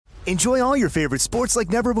Enjoy all your favorite sports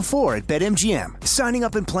like never before at BetMGM. Signing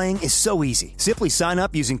up and playing is so easy. Simply sign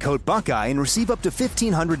up using code Buckeye and receive up to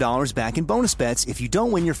 $1,500 back in bonus bets if you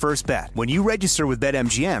don't win your first bet. When you register with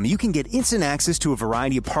BetMGM, you can get instant access to a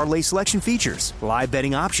variety of parlay selection features, live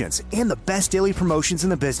betting options, and the best daily promotions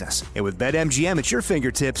in the business. And with BetMGM at your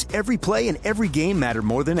fingertips, every play and every game matter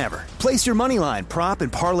more than ever. Place your moneyline, prop,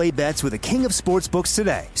 and parlay bets with the king of sportsbooks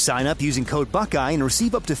today. Sign up using code Buckeye and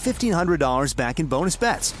receive up to $1,500 back in bonus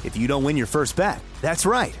bets if you don't win your first bet. That's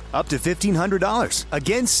right, up to $1,500.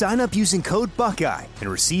 Again, sign up using code Buckeye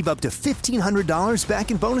and receive up to $1,500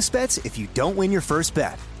 back in bonus bets if you don't win your first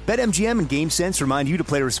bet. BetMGM and GameSense remind you to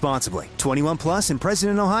play responsibly. 21 plus and present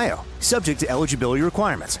in Ohio. Subject to eligibility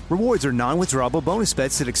requirements. Rewards are non-withdrawable bonus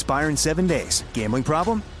bets that expire in 7 days. Gambling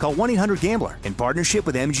problem? Call 1-800-GAMBLER in partnership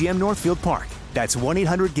with MGM Northfield Park. That's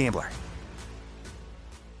 1-800-GAMBLER.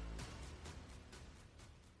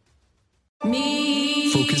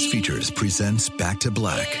 Focus Features presents Back to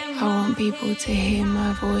Black. I want people to hear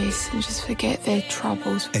my voice and just forget their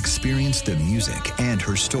troubles. Experience the music and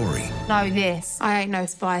her story. Know this, I ain't no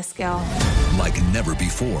Spice Girl. Like never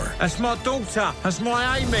before. That's my daughter. That's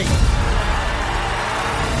my Amy.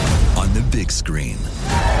 On the big screen.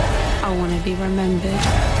 I want to be remembered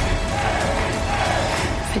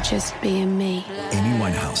for just being me. Amy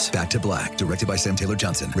Winehouse, Back to Black, directed by Sam Taylor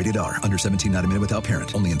Johnson. Rated R, under 17, not a minute without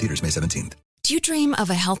parent. Only in theaters May 17th. Do you dream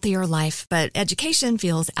of a healthier life, but education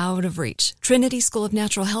feels out of reach? Trinity School of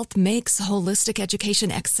Natural Health makes holistic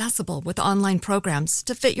education accessible with online programs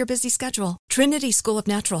to fit your busy schedule. Trinity School of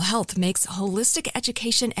Natural Health makes holistic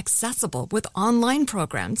education accessible with online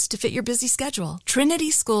programs to fit your busy schedule.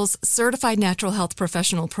 Trinity School's Certified Natural Health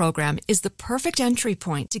Professional Program is the perfect entry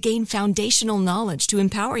point to gain foundational knowledge to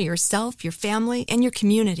empower yourself, your family, and your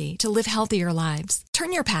community to live healthier lives.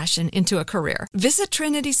 Turn your passion into a career. Visit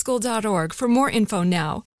trinityschool.org for more info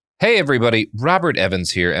now. Hey everybody, Robert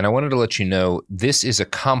Evans here, and I wanted to let you know this is a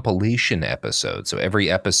compilation episode. So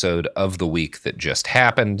every episode of the week that just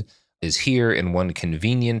happened is here in one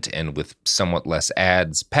convenient and with somewhat less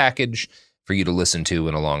ads package for you to listen to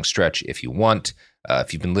in a long stretch if you want.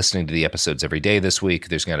 If you've been listening to the episodes every day this week,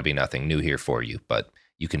 there's going to be nothing new here for you, but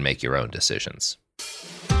you can make your own decisions.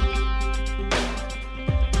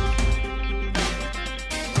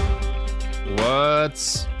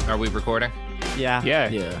 Are we recording? Yeah.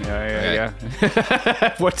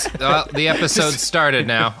 What? The episode started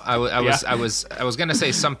now. I was going to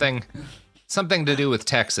say something to do with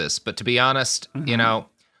Texas, but to be honest, you know,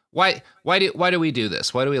 why do we do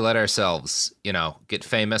this? Why do we let ourselves, you know, get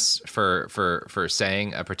famous for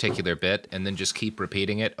saying a particular bit and then just keep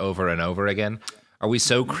repeating it over and over again? Are we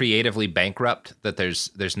so creatively bankrupt that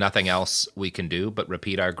there's nothing else we can do but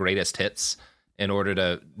repeat our greatest hits in order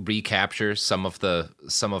to recapture some of the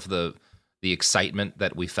excitement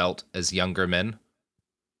that we felt as younger men?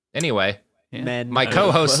 Anyway, my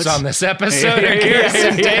co-hosts on this episode are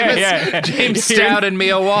Kirsten Davis, James Stout, and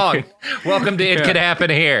Mia Wong. Welcome to It Could Happen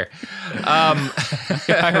Here. Hi,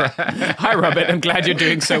 Robert. I'm glad you're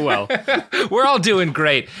doing so well. We're all doing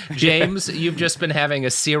great. James, you've just been having a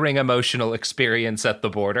searing emotional experience at the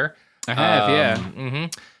border. I have, yeah. Mm-hmm.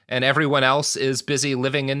 And everyone else is busy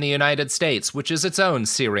living in the United States, which is its own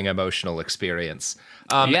searing emotional experience.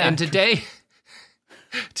 And today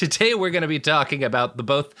we're going to be talking about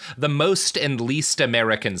both the most and least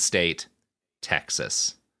American state,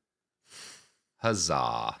 Texas.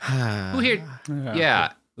 Huzzah! Who here?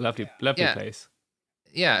 Yeah, lovely place.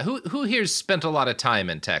 Yeah, who here's spent a lot of time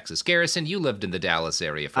in Texas? Garrison, you lived in the Dallas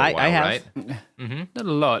area for a while, I have. right? Mm-hmm. Not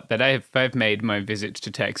a lot, but I've made my visits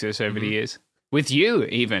to Texas over the years. With you,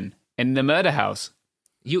 even, in the murder house.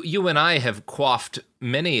 You and I have quaffed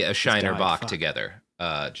many a Shiner Bock together,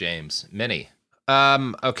 James. Many.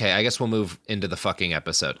 Okay, I guess we'll move into the fucking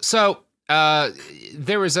episode. So,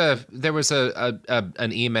 there was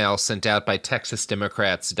an email sent out by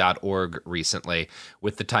TexasDemocrats.org recently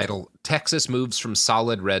with the title, Texas Moves from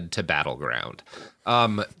Solid Red to Battleground.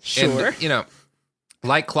 Sure. And, you know,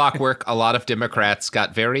 like clockwork, a lot of Democrats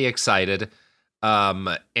got very excited.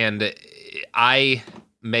 And I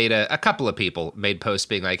made a couple of people made posts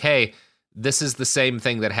being like, hey, this is the same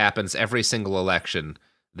thing that happens every single election.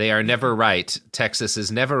 They are never right. Texas is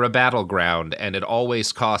never a battleground, and it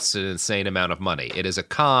always costs an insane amount of money. It is a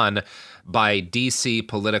con by DC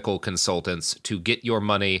political consultants to get your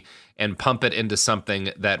money and pump it into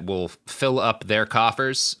something that will fill up their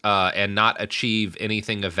coffers and not achieve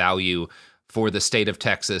anything of value for the state of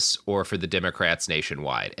Texas or for the Democrats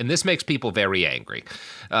nationwide. And this makes people very angry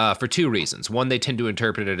for two reasons. One, they tend to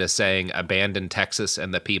interpret it as saying abandon Texas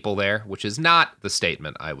and the people there, which is not the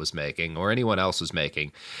statement I was making or anyone else was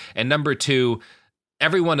making. And number two,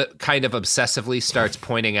 everyone kind of obsessively starts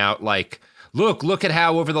pointing out like, look at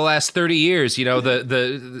how over the last 30 years,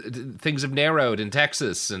 the things have narrowed in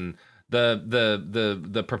Texas, and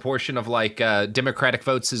the proportion of like Democratic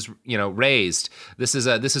votes is raised. This is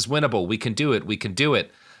winnable. We can do it.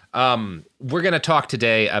 We're going to talk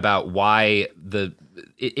today about why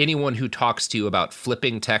anyone who talks to you about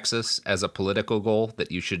flipping Texas as a political goal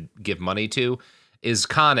that you should give money to is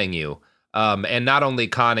conning you. And not only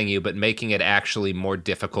conning you, but making it actually more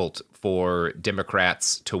difficult for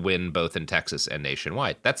Democrats to win both in Texas and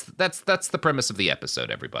nationwide. That's the premise of the episode,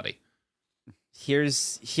 everybody.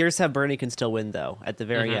 Here's how Bernie can still win, though. At the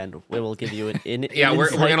very end, we will give you an yeah, we're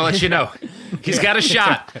gonna let you know. He's got a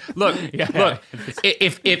shot. Look.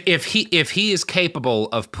 If he is capable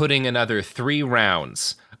of putting another 3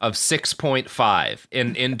 rounds of 6.5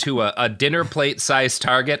 into a dinner plate size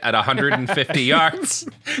target at 150 yards.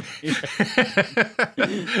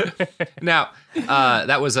 Now,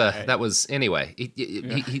 that was anyway.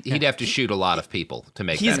 He'd have to shoot a lot of people to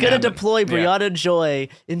make. He's that gonna happen. deploy Brianna Joy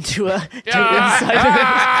into a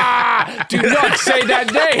do not say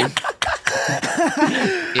that name.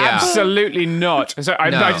 Yeah. Absolutely not. So I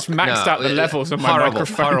just maxed out the levels of my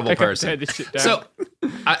microphone. Horrible person. So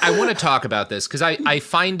I want to talk about this because I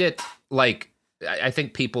find it like, I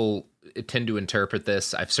think people tend to interpret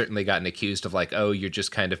this. I've certainly gotten accused of like, oh, you're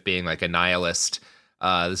just kind of being like a nihilist.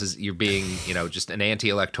 You're being, just an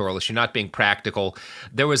anti-electoralist. You're not being practical.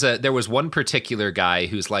 There was one particular guy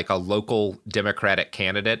who's like a local Democratic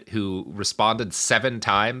candidate who responded 7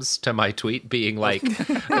 times to my tweet being like,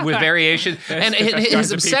 with variation. And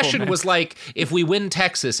his obsession was like, if we win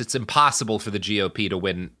Texas, it's impossible for the GOP to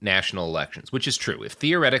win national elections, which is true. If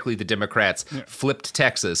theoretically the Democrats flipped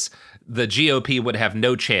Texas, the GOP would have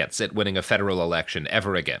no chance at winning a federal election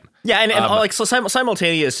ever again. Yeah, and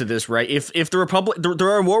simultaneous to this, right? If there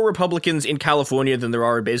are more Republicans in California than there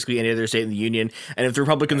are basically any other state in the union, and if the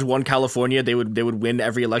Republicans won California, they would win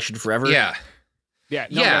every election forever. Yeah, not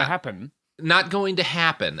gonna happen. Not going to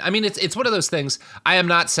happen. I mean, it's one of those things. I am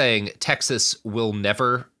not saying Texas will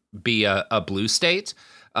never be a blue state.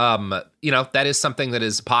 That is something that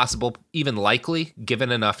is possible, even likely,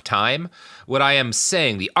 given enough time. What I am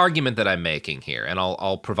saying, the argument that I'm making here, and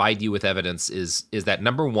I'll provide you with evidence, is that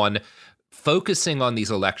number one, focusing on these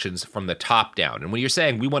elections from the top down. And when you're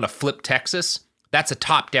saying we want to flip Texas, that's a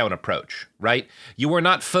top-down approach, right? You are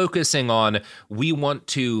not focusing on, we want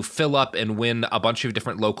to fill up and win a bunch of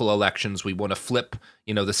different local elections. We want to flip,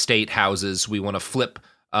 the state houses. We want to flip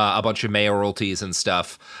a bunch of mayoralties and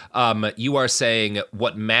stuff. You are saying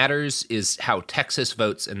what matters is how Texas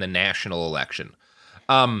votes in the national election.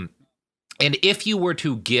 And if you were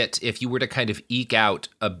to kind of eke out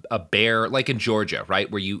a bare, like in Georgia, right,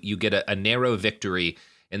 where you get a narrow victory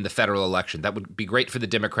in the federal election, that would be great for the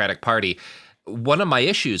Democratic Party. One of my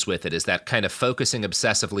issues with it is that kind of focusing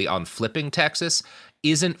obsessively on flipping Texas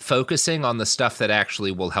isn't focusing on the stuff that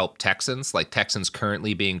actually will help Texans, like Texans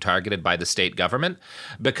currently being targeted by the state government,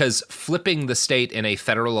 because flipping the state in a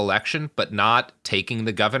federal election, but not taking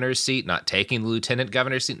the governor's seat, not taking the lieutenant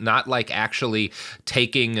governor's seat, not like actually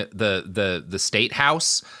taking the state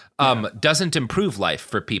house, doesn't improve life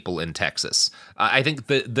for people in Texas. I think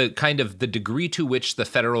the kind of the degree to which the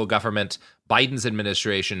federal government, Biden's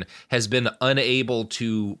administration, has been unable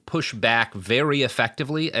to push back very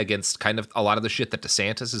effectively against kind of a lot of the shit that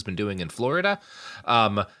DeSantis has been doing in Florida.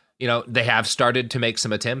 They have started to make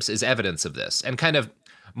some attempts, is evidence of this. And kind of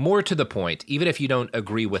more to the point, even if you don't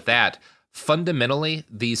agree with that, fundamentally,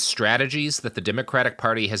 these strategies that the Democratic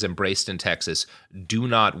Party has embraced in Texas do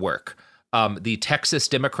not work. The Texas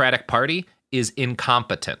Democratic Party is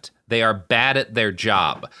incompetent. They are bad at their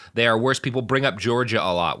job. They are worse. People bring up Georgia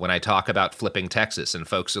a lot when I talk about flipping Texas, and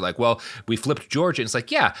folks are like, well, we flipped Georgia. And it's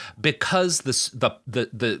like, yeah, because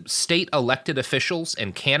the state elected officials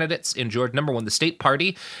and candidates in Georgia, number one, the state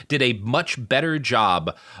party did a much better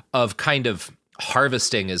job of kind of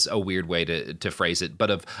harvesting is a weird way to phrase it, but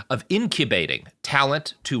of incubating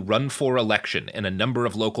talent to run for election in a number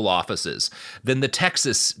of local offices than the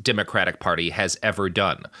Texas Democratic Party has ever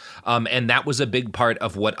done. And that was a big part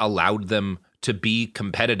of what allowed them to be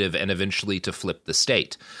competitive and eventually to flip the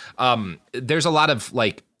state. There's a lot of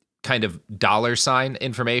like kind of dollar sign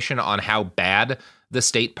information on how bad the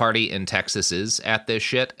state party in Texas is at this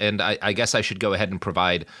shit. And I guess I should go ahead and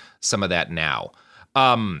provide some of that now.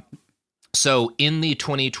 So in the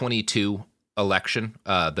 2022 election,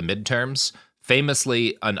 the midterms,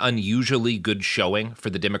 famously an unusually good showing for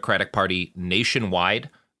the Democratic Party nationwide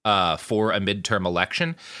for a midterm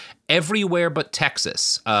election. Everywhere but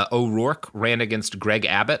Texas, O'Rourke ran against Greg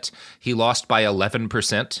Abbott. He lost by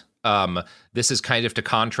 11%. This is kind of to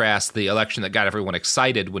contrast the election that got everyone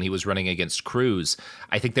excited when he was running against Cruz.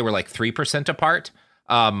 I think they were like 3% apart.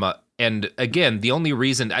 And again, the only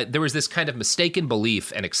reason there was this kind of mistaken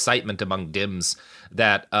belief and excitement among Dems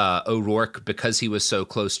that O'Rourke, because he was so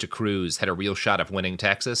close to Cruz, had a real shot of winning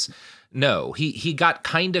Texas. No, he got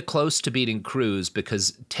kind of close to beating Cruz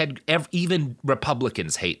because even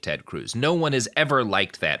Republicans hate Ted Cruz. No one has ever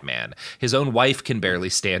liked that man. His own wife can barely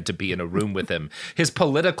stand to be in a room with him. His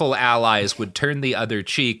political allies would turn the other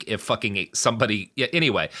cheek if fucking somebody. Yeah,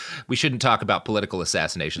 anyway, we shouldn't talk about political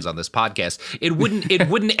assassinations on this podcast. It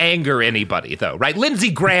wouldn't anger anybody though, right?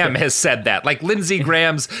 Lindsey Graham has said that. Like Lindsey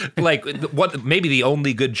Graham's what maybe the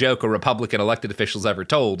only good joke a Republican elected official's ever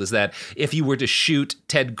told is that if you were to shoot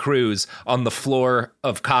Ted Cruz on the floor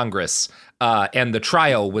of Congress and the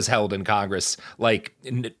trial was held in Congress, like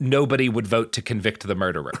nobody would vote to convict the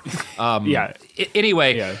murderer.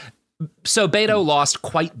 Anyway, so Beto lost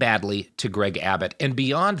quite badly to Greg Abbott. And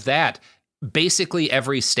beyond that, basically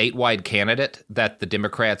every statewide candidate that the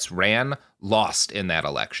Democrats ran lost in that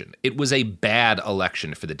election. It was a bad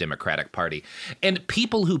election for the Democratic Party. And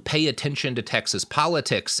people who pay attention to Texas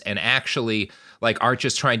politics and actually aren't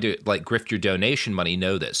just trying to grift your donation money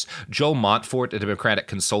know this. Joel Montfort, a Democratic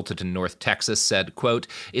consultant in North Texas, said, quote,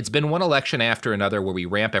 "It's been one election after another where we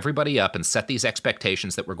ramp everybody up and set these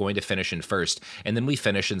expectations that we're going to finish in first, and then we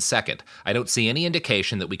finish in second. I don't see any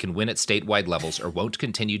indication that we can win at statewide levels or won't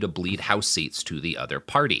continue to bleed House seats to the other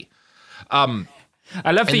party."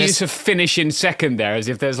 I love the use of finish in second there, as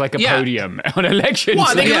if there's a podium on elections. Well,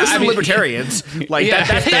 I think there's libertarians. There's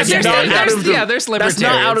libertarians. That's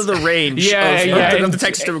not out of the range of the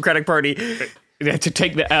Texas Democratic Party. To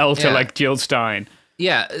take the L to Jill Stein.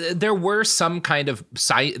 Yeah, there were some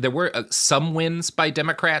some wins by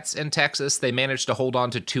Democrats in Texas. They managed to hold on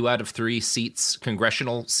to 2 out of 3 seats,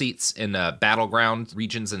 congressional seats in battleground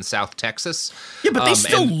regions in South Texas. Yeah, but they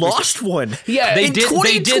still lost one. Yeah, they did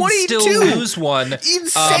still lose one.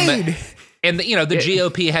 Insane. And the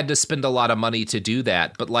GOP had to spend a lot of money to do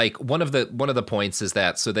that. But one of the points is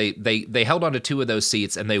that so they held on to 2 of those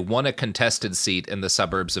seats and they won a contested seat in the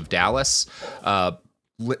suburbs of Dallas.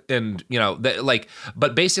 And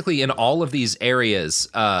but basically in all of these areas,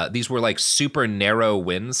 these were super narrow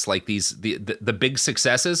wins, the big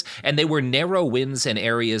successes, and they were narrow wins in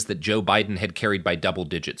areas that Joe Biden had carried by double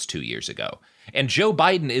digits 2 years ago. And Joe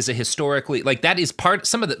Biden is a historically that is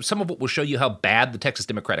some of what will show you how bad the Texas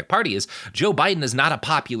Democratic Party is. Joe Biden is not a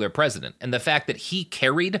popular president, and the fact that he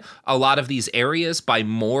carried a lot of these areas by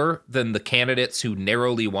more than the candidates who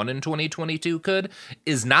narrowly won in 2022 could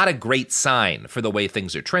is not a great sign for the way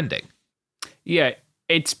things are trending. Yeah,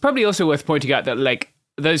 it's probably also worth pointing out that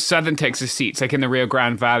those southern Texas seats, in the Rio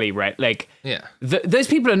Grande Valley, right? Those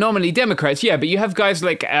people are normally Democrats, but you have guys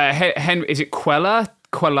like Henry, is it Cuellar?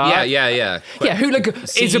 Yeah, who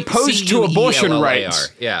is opposed to abortion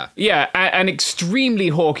rights. Yeah, and extremely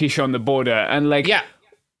hawkish on the border, and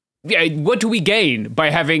what do we gain by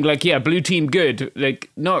having blue team good?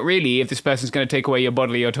 Not really. If this person's going to take away your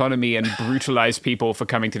bodily autonomy and brutalize people for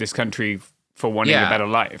coming to this country for wanting a better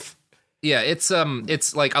life. Yeah, it's a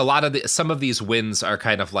lot of some of these wins are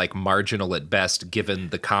kind of marginal at best, given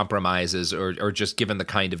the compromises or just given the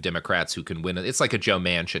kind of Democrats who can win it. It's like a Joe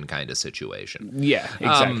Manchin kind of situation. Yeah,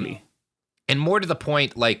 exactly. And more to the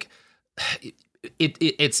point,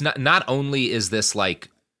 it's not only is this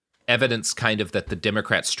evidence kind of that the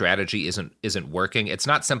Democrat strategy isn't working. It's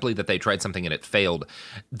not simply that they tried something and it failed.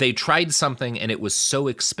 They tried something and it was so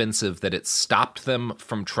expensive that it stopped them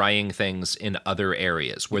from trying things in other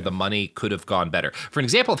areas where the money could have gone better. For an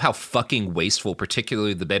example of how fucking wasteful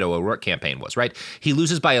particularly the Beto O'Rourke campaign was, right? He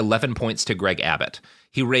loses by 11 points to Greg Abbott.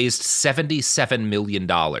 He raised $77 million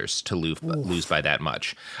to lose by that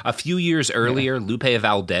much. A few years earlier, Lupe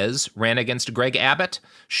Valdez ran against Greg Abbott.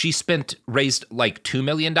 She raised $2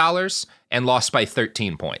 million and lost by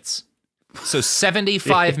 13 points. So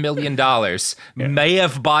 $75 million may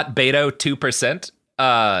have bought Beto 2%.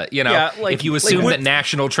 If you assume that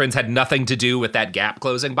national trends had nothing to do with that gap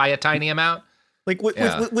closing by a tiny amount. With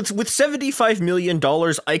 $75 million,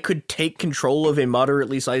 I could take control of a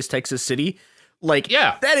moderately sized Texas city.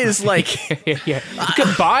 That is you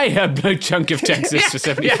could buy a chunk of Texas for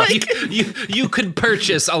 75. You could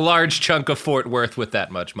purchase a large chunk of Fort Worth with that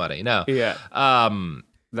much money. No. Yeah.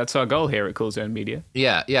 That's our goal here at Cool Zone Media.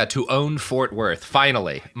 Yeah, to own Fort Worth.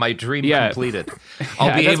 Finally, my dream completed.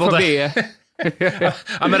 I'll be able to.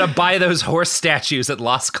 I'm going to buy those horse statues at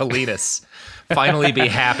Las Colinas. Finally be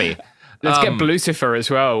happy. Let's get Lucifer as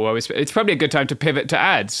well. It's probably a good time to pivot to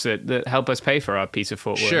ads that help us pay for our piece of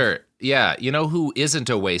Fort Worth. Sure. Yeah. You know who isn't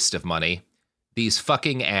a waste of money? These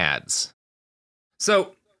fucking ads.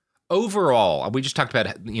 So overall, we just talked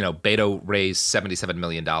about, Beto raised $77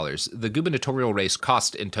 million. The gubernatorial race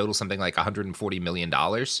cost in total something like $140 million,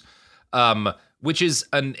 which is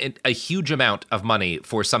a huge amount of money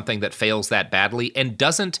for something that fails that badly and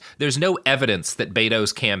there's no evidence that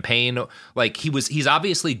Beto's campaign, he's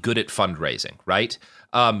obviously good at fundraising, right?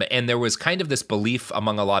 And there was kind of this belief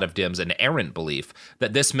among a lot of Dems, an errant belief,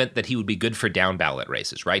 that this meant that he would be good for down ballot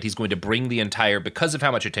races, right? He's going to bring because of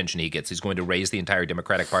how much attention he gets, he's going to raise the entire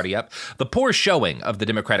Democratic Party up. The poor showing of the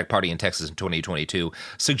Democratic Party in Texas in 2022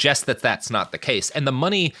 suggests that that's not the case. And the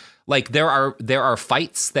money, there are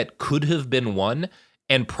fights that could have been won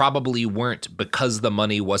and probably weren't because the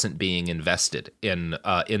money wasn't being invested in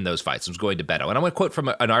those fights. I was going to Beto. And I'm going to quote from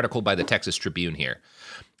an article by the Texas Tribune here.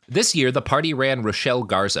 This year, the party ran Rochelle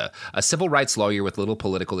Garza, a civil rights lawyer with little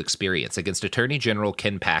political experience, against Attorney General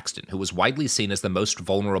Ken Paxton, who was widely seen as the most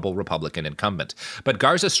vulnerable Republican incumbent. But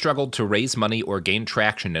Garza struggled to raise money or gain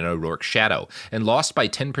traction in O'Rourke's shadow, and lost by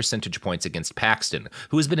 10 percentage points against Paxton,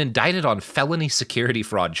 who has been indicted on felony security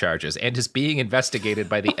fraud charges and is being investigated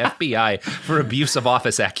by the FBI for abuse of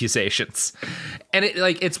office accusations. And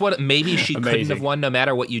it's what maybe she couldn't have won no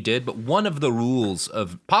matter what you did, but one of the rules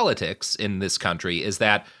of politics in this country is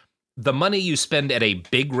that the money you spend at a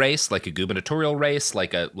big race, like a gubernatorial race,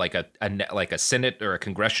 like a Senate or a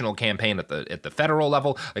congressional campaign at the federal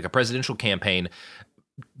level, like a presidential campaign,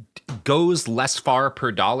 goes less far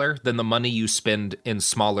per dollar than the money you spend in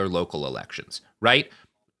smaller local elections, right?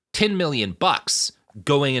 $10 million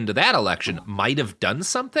going into that election might have done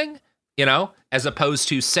something, as opposed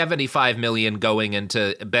to $75 million going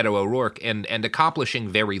into Beto O'Rourke and accomplishing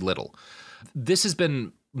very little. This has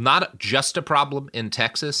been not just a problem in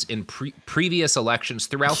Texas. In previous elections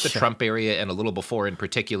throughout the Trump area and a little before in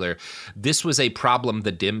particular, this was a problem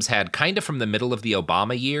the Dems had kind of from the middle of the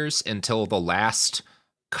Obama years until the last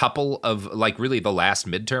couple of, really the last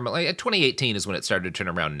midterm. 2018 is when it started to turn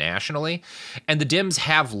around nationally. And the Dems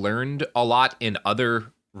have learned a lot in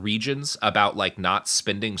other regions about not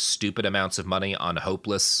spending stupid amounts of money on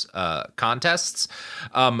hopeless contests,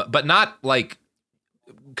 but not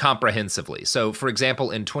comprehensively. So, for example,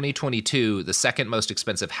 in 2022, the second most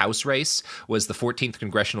expensive House race was the 14th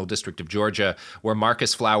Congressional District of Georgia, where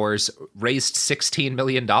Marcus Flowers raised $16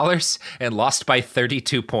 million and lost by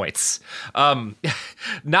 32 points.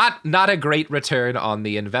 Not a great return on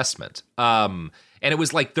the investment. And it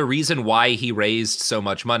was the reason why he raised so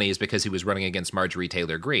much money is because he was running against Marjorie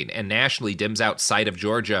Taylor Greene. And nationally, Dems outside of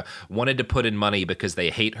Georgia wanted to put in money because they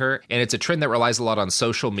hate her. And it's a trend that relies a lot on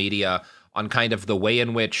social media, on kind of the way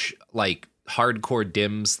in which hardcore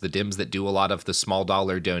Dems, the Dems that do a lot of the small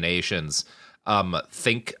dollar donations,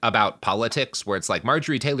 think about politics, where it's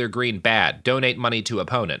Marjorie Taylor Greene, bad, donate money to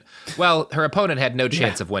opponent. Well, her opponent had no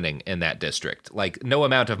chance of winning in that district. No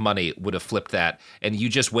amount of money would have flipped that, and you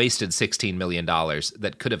just wasted $16 million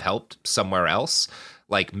that could have helped somewhere else.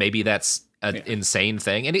 Maybe that's an insane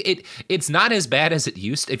thing, and it's not as bad as it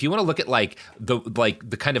used. If you want to look at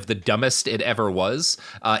the kind of the dumbest it ever was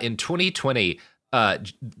in 2020.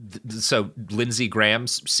 So Lindsey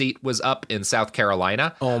Graham's seat was up in South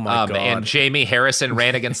Carolina. Oh my God. And Jamie Harrison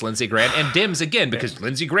ran against Lindsey Graham, and Dems again, because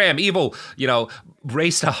Lindsey Graham, evil,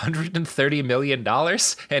 raised $130 million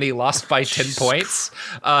and he lost by 10 points.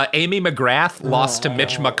 Amy McGrath lost to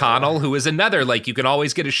Mitch McConnell, who is another, you can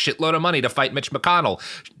always get a shitload of money to fight Mitch McConnell.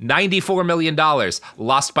 $94 million,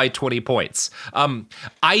 lost by 20 points.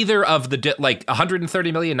 Either of the,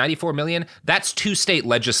 $130 million, $94 million, that's two state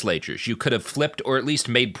legislatures you could have flipped or at least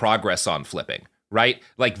made progress on flipping, right?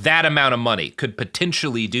 That amount of money could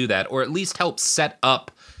potentially do that, or at least help set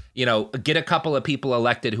up, get a couple of people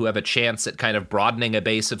elected who have a chance at kind of broadening a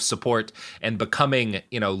base of support and becoming,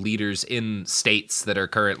 leaders in states that are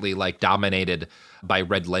currently dominated by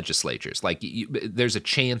red legislatures. There's a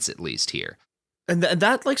chance at least here. And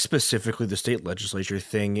that specifically the state legislature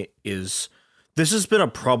thing this has been a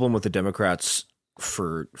problem with the Democrats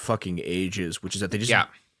for fucking ages, which is that they just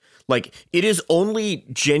it is only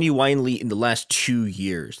genuinely in the last 2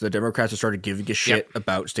 years the Democrats have started giving a shit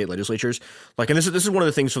about state legislatures. And this is one of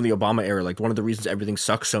the things from the Obama era. One of the reasons everything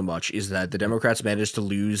sucks so much is that the Democrats managed to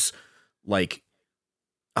lose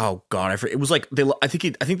oh God, it was I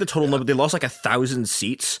think the total number, they lost 1,000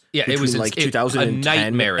 seats. Yeah, it was 2010 a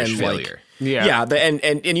nightmarish failure. We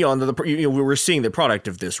were seeing the product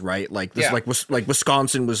of this, right?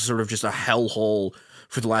 Wisconsin was sort of just a hellhole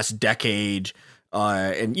for the last decade.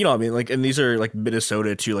 And and these are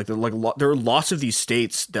Minnesota too. There are lots of these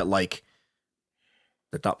states that not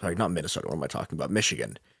Minnesota. What am I talking about?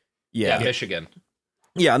 Michigan. Yeah, Michigan.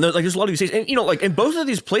 Yeah, and there's a lot of these states, and and both of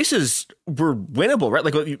these places were winnable, right?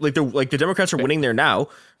 The Democrats are winning there now,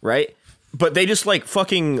 right? but they just like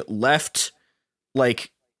fucking left,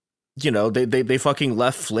 like, you know, they fucking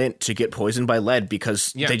left Flint to get poisoned by lead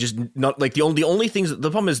because they just not like the only things.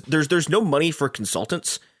 The problem is there's no money for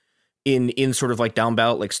consultants in sort of like down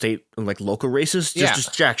ballot, like state and like local races,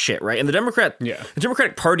 just jack shit, right? And the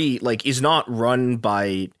Democratic Party like is not run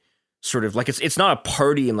by sort of like it's not a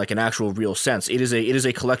party in like an actual real sense. It is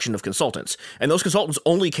a collection of consultants, and those consultants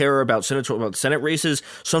only care about Senate races.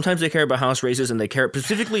 Sometimes they care about House races, and they care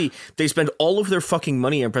specifically. They spend all of their fucking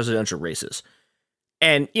money on presidential races,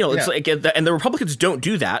 and you know it's like, and the Republicans don't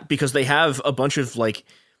do that because they have a bunch of like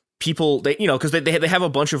people. They because they have a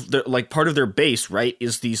bunch of their, like part of their base, right,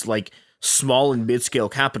 is these like small and mid scale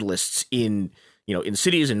capitalists in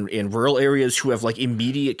cities and in rural areas who have like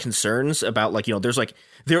immediate concerns about like there's like.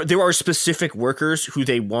 There are specific workers who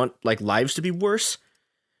they want like lives to be worse.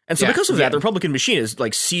 And so because of that, the Republican machine is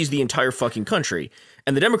like seized the entire fucking country.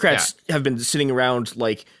 And the Democrats have been sitting around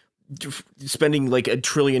like spending like $1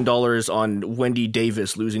 trillion on Wendy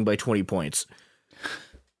Davis losing by 20 points.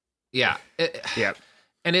 Yeah.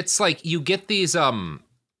 And it's like you get these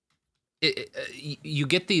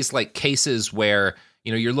like cases where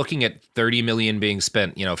you're looking at $30 million being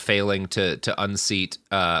spent, failing to unseat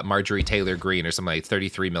Marjorie Taylor Greene or something like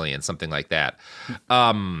 $33 million, something like that.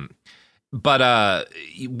 But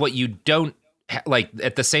what you don't like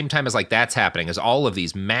at the same time as like that's happening is all of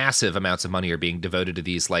these massive amounts of money are being devoted to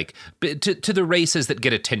these like to the races that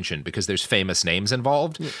get attention because there's famous names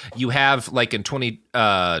involved. You have like in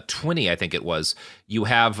 2020, I think it was, you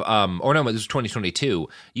have or no, it was 2022.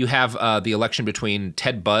 You have the election between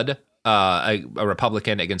Ted Budd, a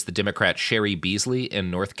Republican, against the Democrat Sherry Beasley in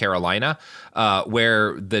North Carolina,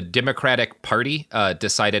 where the Democratic Party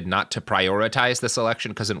decided not to prioritize this election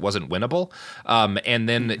because it wasn't winnable. And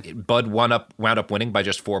then Budd wound up winning by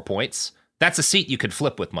just 4 points. That's a seat you could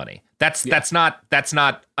flip with money. That's not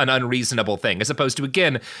an unreasonable thing, as opposed to,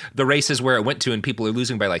 again, the races where it went to and people are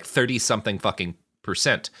losing by like 30 something fucking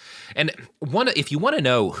percent. And if you want to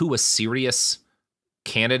know who a serious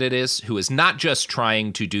candidate is, who is not just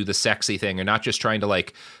trying to do the sexy thing or not just trying to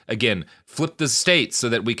like, again, flip the state so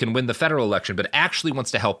that we can win the federal election, but actually wants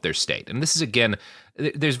to help their state. And this is, again,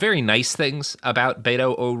 there's very nice things about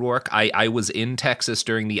Beto O'Rourke. I was in Texas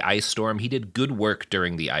during the ice storm. He did good work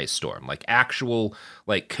during the ice storm, like actual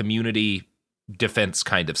like community defense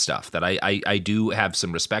kind of stuff that I do have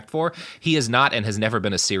some respect for. He is not and has never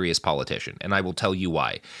been a serious politician, and I will tell you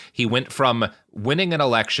why. He went from winning an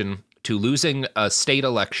election to losing a state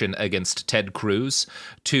election against Ted Cruz,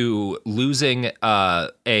 to losing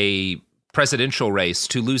a presidential race,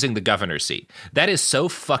 to losing the governor's seat. That is so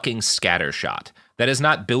fucking scattershot. That is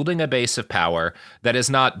not building a base of power. That is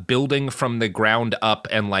not building from the ground up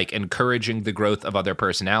and like encouraging the growth of other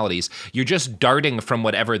personalities. You're just darting from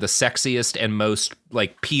whatever the sexiest and most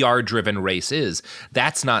like PR-driven race is.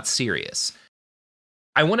 That's not serious.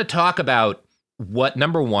 I want to talk about what,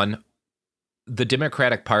 number one, the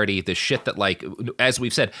Democratic Party, the shit that, like, as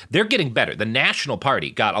we've said, they're getting better. The National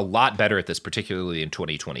Party got a lot better at this, particularly in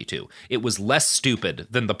 2022. It was less stupid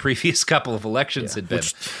than the previous couple of elections had been.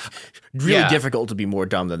 Really difficult to be more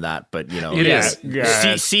dumb than that, but it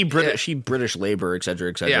is. See British Labor, et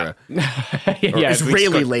cetera, et cetera.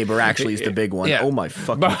 Israeli Labor actually is the big one. Oh my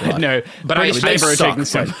fucking god! No, but British Labor are taking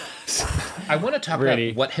some. I want to talk about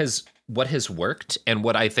what has worked and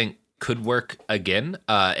what I think could work again.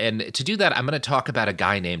 And to do that, I'm going to talk about a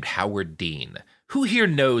guy named Howard Dean. Who here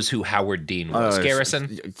knows who Howard Dean was?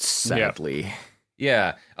 Garrison? Sadly.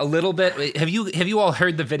 Yeah, a little bit. Have you all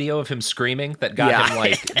heard the video of him screaming that got him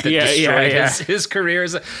like that destroyed his career?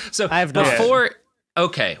 So I have not.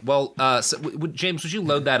 Okay, well, James, would you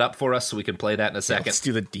load that up for us so we can play that in a second? Let's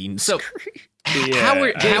do the Dean. So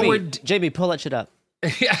Jamie, pull that shit up.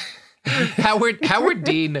 Yeah. Howard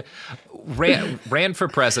Dean ran for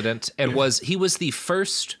president and was the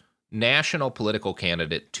first national political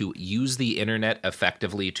candidate to use the internet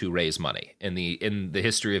effectively to raise money in the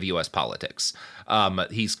history of U.S. politics.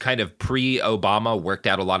 He's kind of pre-Obama worked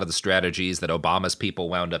out a lot of the strategies that Obama's people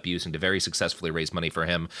wound up using to very successfully raise money for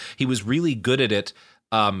him. He was really good at it.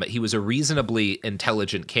 He was a reasonably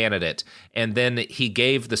intelligent candidate, and then he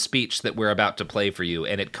gave the speech that we're about to play for you,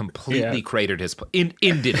 and it completely cratered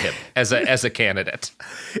ended him as a candidate.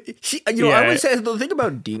 I would say the thing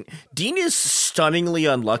about Dean is stunningly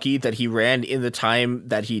unlucky that he ran in the time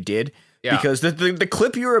that he did. Yeah. Because the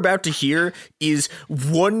clip you're about to hear is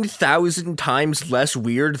 1,000 times less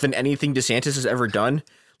weird than anything DeSantis has ever done.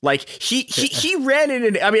 Like he ran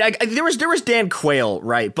in there was Dan Quayle,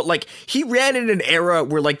 right? But like he ran in an era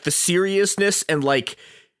where like the seriousness and like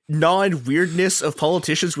non-weirdness of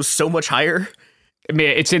politicians was so much higher. I mean,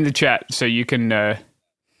 it's in the chat, so you can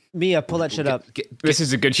Mia, pull that shit up. This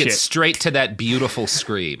is a good Get shit. straight to that beautiful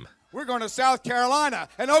scream. We're going to South Carolina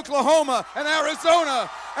and Oklahoma and Arizona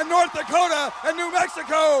and North Dakota and New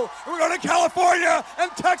Mexico. And we're going to California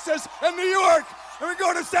and Texas and New York. And we're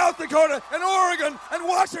going to South Dakota and Oregon and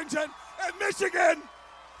Washington and Michigan.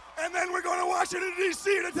 And then we're going to Washington,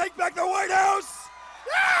 D.C. to take back the White House.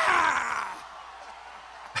 Yeah!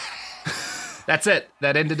 That's it.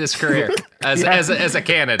 That ended his career as a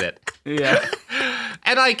candidate. Yeah.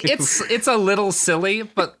 And like it's a little silly,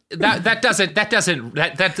 but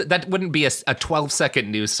that wouldn't be a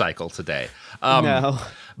 12-second news cycle today. No.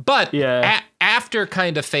 But after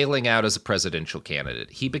kind of failing out as a presidential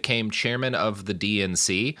candidate, he became chairman of the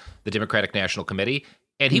DNC, the Democratic National Committee,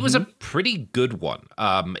 and he was a pretty good one.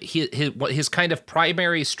 His kind of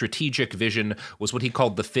primary strategic vision was what he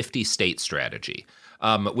called the 50-state strategy.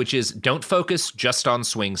 Which is don't focus just on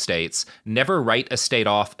swing states, never write a state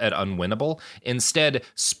off at unwinnable. Instead,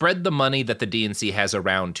 spread the money that the DNC has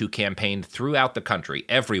around to campaign throughout the country,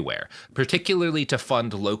 everywhere, particularly to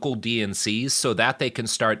fund local DNCs so that they can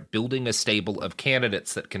start building a stable of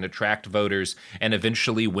candidates that can attract voters and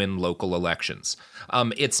eventually win local elections.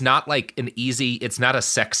 It's not like it's not a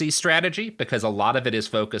sexy strategy because a lot of it is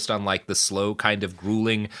focused on like the slow kind of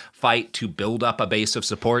grueling fight to build up a base of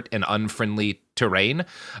support in unfriendly terrain.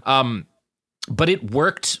 But it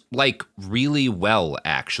worked like really well,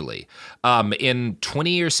 actually. In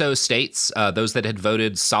 20 or so states, those that had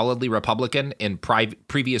voted solidly Republican in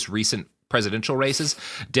previous recent presidential races,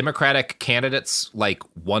 Democratic candidates like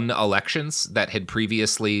won elections that had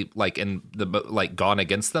previously gone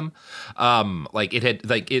against them.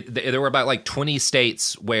 There were about like 20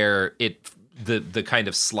 states where the kind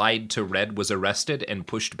of slide to red was arrested and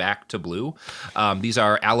pushed back to blue. These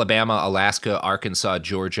are Alabama, Alaska, Arkansas,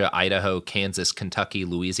 Georgia, Idaho, Kansas, Kentucky,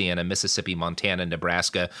 Louisiana, Mississippi, Montana,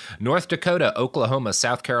 Nebraska, North Dakota, Oklahoma,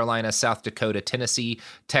 South Carolina, South Dakota, Tennessee,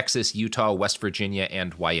 Texas, Utah, West Virginia,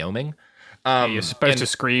 and Wyoming. You're supposed to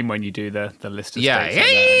scream when you do the list of states.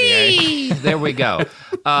 Hey! There we go.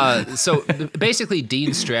 So basically,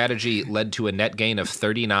 Dean's strategy led to a net gain of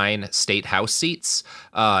 39 state House seats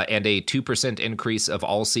and a 2% increase of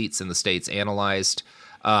all seats in the states analyzed.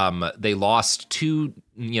 They lost 2,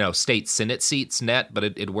 state Senate seats net, but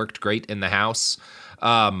it worked great in the House.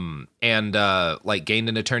 And gained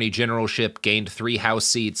an attorney generalship, gained 3 House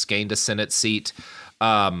seats, gained a Senate seat.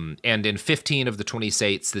 And in 15 of the 20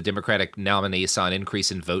 states, the Democratic nominee saw an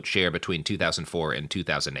increase in vote share between 2004 and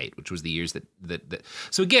 2008, which was the years that.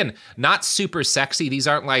 So again, not super sexy. These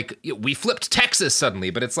aren't like we flipped Texas suddenly,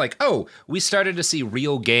 but it's like, oh, we started to see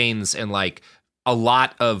real gains in like a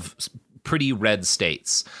lot of pretty red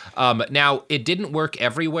states. Now, it didn't work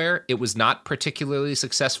everywhere. It was not particularly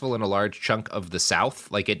successful in a large chunk of the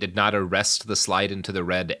South. Like, it did not arrest the slide into the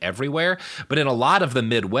red everywhere. But in a lot of the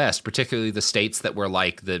Midwest, particularly the states that were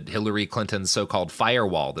like the Hillary Clinton so-called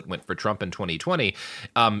firewall that went for Trump in 2020,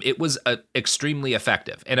 it was extremely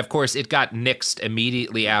effective. And of course, it got nixed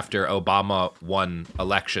immediately after Obama won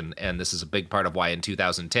election. And this is a big part of why in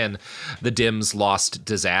 2010, the Dems lost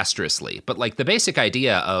disastrously. But like the basic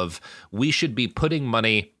idea of we should be putting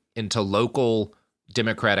money into local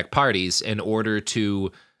Democratic parties in order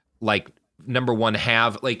to, like, number one,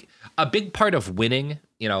 have like a big part of winning,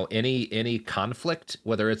 any conflict,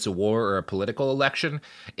 whether it's a war or a political election,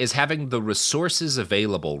 is having the resources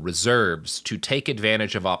available, reserves, to take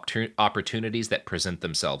advantage of opportunities that present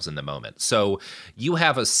themselves in the moment. So you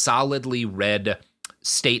have a solidly red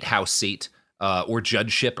state House seat, or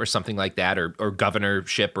judgeship or something like that, or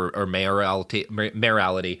governorship or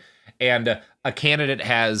mayoralty. And a candidate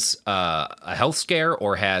has a health scare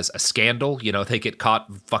or has a scandal, they get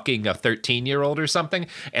caught fucking a 13-year-old or something,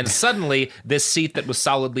 and suddenly this seat that was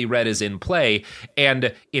solidly red is in play.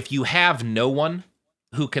 And if you have no one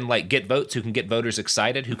who can like get votes, who can get voters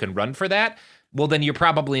excited, who can run for that, well, then you're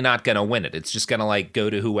probably not going to win it. It's just going to like go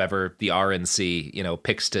to whoever the RNC,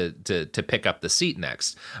 picks to pick up the seat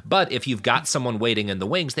next. But if you've got someone waiting in the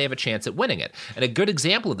wings, they have a chance at winning it. And a good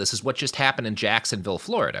example of this is what just happened in Jacksonville,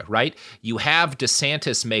 Florida, right? You have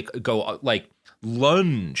DeSantis go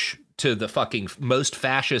lunge to the fucking most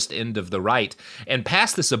fascist end of the right and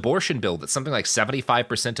pass this abortion bill that something like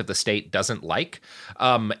 75% of the state doesn't like.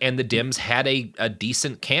 And the Dems had a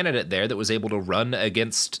decent candidate there that was able to run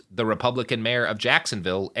against the Republican mayor of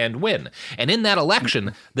Jacksonville and win. And in that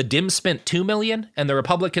election, the Dems spent $2 million and the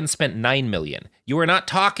Republicans spent $9 million. You are not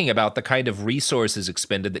talking about the kind of resources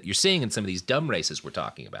expended that you're seeing in some of these dumb races we're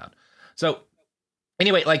talking about. So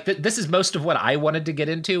Anyway, like this is most of what I wanted to get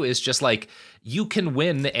into is just like you can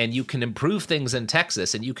win and you can improve things in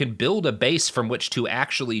Texas and you can build a base from which to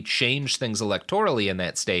actually change things electorally in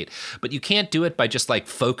that state. But you can't do it by just like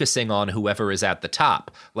focusing on whoever is at the top.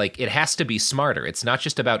 Like it has to be smarter. It's not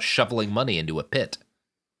just about shoveling money into a pit.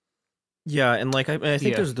 Yeah, and like I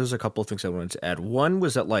think there's a couple of things I wanted to add. One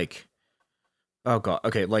was that like, oh god,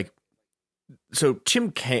 okay, like so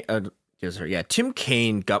Tim Kaine. Tim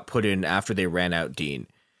Kaine got put in after they ran out Dean,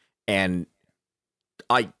 and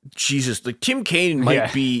like Tim Kaine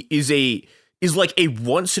is like a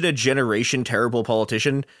once in a generation terrible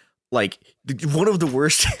politician, like one of the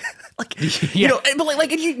worst. Like you know, but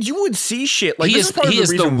like you would see shit like he is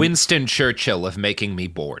the Winston Churchill of making me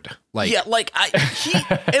bored. Like like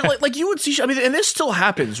like you would see shit. I mean, and this still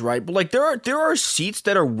happens, right? But like there are seats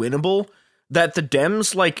that are winnable that the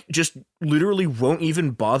Dems like just literally won't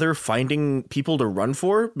even bother finding people to run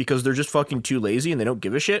for because they're just fucking too lazy and they don't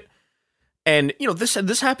give a shit. And you know this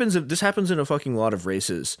happens in a fucking lot of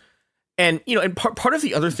races. And you know, and part of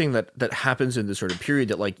the other thing that happens in this sort of period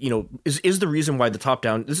that like, you know, is the reason why the top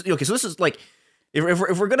down okay, so this is like if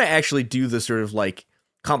we're going to actually do this sort of like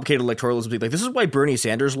complicated electoralism thing, like this is why Bernie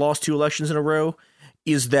Sanders lost 2 elections in a row,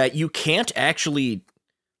 is that you can't actually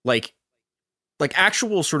like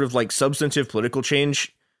actual sort of like substantive political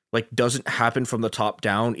change like doesn't happen from the top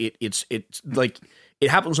down. It's like it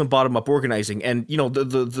happens from bottom up organizing. And you know,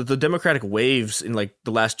 the Democratic waves in like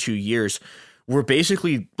the last 2 years were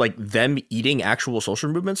basically like them eating actual social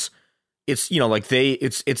movements. It's, you know, like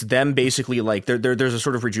it's them basically like there's a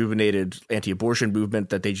sort of rejuvenated anti-abortion movement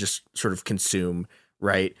that they just sort of consume,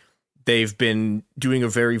 right? They've been doing a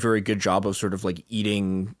very, very good job of sort of like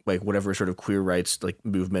eating like whatever sort of queer rights like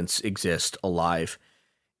movements exist alive.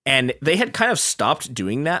 And they had kind of stopped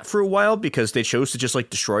doing that for a while because they chose to just like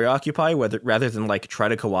destroy Occupy rather than like try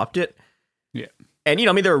to co-opt it. Yeah. And, you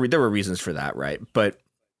know, I mean, there were reasons for that, right? But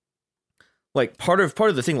like part of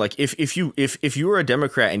the thing, like if you are a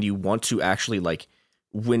Democrat and you want to actually like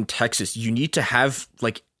win Texas, you need to have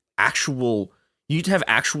like actual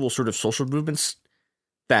sort of social movements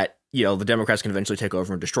that, you know, the Democrats can eventually take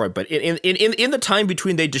over and destroy. But in the time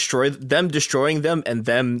between destroying them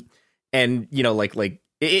and you know, like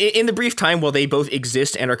in the brief time while they both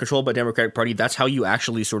exist and are controlled by the Democratic Party, that's how you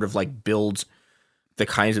actually sort of like build the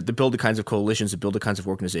kinds of coalitions, to build the kinds of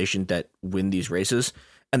organization that win these races.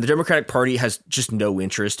 And the Democratic Party has just no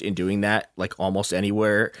interest in doing that, like almost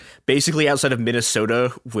anywhere, basically outside of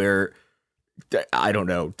Minnesota, where I don't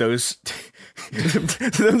know, those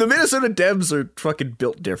the Minnesota Dems are fucking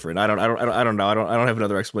built different. I don't know. I don't have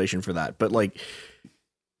another explanation for that. But like,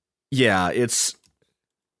 yeah, it's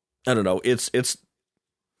I don't know. It's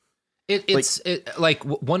like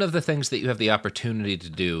one of the things that you have the opportunity to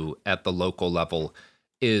do at the local level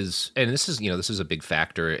is, and this is a big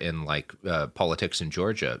factor in like politics in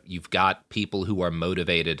Georgia. You've got people who are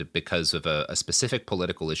motivated because of a specific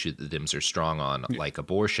political issue that the Dems are strong on, like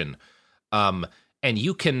abortion. And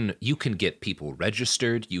you can get people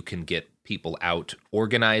registered, you can get people out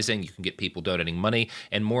organizing, you can get people donating money,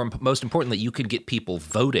 and most importantly, you can get people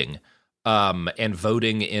voting, and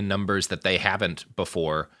voting in numbers that they haven't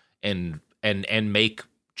before, and make.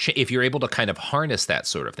 If you're able to kind of harness that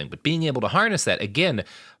sort of thing, but being able to harness that, again,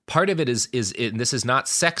 part of it is this is not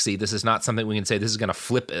sexy. This is not something we can say this is going to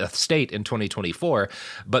flip a state in 2024,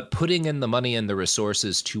 but putting in the money and the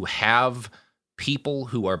resources to have people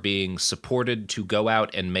who are being supported to go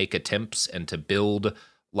out and make attempts and to build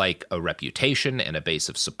like a reputation and a base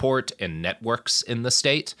of support and networks in the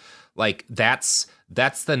state. Like that's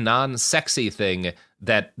the non-sexy thing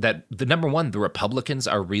that the number one, the Republicans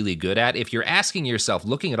are really good at. If you're asking yourself,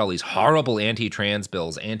 looking at all these horrible anti-trans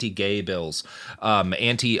bills, anti-gay bills,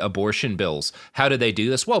 anti-abortion bills, how do they do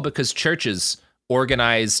this? Well, because churches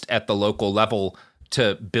organized at the local level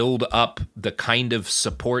to build up the kind of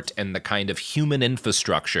support and the kind of human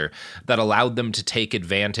infrastructure that allowed them to take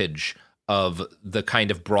advantage of the kind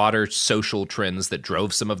of broader social trends that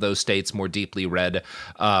drove some of those states more deeply red,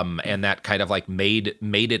 and that kind of like made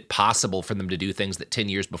it possible for them to do things that 10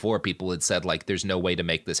 years before people had said, like, there's no way to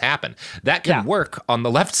make this happen. That can work on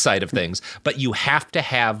the left side of things, but you have to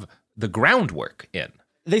have the groundwork in.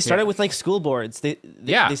 They started with like school boards. They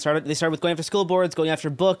started with going after school boards, going after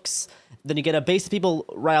books. Then you get a base of people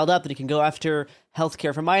riled up, then you can go after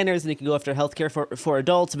healthcare for minors, and you can go after healthcare for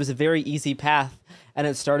adults. It was a very easy path, and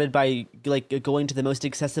it started by like going to the most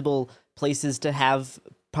accessible places to have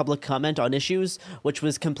public comment on issues, which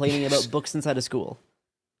was complaining about books inside of school.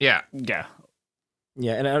 Yeah.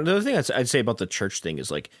 And another thing I'd say about the church thing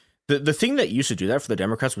is like the thing that used to do that for the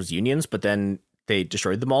Democrats was unions, but then they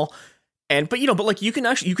destroyed them all. But like you can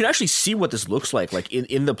actually see what this looks like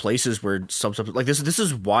in the places where some like this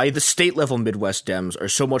is why the state level Midwest Dems are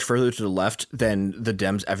so much further to the left than the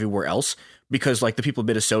Dems everywhere else, because like the people in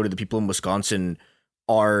Minnesota, the people in Wisconsin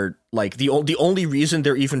are like the only reason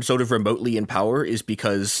they're even sort of remotely in power is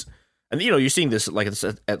because, and you're seeing this like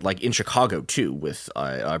at in Chicago too with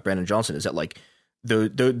Brandon Johnson, is that like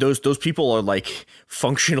those people are like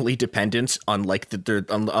functionally dependent on like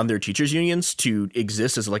on their teachers unions to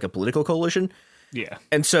exist as like a political coalition. Yeah.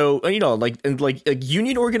 And so,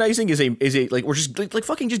 union organizing is a like, we're just like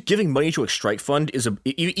fucking just giving money to a strike fund is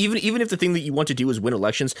even if the thing that you want to do is win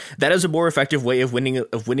elections, that is a more effective way of winning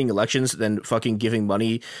elections than fucking giving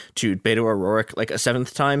money to Beto O'Rourke like a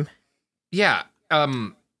seventh time. Yeah.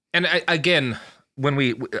 Again, when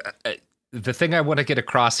the thing I want to get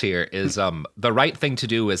across here is the right thing to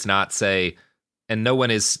do is not say, and no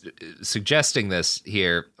one is suggesting this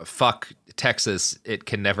here, fuck Texas, it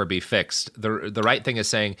can never be fixed. The right thing is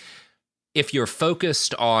saying, if you're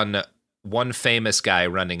focused on one famous guy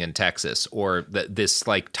running in Texas or this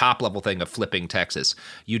like top level thing of flipping Texas,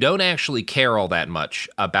 you don't actually care all that much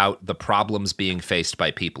about the problems being faced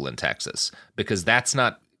by people in Texas, because that's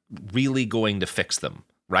not really going to fix them,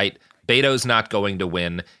 right? Beto's not going to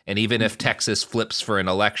win, and even if Texas flips for an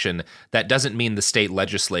election, that doesn't mean the state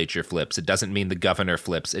legislature flips. It doesn't mean the governor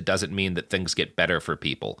flips. It doesn't mean that things get better for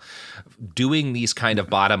people. Doing these kind of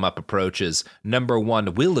bottom-up approaches, number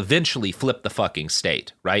one, will eventually flip the fucking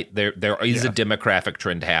state, right? There is a demographic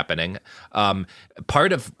trend happening.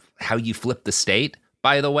 Part of how you flip the state,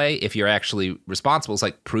 by the way, if you're actually responsible, is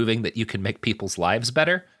like proving that you can make people's lives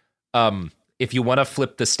better. If you want to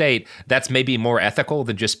flip the state, that's maybe more ethical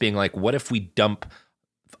than just being like, what if we dump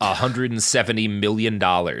 $170 million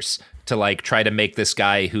to like try to make this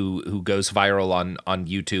guy who goes viral on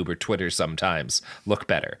YouTube or Twitter sometimes look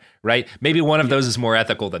better, right? Maybe one of those is more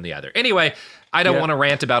ethical than the other. Anyway, I don't want to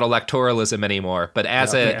rant about electoralism anymore, but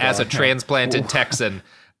as a transplanted Texan,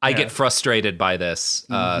 I get frustrated by this.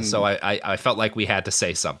 So I felt like we had to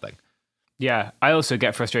say something. Yeah, I also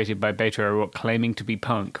get frustrated by Beto O'Rourke claiming to be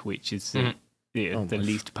punk, which is the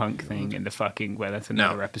least punk thing in the fucking. Well, that's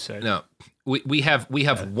another episode. No, we have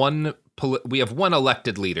one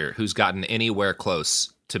elected leader who's gotten anywhere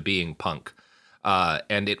close to being punk,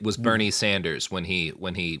 and it was Bernie Sanders when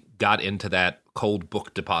he got into that cold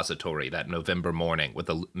book depository that November morning with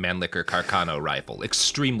a Mannlicher Carcano rifle.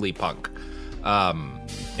 Extremely punk.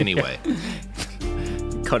 Anyway,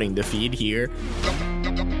 cutting the feed here.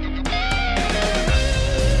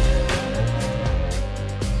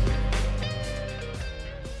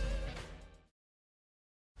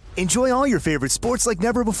 Enjoy all your favorite sports like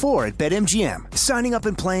never before at BetMGM. Signing up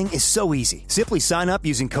and playing is so easy. Simply sign up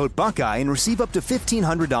using code Buckeye and receive up to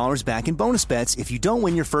 $1,500 back in bonus bets if you don't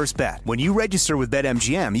win your first bet. When you register with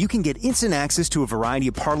BetMGM, you can get instant access to a variety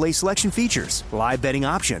of parlay selection features, live betting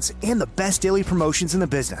options, and the best daily promotions in the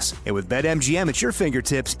business. And with BetMGM at your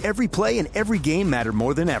fingertips, every play and every game matter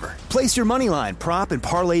more than ever. Place your moneyline, prop, and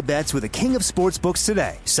parlay bets with the king of sportsbooks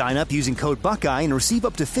today. Sign up using code Buckeye and receive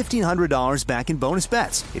up to $1,500 back in bonus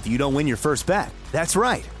bets if you don't win your first bet. That's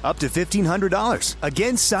right, up to $1,500.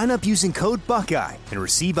 Again, sign up using code Buckeye and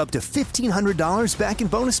receive up to $1,500 back in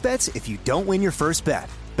bonus bets if you don't win your first bet.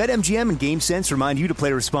 BetMGM and GameSense remind you to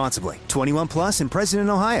play responsibly. 21 plus and present in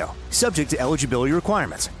Ohio. Subject to eligibility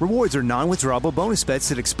requirements. Rewards are non-withdrawable bonus bets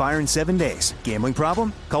that expire in 7 days. Gambling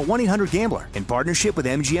problem? Call 1-800-GAMBLER in partnership with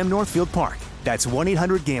MGM Northfield Park. That's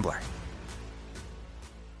 1-800-GAMBLER.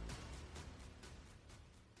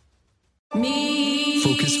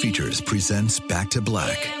 Focus Features presents Back to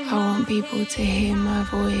Black. I want people to hear my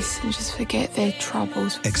voice and just forget their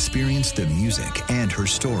troubles. Experience the music and her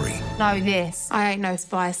story. Know this. I ain't no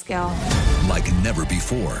Spice Girl. Like never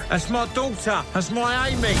before. That's my daughter. That's my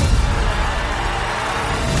Amy.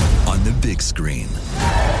 On the big screen.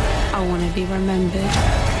 I want to be remembered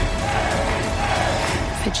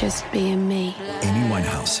for just being me. Amy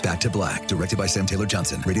Winehouse, Back to Black, directed by Sam Taylor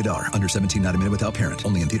Johnson. Rated R, under 17, not a minute without parent.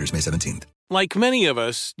 Only in theaters May 17th. Like many of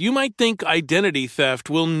us, you might think identity theft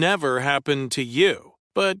will never happen to you.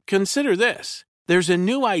 But consider this. There's a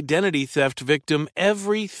new identity theft victim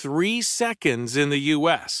every 3 seconds in the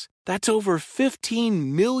U.S. That's over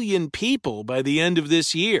 15 million people by the end of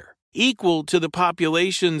this year, equal to the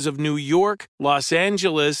populations of New York, Los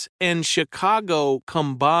Angeles, and Chicago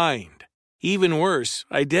combined. Even worse,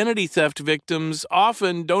 identity theft victims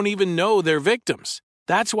often don't even know they're victims.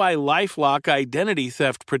 That's why LifeLock Identity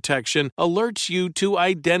Theft Protection alerts you to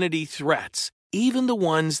identity threats, even the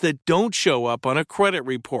ones that don't show up on a credit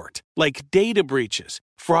report, like data breaches,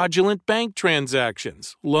 fraudulent bank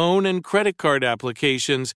transactions, loan and credit card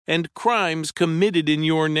applications, and crimes committed in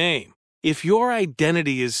your name. If your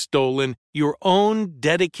identity is stolen, your own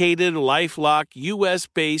dedicated LifeLock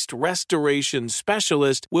U.S.-based restoration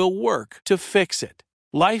specialist will work to fix it.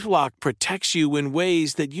 LifeLock protects you in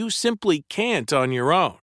ways that you simply can't on your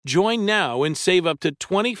own. Join now and save up to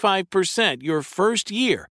 25% your first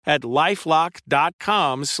year at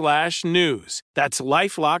LifeLock.com/news. That's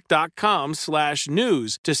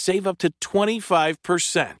LifeLock.com/news to save up to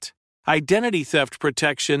 25%. Identity theft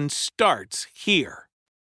protection starts here.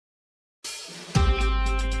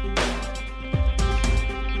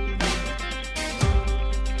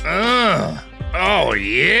 Oh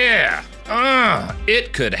yeah.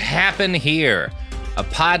 It could happen here. A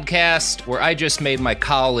podcast where I just made my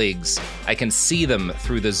colleagues, I can see them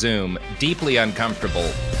through the Zoom, deeply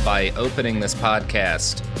uncomfortable by opening this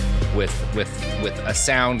podcast with a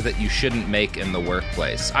sound that you shouldn't make in the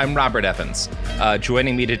workplace. I'm Robert Evans.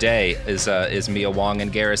 Joining me today is Mia Wong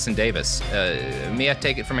and Garrison Davis. Mia,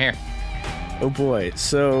 take it from here. Oh boy.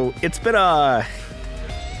 So it's been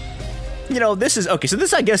this is okay. So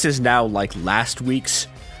this, I guess, is now like last week's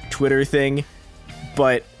Twitter thing.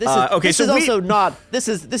 But this is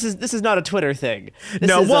not a Twitter thing.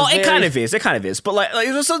 It kind of is. But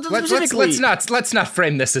let's not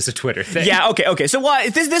frame this as a Twitter thing. Yeah. Okay. So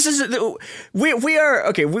this is we are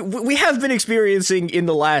okay. We have been experiencing in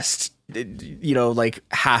the last like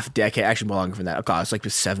half decade, actually more longer than that. Okay, it's like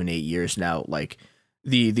 7-8 years now. Like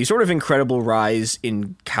the sort of incredible rise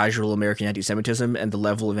in casual American anti-Semitism and the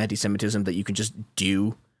level of anti-Semitism that you can just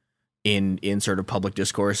do in sort of public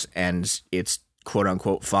discourse, and it's quote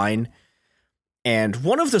unquote fine. And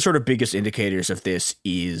one of the sort of biggest indicators of this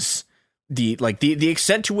is the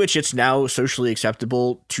extent to which it's now socially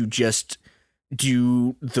acceptable to just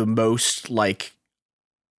do the most like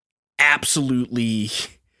absolutely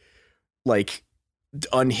like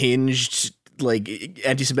unhinged like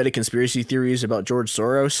anti-Semitic conspiracy theories about George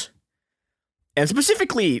Soros. And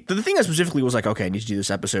specifically, the thing that specifically was like, okay, I need to do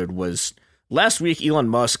this episode was last week Elon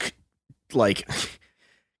Musk like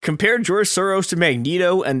compared George Soros to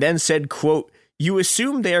Magneto and then said, quote, "You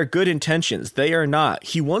assume they are good intentions. They are not.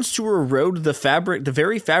 He wants to erode the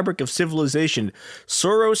very fabric of civilization.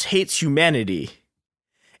 Soros hates humanity."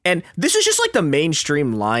 And this is just like the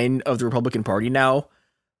mainstream line of the Republican Party now.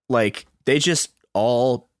 Like, they just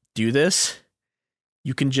all do this.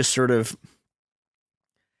 You can just sort of,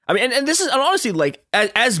 I mean, and this is, and honestly, like,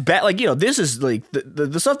 as bad, like, this is like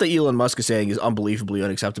the stuff that Elon Musk is saying is unbelievably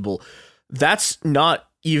unacceptable. That's not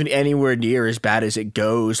even anywhere near as bad as it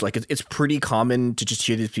goes. Like, it's pretty common to just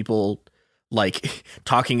hear these people like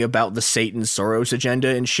talking about the Satan Soros agenda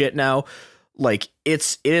and shit now. Like,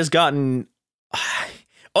 it has gotten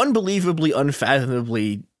unbelievably,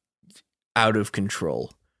 unfathomably out of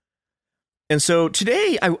control. And so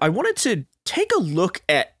today I wanted to take a look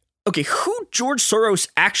at, okay, who George Soros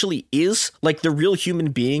actually is, like the real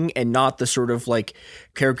human being, and not the sort of like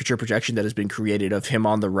caricature projection that has been created of him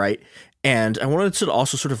on the right. And I wanted to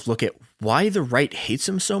also sort of look at why the right hates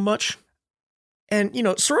him so much. And,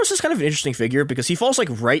 Soros is kind of an interesting figure because he falls like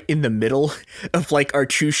right in the middle of like our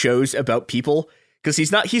two shows about people. Because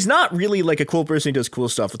he's not really like a cool person who does cool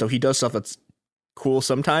stuff, though he does stuff that's cool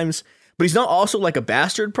sometimes. But he's not also like a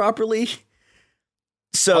bastard properly.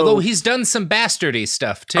 So, although he's done some bastardy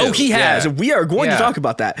stuff too. Oh, he has. Yeah. We are going to talk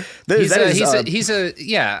about that.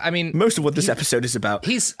 I mean, most of what this episode is about.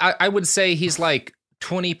 I would say he's like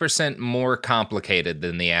 20% more complicated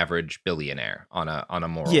than the average billionaire on a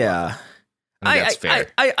moral level. I think that's fair.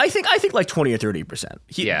 I think like 20 or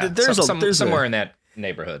 30%. There's somewhere in that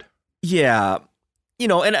neighborhood. Yeah.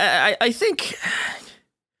 And I think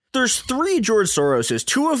there's 3 George Soroses.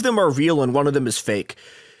 2 of them are real and one of them is fake.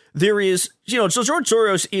 There is, so George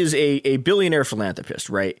Soros is a billionaire philanthropist,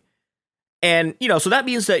 right? And, so that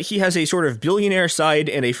means that he has a sort of billionaire side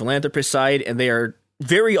and a philanthropist side, and they are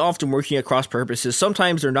very often working at cross purposes.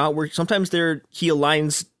 Sometimes they're not working. Sometimes he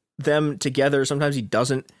aligns them together. Sometimes he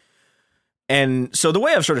doesn't. And so the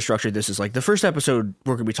way I've sort of structured this is like the first episode,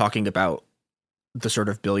 we're going to be talking about the sort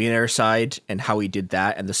of billionaire side and how he did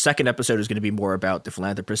that. And the second episode is going to be more about the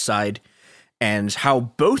philanthropist side and how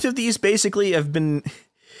both of these basically have been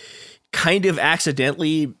kind of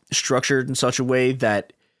accidentally structured in such a way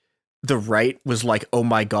that the right was like, oh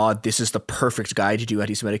my God, this is the perfect guy to do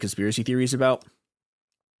anti-Semitic conspiracy theories about.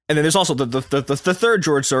 And then there's also the third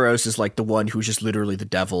George Soros is like the one who's just literally the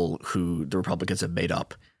devil who the Republicans have made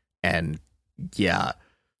up. And yeah.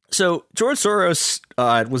 So George Soros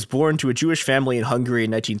was born to a Jewish family in Hungary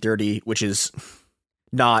in 1930, which is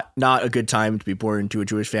not a good time to be born to a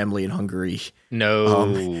Jewish family in Hungary.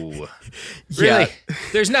 No. Really?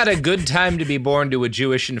 There's not a good time to be born to a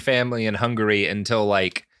Jewish family in Hungary until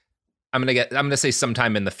like I'm gonna say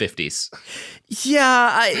sometime in the 50s. Yeah,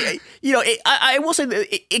 I will say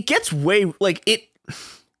that it gets way like it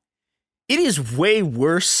is way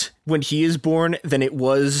worse when he is born than it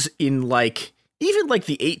was in like even like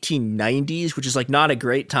the 1890s, which is like not a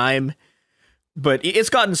great time, but it's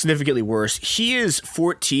gotten significantly worse. He is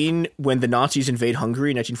 14 when the Nazis invade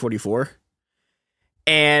Hungary in 1944.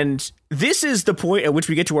 And this is the point at which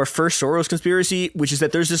we get to our first Soros conspiracy, which is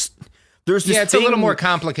that there's this it's thing, a little more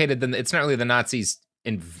complicated than it's not really the Nazis.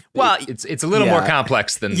 It's a little more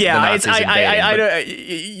complex than the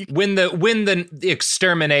Nazis when the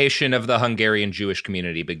extermination of the Hungarian Jewish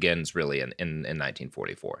community begins really in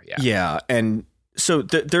 1944. Yeah, and so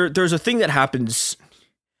there's a thing that happens.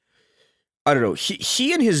 I don't know.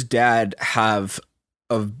 He and his dad have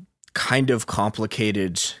a kind of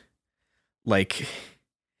complicated like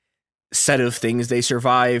set of things they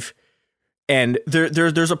survive. And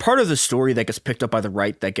there's a part of the story that gets picked up by the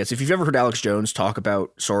right that gets, if you've ever heard Alex Jones talk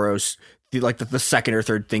about Soros, the second or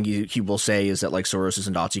third thing he will say is that like Soros is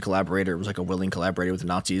a Nazi collaborator, was like a willing collaborator with the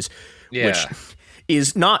Nazis, which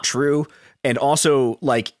is not true. And also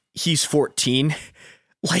like he's 14.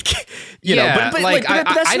 Like, you know, but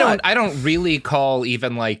that's I don't really call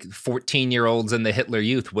even like 14-year-olds in the Hitler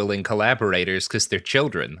Youth willing collaborators because they're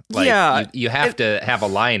children. Like, you have to have a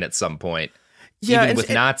line at some point. Yeah, even with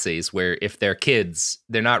Nazis, where if they're kids,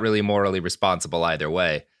 they're not really morally responsible either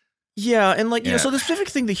way. Yeah, and like, you know, so the specific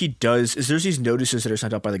thing that he does is there's these notices that are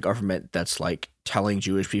sent out by the government that's like telling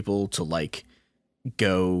Jewish people to like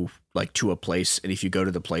go like to a place, and if you go to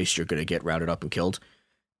the place, you're going to get rounded up and killed.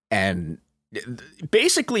 And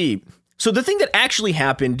basically, so the thing that actually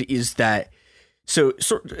happened is that so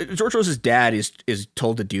George Soros's dad is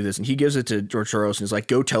told to do this, and he gives it to George Soros and is like,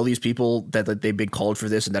 go tell these people that they've been called for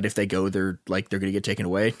this, and that if they go, they're going to get taken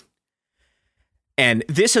away. And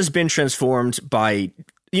this has been transformed by,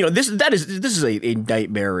 you know, this is a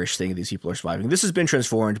nightmarish thing these people are surviving. This has been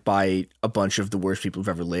transformed by a bunch of the worst people who've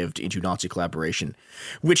ever lived into Nazi collaboration,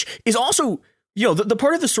 which is also, you know, the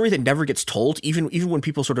part of the story that never gets told, even when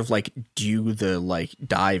people sort of like do the like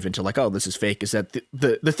dive into like, oh, this is fake, is that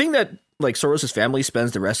the thing that like Soros's family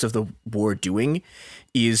spends the rest of the war doing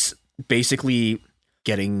is basically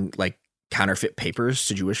getting like counterfeit papers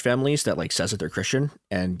to Jewish families that like says that they're Christian,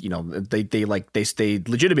 and you know they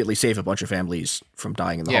legitimately save a bunch of families from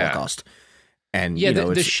dying in the Holocaust. And yeah, you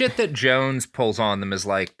know, the shit that Jones pulls on them is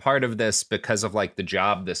like part of this because of like the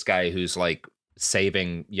job this guy who's like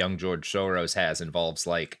saving young George Soros has involves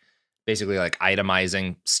like basically like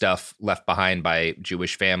itemizing stuff left behind by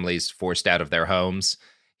Jewish families forced out of their homes.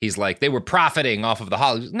 He's like, they were profiting off of the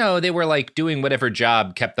Holocaust. No, they were like doing whatever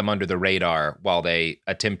job kept them under the radar while they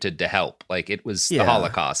attempted to help. Like it was the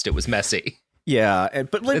Holocaust. It was messy. Yeah,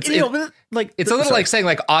 but like, it's a little like saying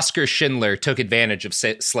like Oskar Schindler took advantage of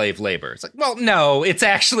slave labor. It's like, well, no, it's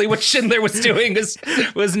actually what Schindler was doing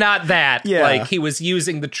was not that. Yeah. Like he was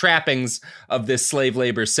using the trappings of this slave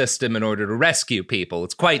labor system in order to rescue people.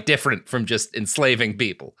 It's quite different from just enslaving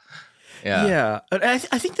people. Yeah. I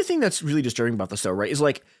think the thing that's really disturbing about this though, right, is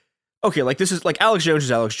like, okay, like this is like Alex Jones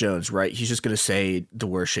is Alex Jones, right? He's just going to say the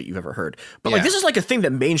worst shit you've ever heard. But like this is like a thing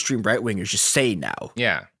that mainstream right wingers just say now.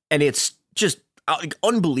 Yeah. And it's just like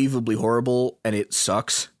unbelievably horrible, and it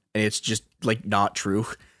sucks, and it's just like not true.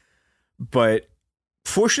 But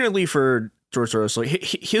fortunately for George Soros, like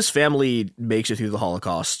his family makes it through the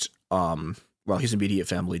Holocaust, while his immediate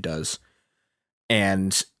family does,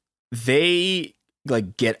 and they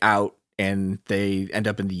like get out and they end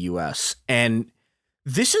up in the U.S. And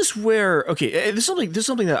this is where this is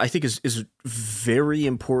something that I think is very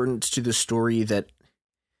important to the story that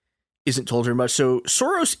isn't told very much. So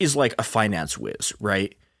Soros is like a finance whiz,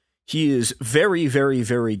 right? He is very, very,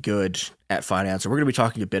 very good at finance. And we're going to be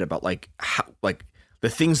talking a bit about like how, like the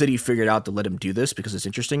things that he figured out to let him do this because it's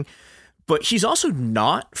interesting. But he's also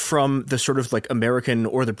not from the sort of like American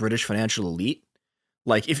or the British financial elite.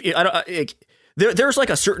 Like there's like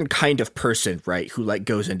a certain kind of person, right, who like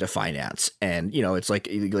goes into finance, and you know it's like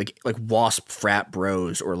WASP frat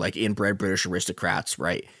bros or like inbred British aristocrats,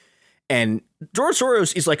 right? And George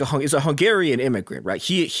Soros is like a Hungarian immigrant, right?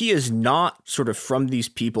 He is not sort of from these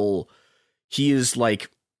people. He is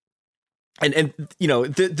like, and you know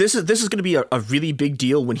this is going to be a really big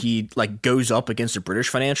deal when he like goes up against the British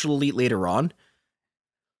financial elite later on.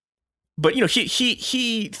 But you know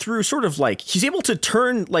he through sort of like he's able to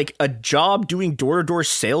turn like a job doing door-to-door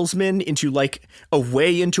salesman into like a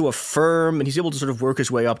way into a firm, and he's able to sort of work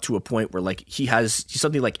his way up to a point where like he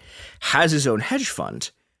suddenly like has his own hedge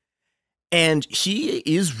fund. And he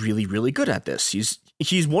is really, really good at this.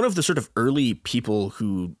 He's one of the sort of early people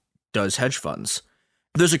who does hedge funds.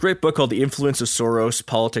 There's a great book called The Influence of Soros,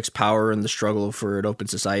 Politics, Power, and the Struggle for an Open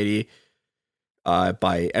Society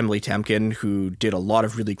by Emily Temkin, who did a lot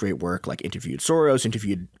of really great work, like interviewed Soros,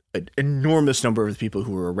 interviewed an enormous number of the people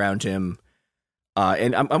who were around him.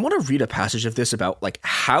 And I want to read a passage of this about like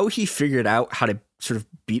how he figured out how to sort of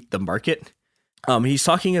beat the market. He's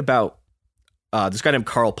talking about this guy named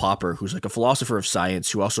Karl Popper, who's like a philosopher of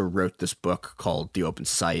science who also wrote this book called The Open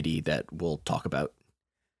Society that we'll talk about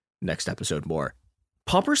next episode more.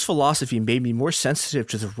 Popper's philosophy made me more sensitive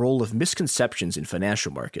to the role of misconceptions in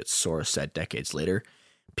financial markets, Soros said decades later.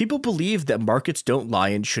 People believe that markets don't lie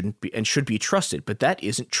and should be trusted, but that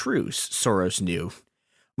isn't true, Soros knew.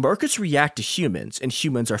 Markets react to humans, and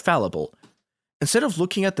humans are fallible. Instead of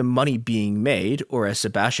looking at the money being made, or as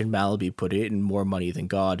Sebastian Mallaby put it in More Money Than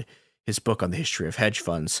God, his book on the history of hedge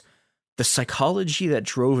funds, the psychology that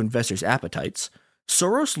drove investors' appetites,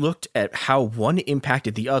 Soros looked at how one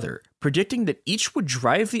impacted the other, predicting that each would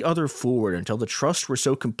drive the other forward until the trusts were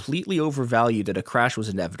so completely overvalued that a crash was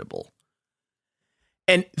inevitable.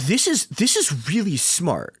 And this is really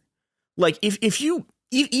smart. Like if you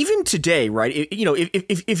even today, right?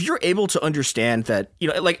 If you're able to understand that,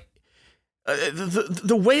 like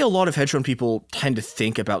the way a lot of hedge fund people tend to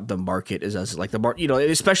think about the market is as like the market,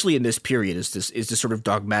 especially in this period, is this sort of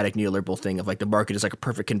dogmatic neoliberal thing of like the market is like a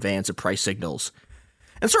perfect conveyance of price signals.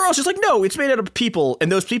 And Soros is like, no, it's made out of people,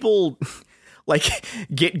 and those people like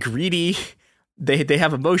get greedy. They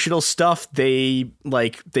have emotional stuff. They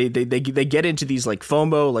get into these like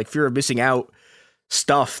FOMO, like fear of missing out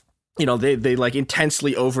stuff. They like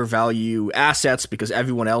intensely overvalue assets because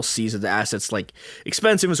everyone else sees that the asset's like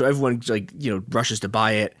expensive, and so everyone like rushes to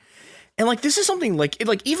buy it. And like this is something like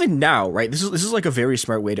even now, right? This is like a very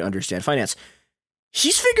smart way to understand finance.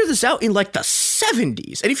 He's figured this out in like the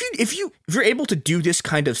 70s. And if you're able to do this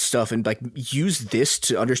kind of stuff and like use this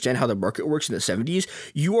to understand how the market works in the 70s,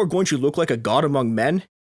 you are going to look like a god among men.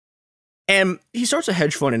 And he starts a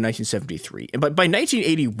hedge fund in 1973. And by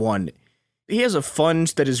 1981, he has a fund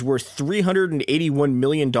that is worth $381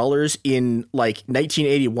 million in like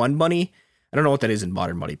 1981 money. I don't know what that is in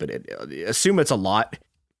modern money, but assume it's a lot.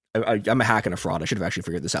 I'm a hack and a fraud. I should have actually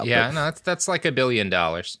figured this out. Yeah, no, that's like $1 billion.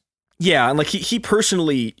 Yeah, and like he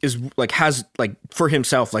personally is like has like for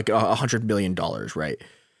himself like $100 million, right?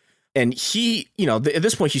 And he, at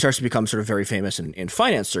this point he starts to become sort of very famous in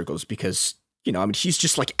finance circles because he's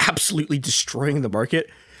just like absolutely destroying the market.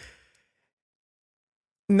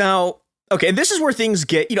 Now, okay, and this is where things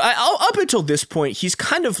get up until this point he's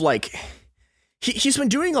kind of like he's been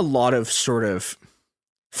doing a lot of sort of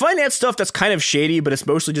finance stuff that's kind of shady, but it's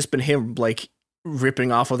mostly just been him like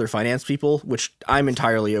ripping off other finance people, which I'm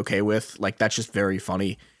entirely okay with. Like, that's just very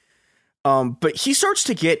funny. But he starts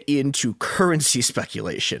to get into currency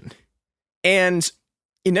speculation. And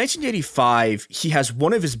in 1985, he has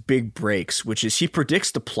one of his big breaks, which is he predicts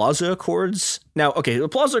the Plaza Accords. Now, okay, the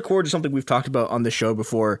Plaza Accord is something we've talked about on the show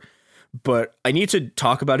before, but I need to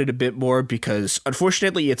talk about it a bit more because,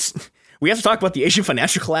 unfortunately, we have to talk about the Asian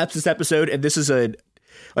financial collapse this episode, and this is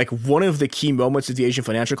one of the key moments of the Asian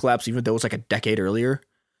financial collapse, even though it was like a decade earlier.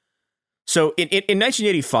 So in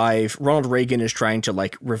 1985, Ronald Reagan is trying to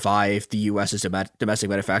like revive the U.S.'s domestic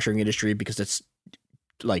manufacturing industry because it's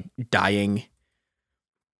like dying.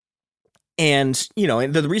 And,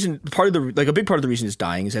 and the reason, a big part of the reason it's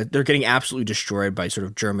dying is that they're getting absolutely destroyed by sort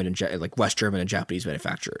of German and West German and Japanese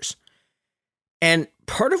manufacturers. And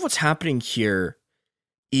part of what's happening here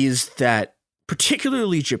is that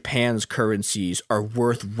particularly Japan's currency is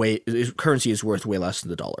worth way less than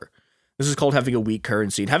the dollar. This is called having a weak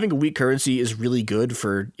currency. And having a weak currency is really good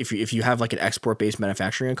for if you have like an export-based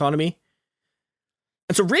manufacturing economy.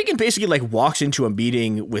 And so Reagan basically like walks into a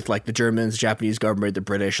meeting with like the Germans, the Japanese government, the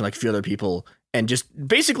British, and like a few other people, and just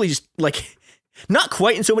like not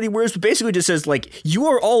quite in so many words, but basically just says like, you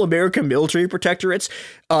are all American military protectorates,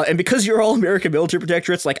 and because you're all American military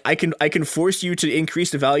protectorates, like I can force you to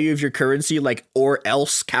increase the value of your currency, like, or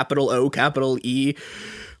else, capital O, capital E.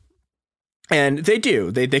 And they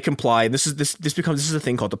do. They comply. This is a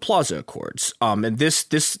thing called the Plaza Accords. And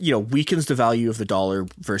this weakens the value of the dollar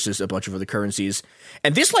versus a bunch of other currencies.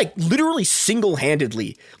 And this like literally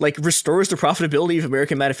single-handedly like restores the profitability of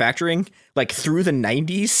American manufacturing like through the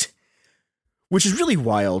 90s, which is really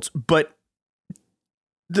wild. But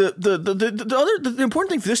the important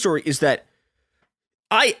thing for this story is that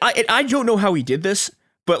I don't know how he did this,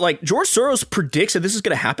 but like George Soros predicts that this is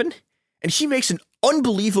going to happen. And he makes an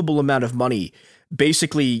unbelievable amount of money,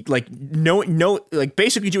 basically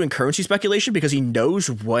basically doing currency speculation because he knows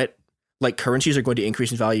what like currencies are going to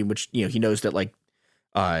increase in value, which he knows that like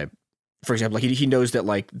for example, like he knows that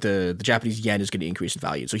like the Japanese yen is going to increase in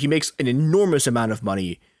value. So he makes an enormous amount of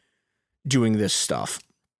money doing this stuff.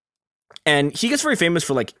 And he gets very famous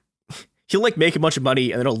for like, he'll like make a bunch of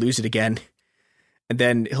money and then he'll lose it again. And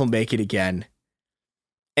then he'll make it again.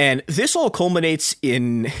 And this all culminates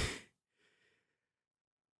in,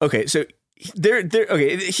 okay, so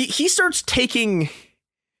he starts taking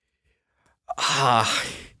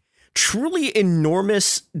truly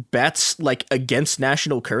enormous bets like against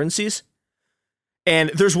national currencies.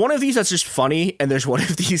 And there's one of these that's just funny, and there's one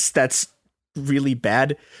of these that's really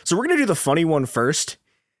bad. So we're going to do the funny one first,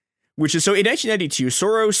 which is, so in 1992,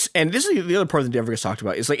 Soros, and this is the other part that never gets talked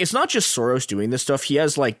about, is like, it's not just Soros doing this stuff. He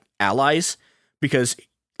has like allies, because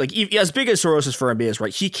like as big as Soros' firm is,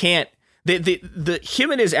 right, he can't,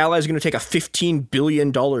 him and his allies are going to take a $15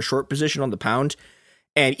 billion short position on the pound.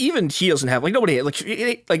 And even he doesn't have, like, nobody, like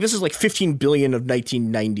this is like 15 billion of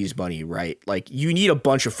 1990s money, right? Like, you need a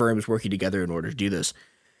bunch of firms working together in order to do this.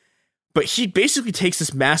 But he basically takes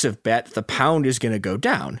this massive bet that the pound is going to go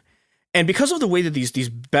down. And because of the way that these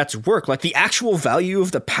bets work, like, the actual value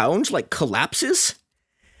of the pound, like, collapses.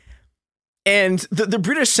 And the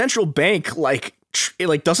British central bank, like,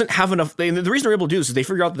 doesn't have enough, the reason they're able to do this is they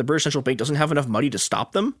figure out that the British central bank doesn't have enough money to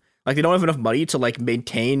stop them. Like, they don't have enough money to, like,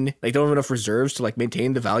 maintain, like, they don't have enough reserves to, like,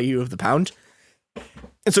 maintain the value of the pound.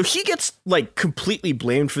 And so he gets, like, completely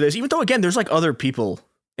blamed for this, even though, again, there's, like, other people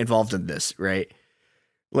involved in this, right?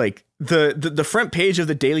 Like, the front page of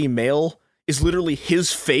the Daily Mail is literally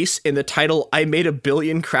his face in the title, "I made $1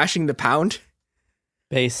 billion crashing the pound."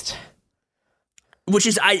 Based. Which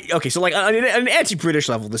is, okay, so, like, on an anti-British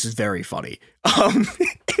level, this is very funny.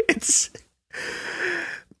 It's...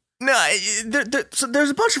 No, so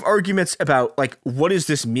there's a bunch of arguments about, like, what does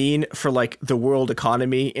this mean for, like, the world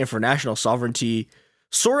economy and for national sovereignty.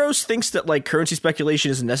 Soros thinks that, like, currency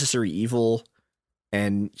speculation is a necessary evil,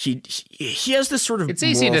 and he has this sort of... It's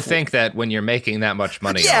easy to think that when you're making that much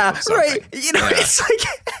money. Yeah, right. You know, it's like...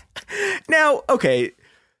 Now, okay,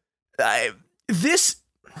 this,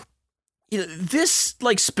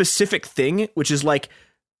 like, specific thing, which is, like,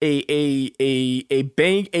 a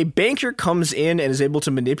banker comes in and is able to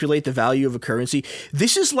manipulate the value of a currency.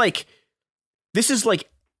 This is like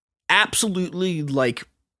absolutely like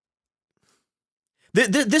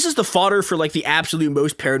this is the fodder for like the absolute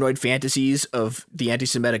most paranoid fantasies of the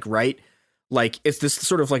anti-Semitic right. Like, it's this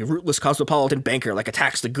sort of like rootless cosmopolitan banker like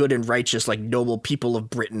attacks the good and righteous like noble people of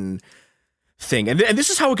Britain thing. And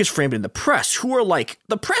this is how it gets framed in the press, who are like,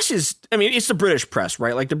 the press is, I mean, it's the British press,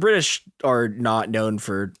 right? Like, the British are not known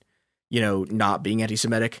for, you know, not being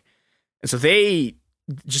anti-Semitic. And so they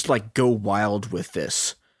just like go wild with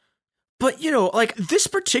this. But, you know, like, this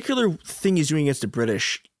particular thing he's doing against the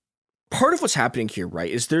British, part of what's happening here,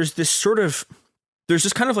 right, is there's this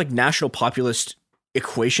kind of like national populist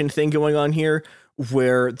equation thing going on here,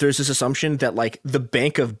 where there's this assumption that like the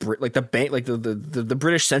Bank of the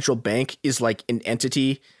British Central Bank is like an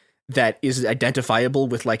entity that is identifiable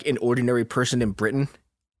with like an ordinary person in Britain.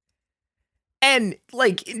 And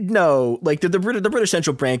like, no, like the British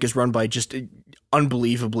Central Bank is run by just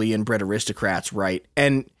unbelievably inbred aristocrats, right?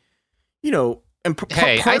 And, you know, and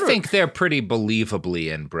I think they're pretty believably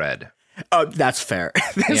inbred. That's fair.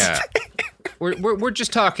 Yeah. We're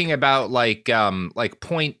just talking about like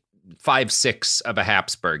 0.56 of a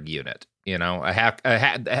Habsburg unit. You know,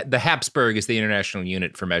 the Habsburg is the international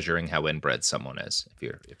unit for measuring how inbred someone is.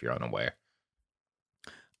 If you're unaware.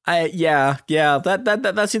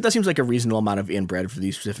 That seems like a reasonable amount of inbred for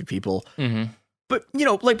these specific people. Mm-hmm. But, you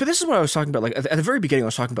know, like, but this is what I was talking about. Like, at the very beginning, I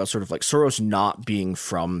was talking about sort of like Soros not being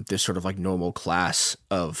from this sort of like normal class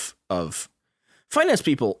of finance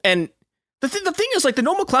people. And the thing is, like, the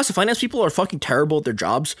normal class of finance people are fucking terrible at their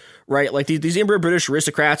jobs, right? Like, these inbred British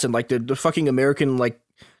aristocrats and like the fucking American like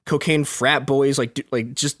cocaine frat boys,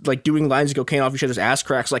 just doing lines of cocaine off each other's ass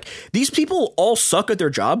cracks. Like, these people all suck at their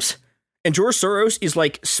jobs, and George Soros is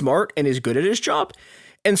like smart and is good at his job,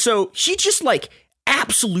 and so he just like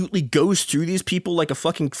absolutely goes through these people like a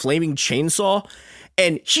fucking flaming chainsaw.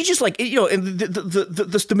 And he just like, you know, and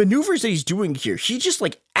the maneuvers that he's doing here, he just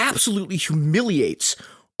like absolutely humiliates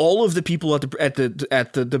all of the people at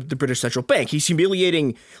the British Central Bank. He's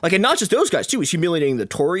humiliating, like, and not just those guys too. He's humiliating the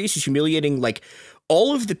Tories. He's humiliating like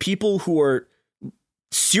all of the people who are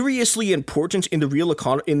seriously important in the real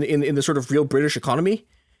in the sort of real British economy.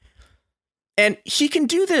 And he can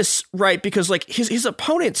do this, right, because like his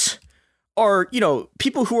opponents are, you know,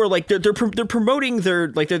 people who are like they're promoting their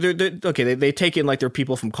like they take in like their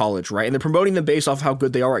people from college, right, and they're promoting them based off how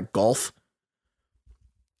good they are at golf.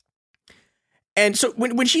 And so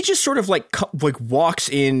when he just sort of like walks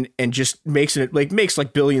in and just makes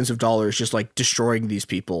billions of dollars just like destroying these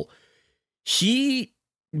people, he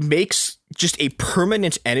makes just a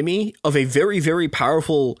permanent enemy of a very, very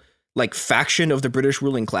powerful, like, faction of the British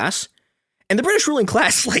ruling class. And the British ruling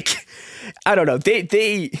class, like, I don't know, it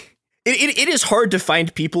is hard to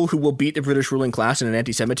find people who will beat the British ruling class in an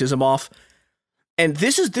anti-Semitism off. And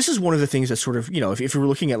this is one of the things that sort of, you know, if we're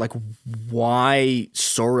looking at like why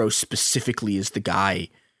Soros specifically is the guy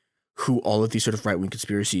who all of these sort of right-wing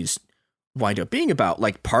conspiracies wind up being about,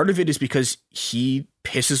 like, part of it is because he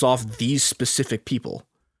pisses off these specific people.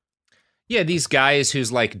 Yeah, these guys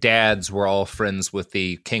whose like dads were all friends with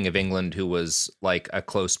the King of England, who was like a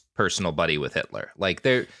close personal buddy with Hitler. Like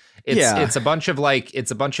it's a bunch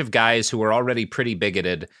of guys who are already pretty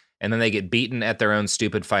bigoted, and then they get beaten at their own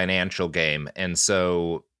stupid financial game. And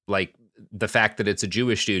so like the fact that it's a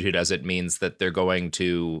Jewish dude who does it means that they're going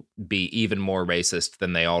to be even more racist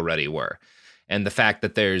than they already were. And the fact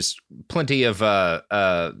that there's plenty of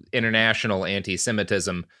international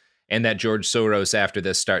anti-Semitism, and that George Soros after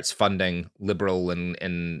this starts funding liberal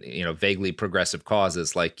and you know, vaguely progressive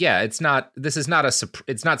causes, like, yeah, it's not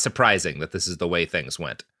surprising that this is the way things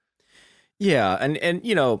went. Yeah, and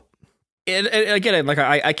you know, and again, like,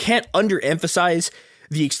 I can't underemphasize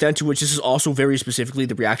the extent to which this is also very specifically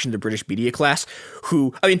the reaction of the British media class,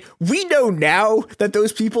 who, I mean, we know now that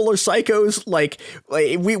those people are psychos. Like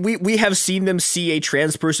we have seen them see a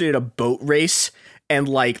trans person in a boat race, and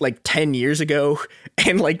like 10 years ago,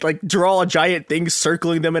 and like draw a giant thing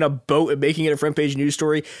circling them in a boat and making it a front page news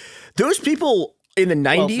story. Those people in the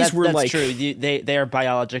 90s were that's like, true. They are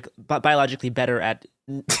biologically better at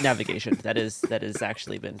navigation. that is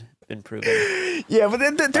actually been proven. Yeah, but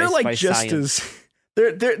they're like just science. as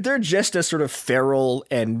they're just as sort of feral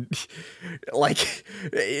and like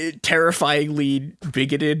terrifyingly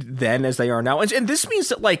bigoted then as they are now. And this means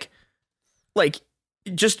that like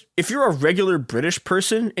just if you're a regular British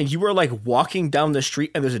person and you are like walking down the street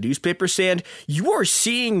and there's a newspaper stand, you are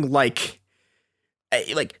seeing like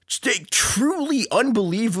truly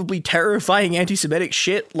unbelievably terrifying anti-Semitic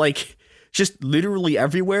shit, like just literally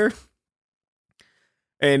everywhere.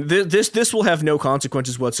 And this will have no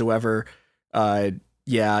consequences whatsoever.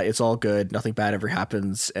 Yeah, it's all good. Nothing bad ever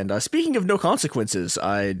happens. And speaking of no consequences,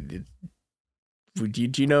 do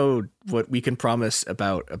you know what we can promise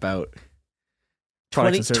about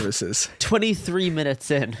products and services? 23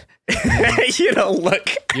 minutes in. You know, look.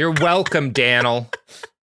 You're welcome, Daniel.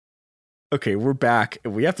 Okay, we're back.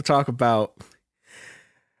 We have to talk about...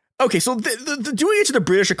 Okay, so the doing it to the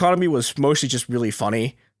British economy was mostly just really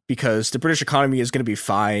funny, because the British economy is going to be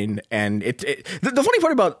fine. And the funny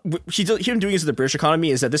part about him doing this to the British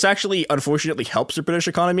economy is that this actually, unfortunately, helps the British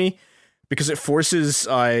economy, because it forces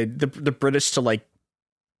the British to, like,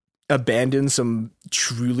 abandon some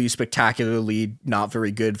truly spectacularly not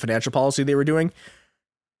very good financial policy they were doing.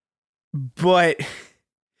 But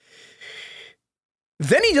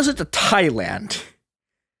then he does it to Thailand.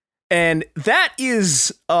 And that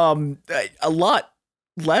is a lot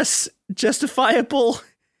less justifiable.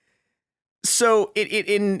 So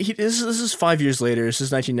this is 5 years later. This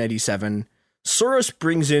is 1997. Soros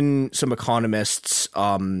brings in some economists,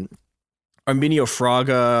 Arminio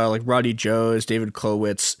Fraga, like Roddy Jones, David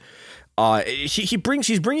Klowitz.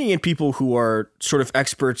 He's bringing in people who are sort of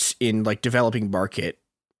experts in like developing market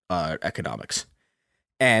economics,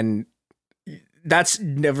 and that's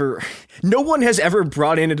no one has ever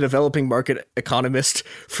brought in a developing market economist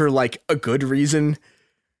for like a good reason.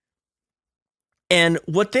 And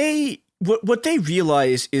what they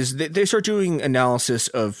realize is that they start doing analysis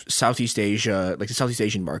of Southeast Asia, like the Southeast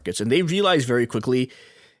Asian markets, and they realize very quickly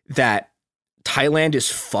that Thailand is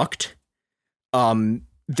fucked.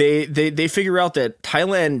 They figure out that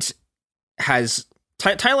Thailand has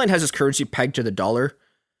its currency pegged to the dollar,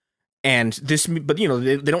 and this, but you know,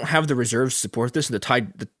 they don't have the reserves to support this, and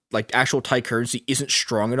the actual Thai currency isn't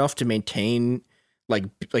strong enough to maintain like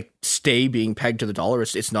stay being pegged to the dollar.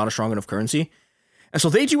 It's not a strong enough currency, and so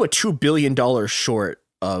they do a $2 billion short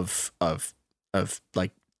of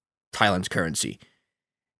like Thailand's currency.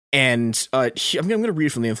 And I'm going to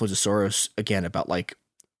read from The Influence of Soros again about like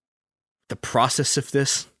the process of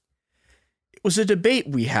this. It was a debate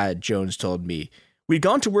we had, Jones told me. We'd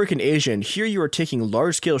gone to work in Asia, and here you are taking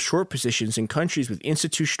large-scale short positions in countries with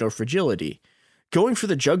institutional fragility. Going for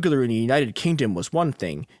the jugular in the United Kingdom was one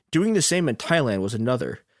thing. Doing the same in Thailand was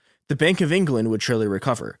another. The Bank of England would surely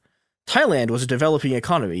recover. Thailand was a developing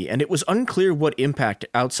economy, and it was unclear what impact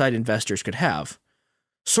outside investors could have.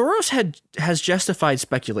 Soros has justified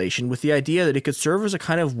speculation with the idea that it could serve as a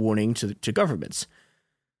kind of warning to governments.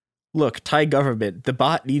 Look, Thai government, the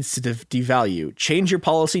baht needs to devalue. Change your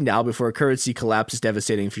policy now before a currency collapse is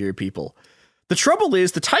devastating for your people. The trouble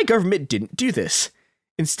is, the Thai government didn't do this.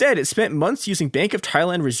 Instead, it spent months using Bank of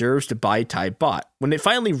Thailand reserves to buy Thai baht. When it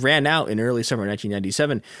finally ran out in early summer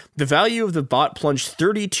 1997, the value of the baht plunged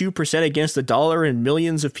 32% against the dollar, and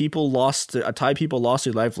millions of Thai people lost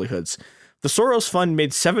their livelihoods. The Soros Fund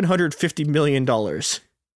made $750 million.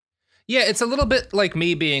 Yeah, it's a little bit like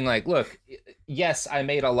me being like, look, yes, I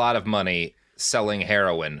made a lot of money selling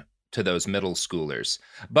heroin to those middle schoolers.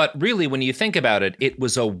 But really, when you think about it, it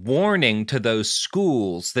was a warning to those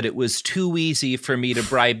schools that it was too easy for me to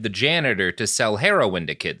bribe the janitor to sell heroin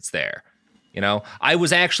to kids there. You know, I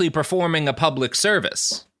was actually performing a public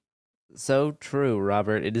service. So true,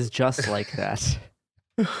 Robert. It is just like that.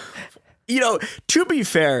 You know, to be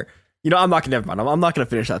fair, you know, I'm not going to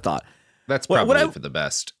finish that thought. That's probably for the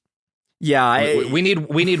best. Yeah. We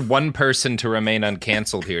need one person to remain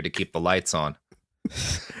uncanceled here to keep the lights on.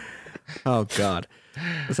 Oh, God.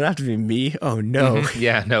 Does it have to be me? Oh, no.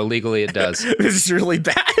 Yeah, no, legally it does. This is really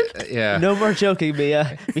bad. Yeah. No more joking,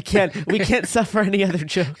 Mia. We can't suffer any other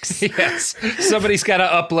jokes. Yes. Somebody's got to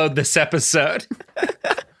upload this episode.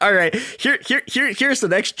 All right. Here's the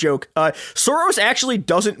next joke. Soros actually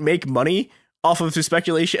doesn't make money off of his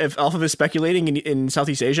speculating in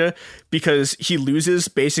Southeast Asia because he loses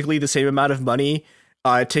basically the same amount of money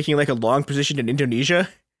taking like a long position in Indonesia.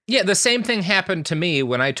 Yeah, the same thing happened to me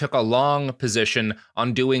when I took a long position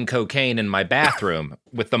on doing cocaine in my bathroom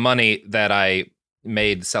with the money that I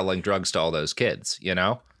made selling drugs to all those kids, you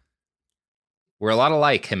know? We're a lot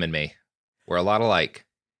alike, him and me. We're a lot alike.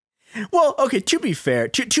 Well, okay, to be fair,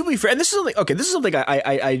 and this is something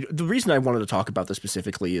I the reason I wanted to talk about this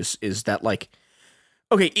specifically is that, like,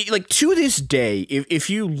 okay, like, to this day, if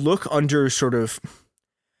you look under sort of,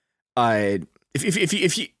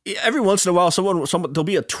 if you every once in a while someone there'll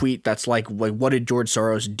be a tweet that's like what did George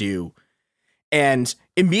Soros do, and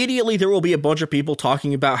immediately there will be a bunch of people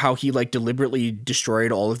talking about how he like deliberately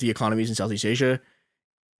destroyed all of the economies in Southeast Asia.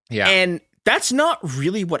 Yeah, and that's not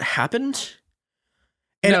really what happened.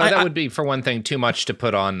 And no, that would be, for one thing, too much to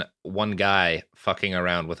put on one guy fucking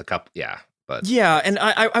around with a couple. Yeah, but yeah, and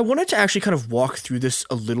I wanted to actually kind of walk through this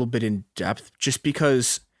a little bit in depth, just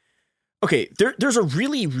because. Okay, there's a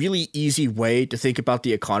really, really easy way to think about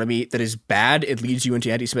the economy that is bad. It leads you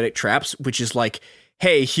into anti-Semitic traps, which is like,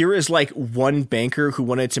 hey, here is like one banker who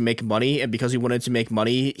wanted to make money, and because he wanted to make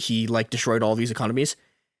money, he like destroyed all these economies.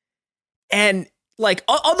 And like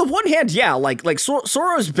on the one hand, yeah, like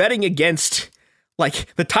Soros betting against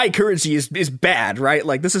like the Thai currency is bad, right?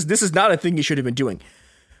 Like this is not a thing you should have been doing.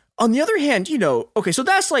 On the other hand, you know, okay, so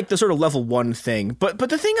that's like the sort of level one thing, but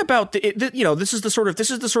the thing about this is the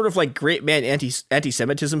sort of like great man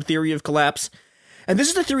anti-Semitism theory of collapse, and this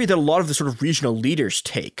is the theory that a lot of the sort of regional leaders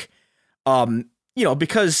take, you know,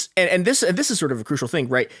 because and this is sort of a crucial thing,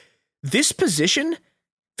 right? This position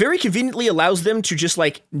very conveniently allows them to just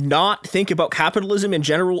like not think about capitalism in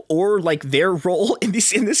general or like their role in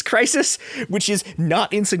this crisis, which is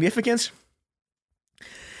not insignificant.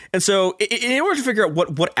 And so in order to figure out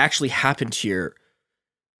what actually happened here,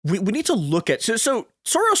 we need to look at so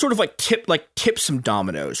Soros sort of like tipped some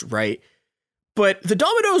dominoes, right? But the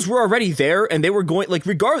dominoes were already there, and they were going, like,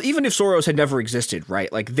 regardless, even if Soros had never existed,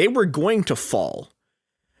 right? Like, they were going to fall.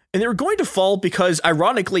 And they were going to fall because,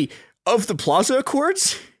 ironically, of the Plaza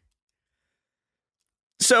Accords.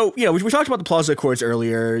 So, you know, we talked about the Plaza Accords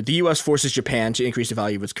earlier. The U.S. forces Japan to increase the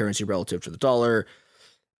value of its currency relative to the dollar.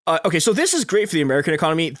 Okay, so this is great for the American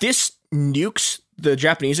economy. This nukes the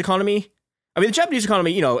Japanese economy. I mean, the Japanese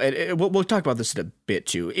economy, you know, and we'll talk about this in a bit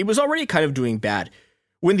too. It was already kind of doing bad.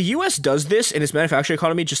 When the U.S. does this and its manufacturing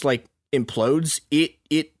economy just like implodes,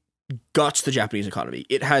 it guts the Japanese economy.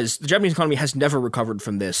 The Japanese economy has never recovered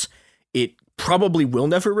from this. It probably will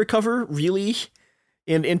never recover really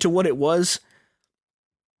into what it was.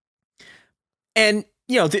 And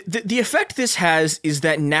you know, the effect this has is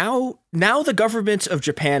that now the government of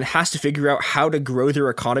Japan has to figure out how to grow their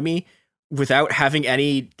economy without having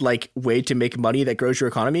any like way to make money that grows your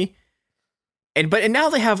economy. And now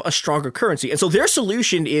they have a stronger currency. And so their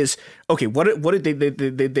solution is, okay, what did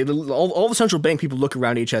they all the central bank people look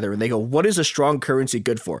around each other and they go, what is a strong currency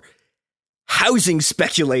good for? Housing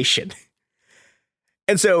speculation.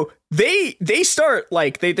 And so they start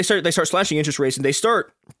slashing interest rates, and they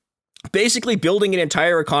start basically building an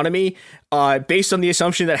entire economy based on the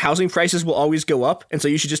assumption that housing prices will always go up, and so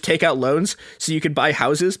you should just take out loans so you can buy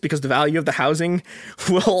houses because the value of the housing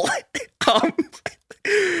will because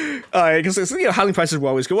you know, housing prices will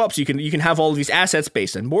always go up, so you can have all of these assets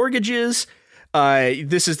based on mortgages.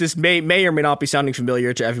 This may or may not be sounding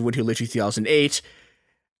familiar to everyone who lived through 2008,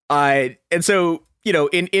 and so you know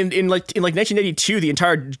in 1982 the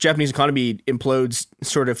entire Japanese economy implodes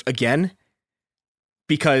sort of again.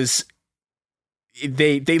 Because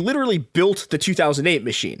they literally built the 2008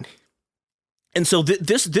 machine. And so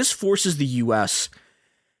this forces the U.S.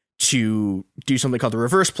 to do something called the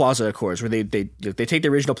Reverse Plaza Accords, where they take the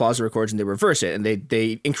original Plaza Accords and they reverse it, and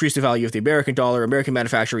they increase the value of the American dollar. American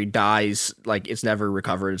manufacturing dies, like it's never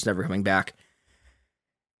recovered, it's never coming back.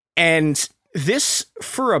 And this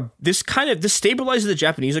stabilizes the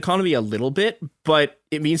Japanese economy a little bit, but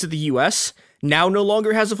it means that the U.S. now no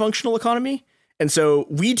longer has a functional economy. And so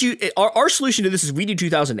our solution to this is we do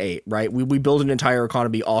 2008, right? We build an entire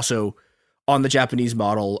economy also on the Japanese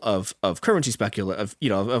model of currency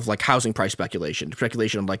of like housing price speculation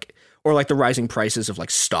on like, or like the rising prices of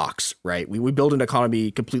like stocks, right? We build an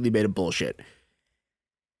economy completely made of bullshit.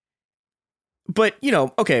 But,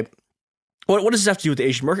 okay, what does this have to do with the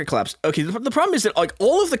Asian market collapse? Okay, the problem is that like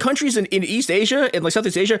all of the countries in East Asia and like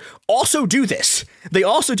Southeast Asia also do this. They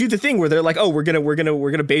also do the thing where they're like, oh,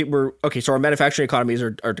 so our manufacturing economies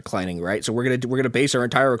are declining, right? So we're gonna base our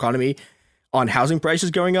entire economy on housing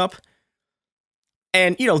prices going up.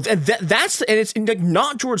 And it's like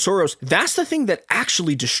not George Soros. That's the thing that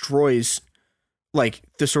actually destroys like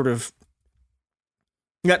the sort of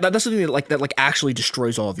that's the thing that actually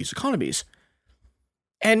destroys all of these economies.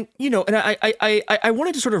 And, and I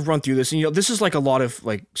wanted to sort of run through this, and, this is like a lot of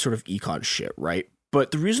like sort of econ shit, right?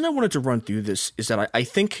 But the reason I wanted to run through this is that I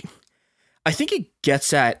think it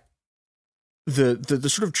gets at the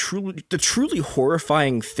sort of truly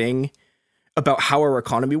horrifying thing about how our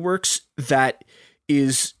economy works that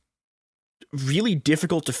is really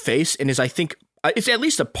difficult to face, and is, I think, it's at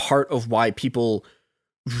least a part of why people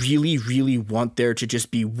really, really want there to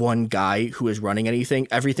just be one guy who is running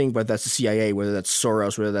everything, whether that's the CIA, whether that's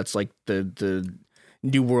Soros, whether that's like the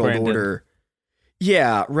New World Order.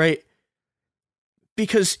 Yeah, right.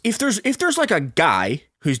 Because if there's like a guy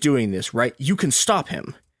who's doing this, right, you can stop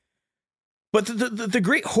him. But the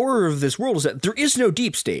great horror of this world is that there is no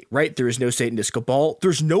deep state, right? There is no Satanist cabal.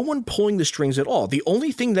 There's no one pulling the strings at all. The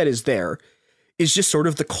only thing that is there is just sort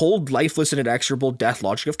of the cold, lifeless, and inexorable death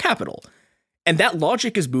logic of capital. And that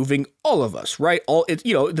logic is moving all of us, right?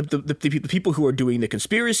 The people who are doing the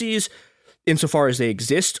conspiracies, insofar as they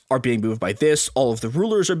exist, are being moved by this. All of the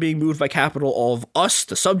rulers are being moved by capital. All of us,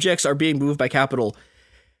 the subjects, are being moved by capital.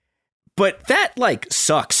 But that, like,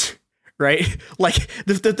 sucks, right? Like,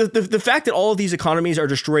 the fact that all of these economies are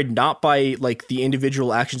destroyed not by, like, the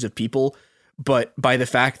individual actions of people, but by the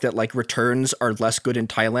fact that, like, returns are less good in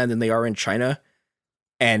Thailand than they are in China.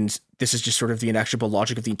 And this is just sort of the inexorable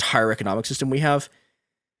logic of the entire economic system we have.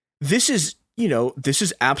 This is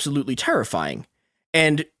absolutely terrifying.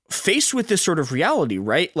 And faced with this sort of reality,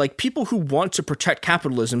 right? Like people who want to protect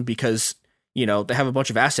capitalism because, they have a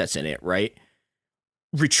bunch of assets in it, right?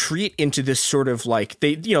 Retreat into this sort of like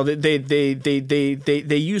they use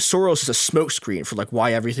Soros as a smokescreen for like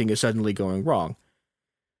why everything is suddenly going wrong.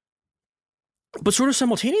 But sort of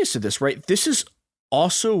simultaneous to this, right? This is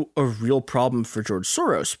also a real problem for George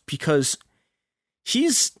Soros because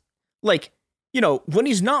he's like, when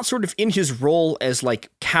he's not sort of in his role as like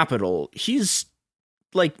capital, he's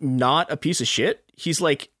like not a piece of shit. He's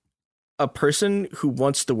like a person who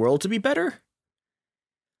wants the world to be better.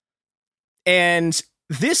 And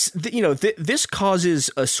this causes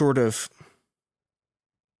a sort of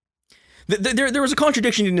there was a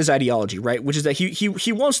contradiction in his ideology, right? Which is that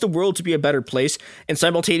he wants the world to be a better place, and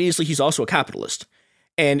simultaneously he's also a capitalist.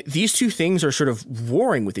 And these two things are sort of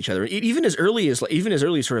warring with each other. Even as early as sort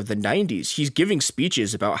of the 90s, he's giving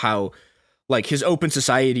speeches about how like his open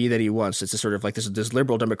society that he wants, it's a sort of like this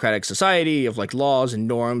liberal democratic society of like laws and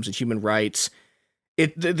norms and human rights.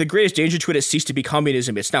 The greatest danger to it has ceased to be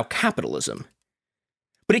communism. It's now capitalism.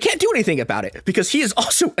 But he can't do anything about it because he is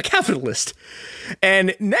also a capitalist.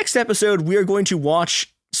 And next episode, we are going to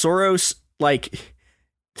watch Soros, like,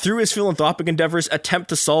 through his philanthropic endeavors, attempt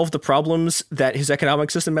to solve the problems that his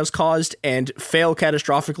economic system has caused and fail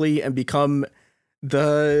catastrophically and become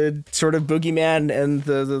the sort of boogeyman and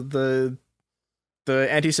the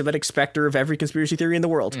anti-Semitic specter of every conspiracy theory in the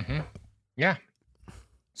world. Mm-hmm. Yeah.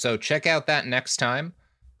 So check out that next time.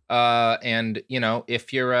 And,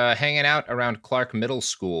 if you're hanging out around Clark Middle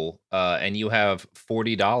School and you have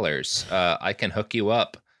 $40, I can hook you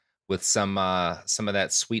up with some of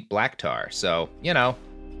that sweet black tar. So,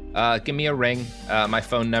 give me a ring. My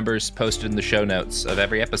phone number's posted in the show notes of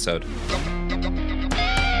every episode.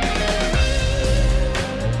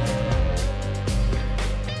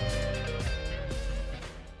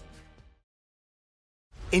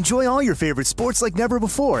 Enjoy all your favorite sports like never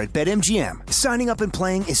before at BetMGM. Signing up and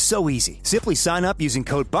playing is so easy. Simply sign up using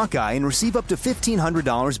code Buckeye and receive up to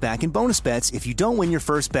 $1,500 back in bonus bets if you don't win your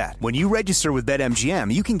first bet. When you register with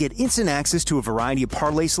BetMGM, you can get instant access to a variety of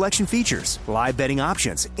parlay selection features, live betting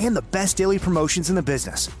options, and the best daily promotions in the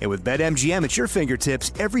business. And with BetMGM at your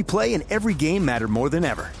fingertips, every play and every game matter more than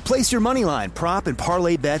ever. Place your moneyline, prop, and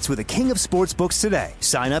parlay bets with the king of sportsbooks today.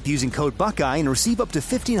 Sign up using code Buckeye and receive up to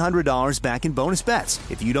 $1,500 back in bonus bets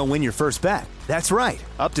if you don't win your first bet. That's right,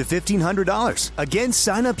 up to $1,500. Again,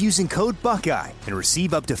 sign up using code Buckeye and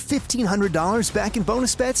receive up to $1,500 back in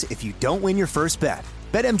bonus bets if you don't win your first bet.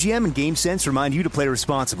 BetMGM and GameSense remind you to play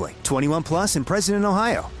responsibly. 21 plus and present in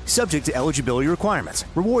Ohio. Subject to eligibility requirements.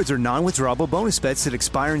 Rewards are non-withdrawable bonus bets that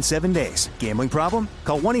expire in 7 days. Gambling problem?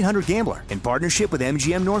 Call 1-800-GAMBLER in partnership with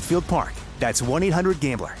MGM Northfield Park. That's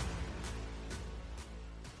 1-800-GAMBLER.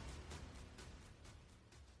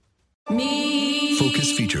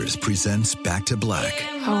 Focus Features presents Back to Black.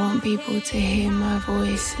 I want people to hear my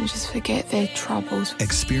voice and just forget their troubles.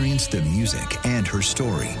 Experience the music and her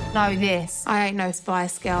story. Know this. I ain't no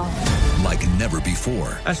Spice Girl. Like never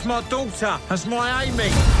before. That's my daughter. That's my Amy.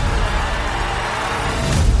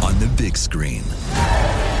 On the big screen.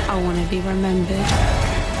 I want to be remembered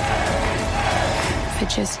for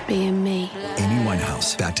just being me. Amy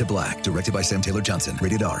Winehouse, Back to Black, directed by Sam Taylor Johnson.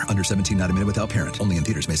 Rated R, under 17, not a minute without parent. Only in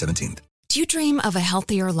theaters May 17th. Do you dream of a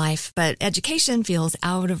healthier life, but education feels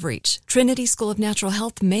out of reach? Trinity School of Natural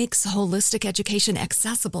Health makes holistic education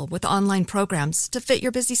accessible with online programs to fit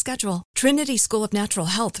your busy schedule. Trinity School of Natural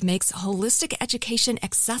Health makes holistic education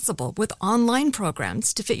accessible with online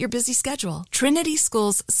programs to fit your busy schedule. Trinity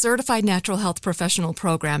School's Certified Natural Health Professional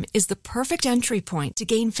Program is the perfect entry point to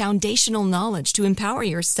gain foundational knowledge to empower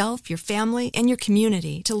yourself, your family, and your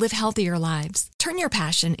community to live healthier lives. Turn your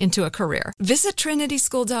passion into a career. Visit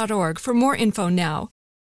trinityschool.org for more info now.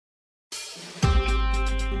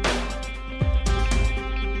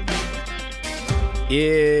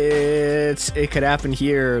 It Could Happen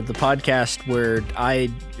Here, the podcast where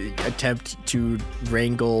I attempt to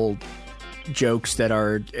wrangle jokes that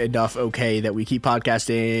are enough okay that we keep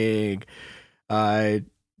podcasting.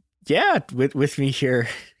 With me here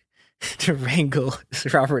to wrangle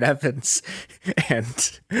Robert Evans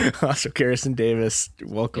and also Garrison Davis.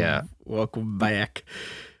 Welcome back.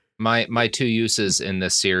 My two uses in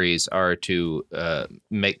this series are to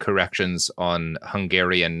make corrections on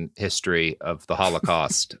Hungarian history of the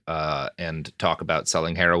Holocaust and talk about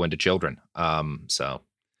selling heroin to children. So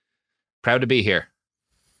proud to be here.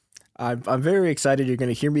 I'm very excited. You're going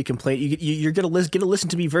to hear me complain. You're going to listen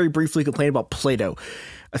to me very briefly complain about Play-Doh,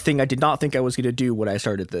 a thing I did not think I was going to do when I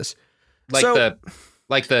started this.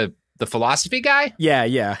 Like the philosophy guy?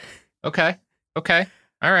 Yeah. Okay.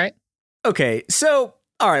 All right. Okay. So,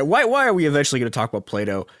 all right. Why are we eventually going to talk about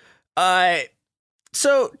Play-Doh?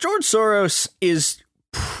 So George Soros is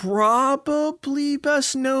probably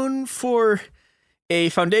best known for a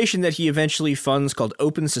foundation that he eventually funds called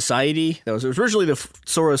Open Society. It was originally the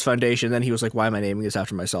Soros Foundation. Then he was like, why am I naming this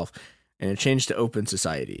after myself? And it changed to Open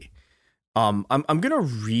Society. I'm going to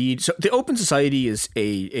read. So the Open Society is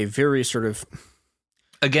a very sort of.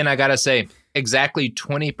 Again, I got to say, exactly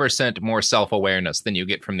 20% more self-awareness than you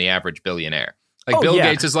get from the average billionaire. Like Bill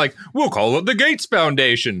Gates is like, we'll call it the Gates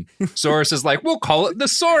Foundation. Soros is like, we'll call it the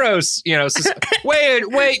Soros. Wait,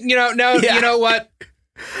 no, yeah. You know what?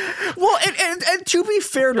 Well, and to be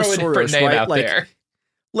fair to Soros, right? Out there.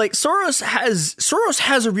 Like Soros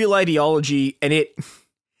has a real ideology, and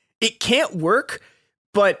it can't work.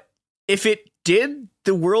 But if it did,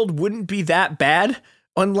 the world wouldn't be that bad.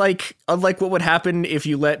 Unlike what would happen if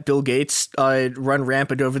you let Bill Gates run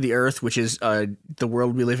rampant over the earth, which is the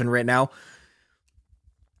world we live in right now.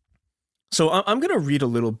 So I'm going to read a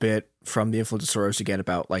little bit from The Influence of Soros again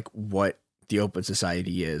about like what the Open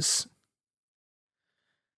Society is.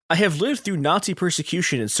 I have lived through Nazi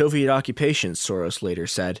persecution and Soviet occupation, Soros later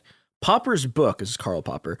said. Popper's book, this is Karl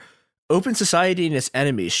Popper, Open Society and Its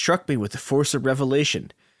Enemies, struck me with the force of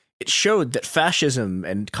revelation. It showed that fascism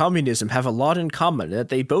and communism have a lot in common and that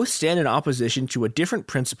they both stand in opposition to a different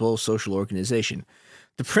principle of social organization,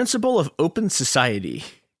 the principle of open society.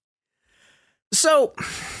 So,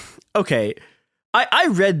 okay, I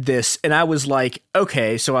read this and I was like,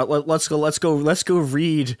 okay, so let's go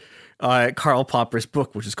read Karl Popper's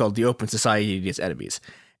book, which is called The Open Society and Its Enemies.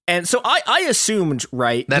 And so I assumed,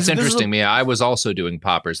 right? That's interesting, Mia. I was also doing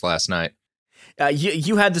poppers last night.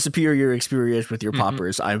 You had the superior experience with your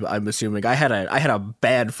poppers. I'm assuming. I had a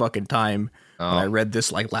bad fucking time when I read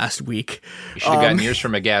this like last week. You should have gotten yours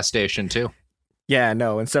from a gas station too. Yeah,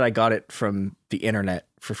 no. Instead, I got it from the internet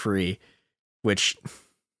for free, which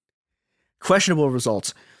questionable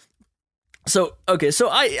results. So, okay, so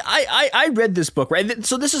I read this book, right?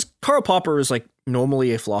 So this is, Karl Popper is like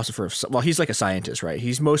normally a philosopher of, well, he's like a scientist, right?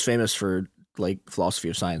 He's most famous for like philosophy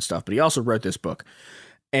of science stuff, but he also wrote this book.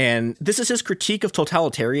 And this is his critique of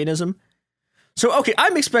totalitarianism. So, okay,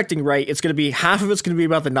 I'm expecting, right, it's going to be, half of it's going to be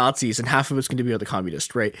about the Nazis and half of it's going to be about the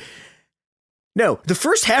communists, right? No, the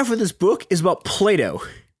first half of this book is about Plato.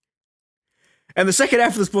 And the second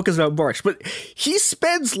half of this book is about Marx. But he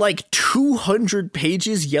spends like 200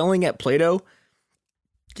 pages yelling at Plato.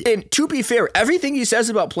 And to be fair, everything he says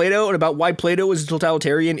about Plato and about why Plato is a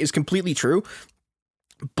totalitarian is completely true.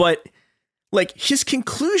 But like his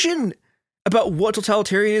conclusion about what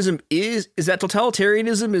totalitarianism is that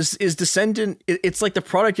totalitarianism is descendant. It's like the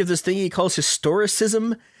product of this thing he calls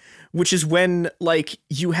historicism, which is when like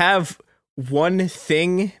you have one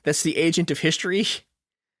thing that's the agent of history.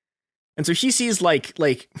 And so he sees like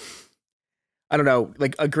I don't know,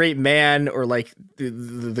 like a great man, or like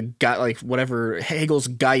the guy, like whatever, Hegel's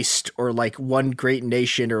Geist, or like one great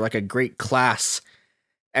nation, or like a great class,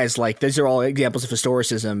 as like these are all examples of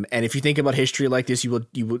historicism. And if you think about history like this, you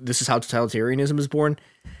will this is how totalitarianism is born.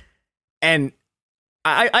 And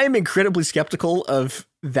I am incredibly skeptical of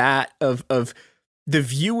that, of the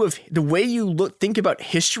view of the way you think about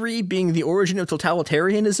history being the origin of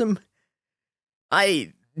totalitarianism.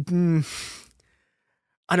 I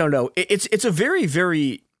don't know. It's a very,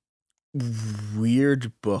 very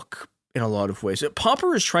weird book in a lot of ways.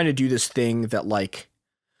 Popper is trying to do this thing that like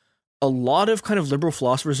a lot of kind of liberal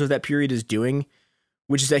philosophers of that period is doing,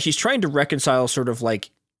 which is that he's trying to reconcile sort of like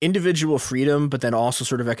individual freedom, but then also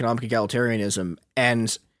sort of economic egalitarianism.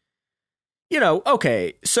 And, you know,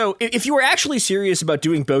 okay, so if you were actually serious about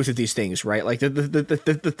doing both of these things, right? Like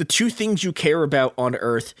the two things you care about on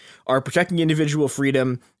Earth are protecting individual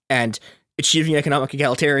freedom and achieving economic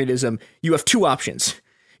egalitarianism, you have two options.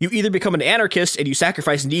 You either become an anarchist and you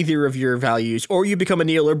sacrifice neither of your values, or you become a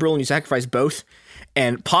neoliberal and you sacrifice both.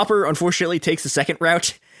 And Popper, unfortunately, takes the second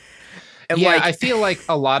route. And yeah, like, I feel like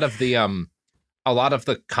a lot of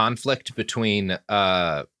the conflict between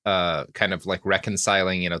kind of like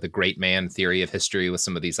reconciling, you know, the great man theory of history with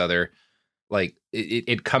some of these other, like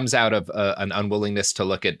it comes out of an unwillingness to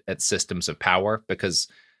look at systems of power, because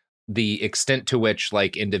the extent to which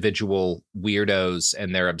like individual weirdos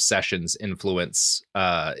and their obsessions influence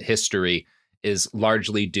history is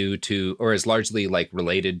largely due to, or is largely like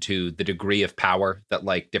related to the degree of power that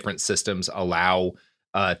like different systems allow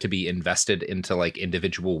to be invested into like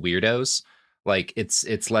individual weirdos. Like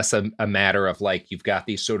it's less a matter of like, you've got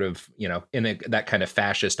these sort of, you know, in that kind of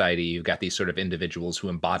fascist idea, you've got these sort of individuals who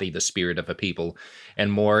embody the spirit of a people,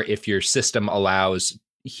 and more if your system allows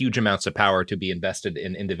huge amounts of power to be invested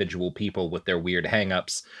in individual people with their weird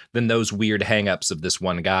hangups, then those weird hangups of this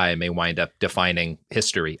one guy may wind up defining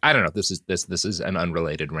history. I don't know. This is an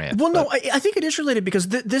unrelated rant. Well, no, I think it is related, because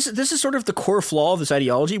this is sort of the core flaw of this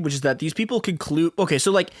ideology, which is that these people conclude, okay,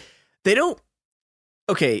 so like they don't,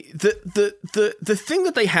 okay, the thing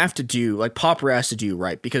that they have to do, like Popper has to do,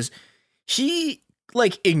 right? Because he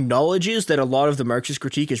like acknowledges that a lot of the Marxist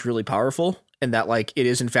critique is really powerful, and that like it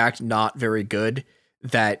is in fact not very good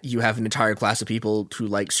that you have an entire class of people who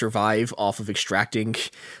like survive off of extracting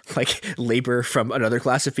like labor from another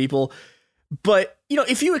class of people. But, you know,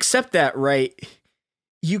 if you accept that, right,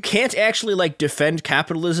 you can't actually like defend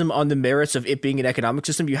capitalism on the merits of it being an economic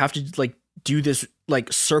system. You have to like do this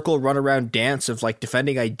like circle run around dance of like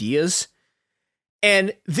defending ideas.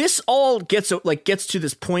 And this all gets to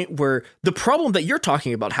this point where the problem that you're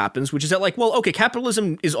talking about happens, which is that like, well, okay,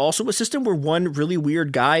 capitalism is also a system where one really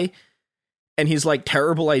weird guy and his like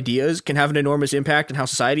terrible ideas can have an enormous impact on how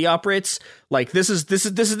society operates. Like this is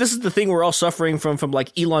the thing we're all suffering from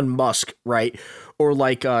like Elon Musk, right? Or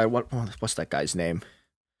like what's that guy's name?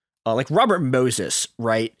 Like Robert Moses,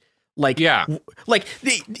 right? Like yeah, like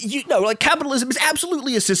like capitalism is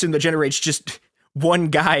absolutely a system that generates just one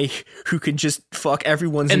guy who can just fuck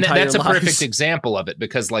everyone's entire lives. And that's a perfect example of it,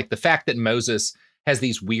 because like the fact that Moses has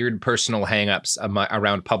these weird personal hangups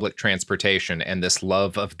around public transportation and this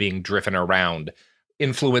love of being driven around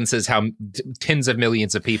influences how tens of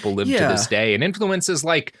millions of people live to this day, and influences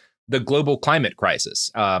like the global climate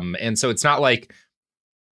crisis. And so it's not like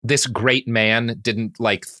this great man didn't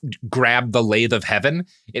like grab the lathe of heaven.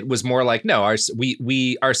 It was more like, no, our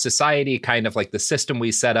society, kind of like the system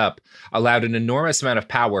we set up, allowed an enormous amount of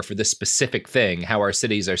power for this specific thing, how our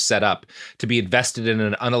cities are set up, to be invested in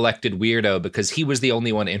an unelected weirdo because he was the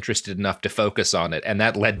only one interested enough to focus on it. And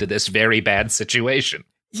that led to this very bad situation.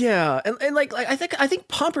 Yeah, and like I think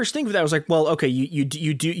Popper's thing with that was like, well, okay, you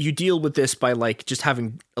deal with this by like just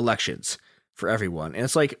having elections. for everyone. And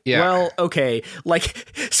it's like, well, okay, like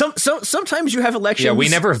sometimes you have elections. Yeah, we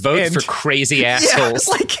never vote for crazy assholes.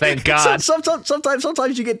 Yeah, like, thank God.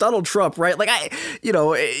 Sometimes you get Donald Trump, right? Like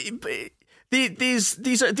these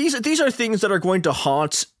are things that are going to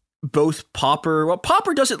haunt both Popper. Well,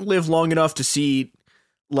 Popper doesn't live long enough to see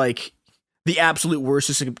like the absolute worst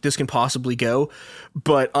this can possibly go,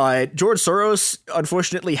 but George Soros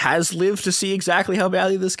unfortunately has lived to see exactly how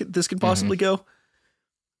badly this can possibly go.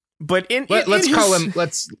 But let's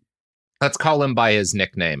call him by his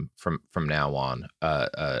nickname from now on,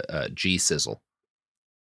 G Sizzle.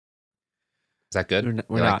 Is that good?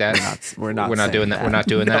 We're not doing that. We're not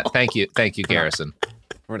doing that. Thank you, Garrison.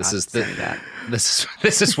 This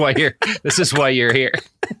is why you're here.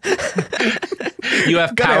 You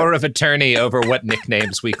have power of attorney over what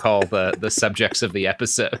nicknames we call the subjects of the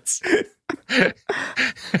episodes.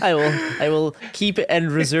 I will keep and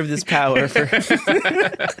reserve this power for.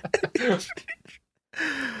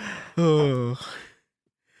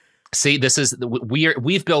 See, this is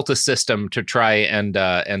we've built a system to try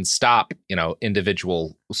and stop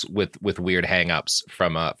individuals with weird hangups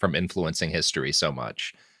from influencing history so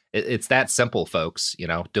much. It's that simple, folks.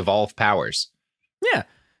 Devolve powers. Yeah,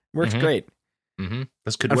 works great. Mm-hmm.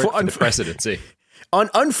 This could work for the presidency.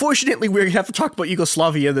 Unfortunately, we're gonna have to talk about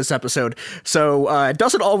Yugoslavia in this episode, so it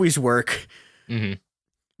doesn't always work. Mm-hmm.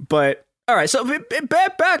 But all right, so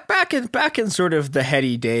back in sort of the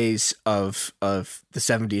heady days of the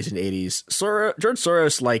 70s and 80s, George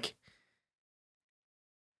Soros, like,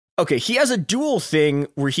 okay, he has a dual thing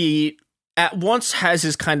where he at once has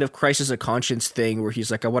his kind of crisis of conscience thing where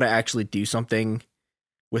he's like, I want to actually do something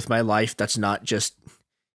with my life that's not just,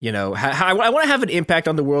 I want to have an impact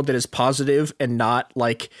on the world that is positive and not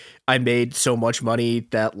like I made so much money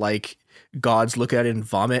that like gods look at it and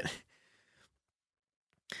vomit.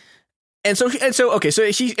 And so his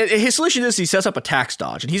solution is he sets up a tax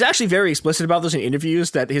dodge, and he's actually very explicit about this in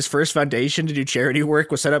interviews that his first foundation to do charity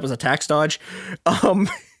work was set up as a tax dodge. But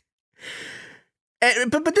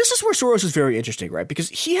this is where Soros is very interesting, right? Because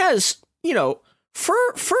he has, for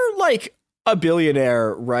like a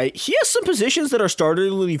billionaire, right? He has some positions that are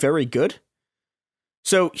startlingly very good.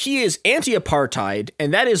 So he is anti-apartheid,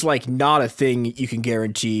 and that is like not a thing you can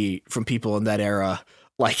guarantee from people in that era.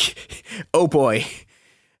 Like, oh boy.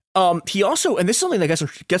 He also, and this is something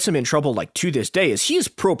that gets him in trouble like to this day, is he is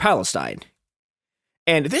pro-Palestine.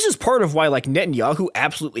 And this is part of why like Netanyahu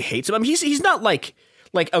absolutely hates him. I mean, he's not like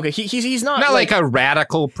okay, he's not like a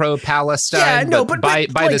radical pro-Palestine. Yeah, no, but by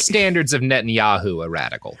the standards of Netanyahu, a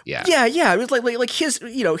radical. Yeah. Yeah. It was like his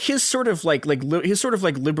his sort of like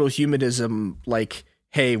liberal humanism, like,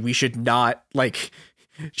 hey, we should not like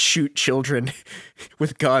shoot children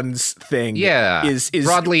with guns thing. Yeah, is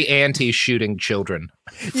broadly anti-shooting children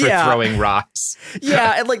for throwing rocks.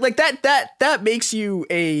 Yeah, and like that makes you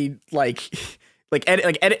a like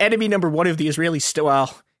enemy number one of the Israeli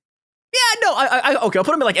I'll put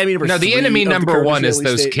him in like enemy number. No, the enemy number one is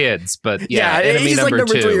those kids, but enemy he's number like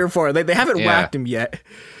number 2. 3 or 4. They haven't whacked him yet.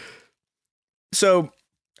 So,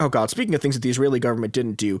 oh god, speaking of things that the Israeli government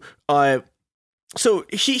didn't do, so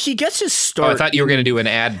he gets his start. Oh, I thought you were going to do an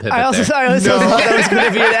ad pivot. I also thought that was going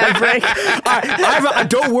to be an ad break.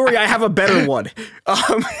 Don't worry, I have a better one.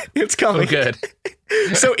 It's coming. Oh, good.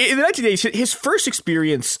 So in the 1980s, his first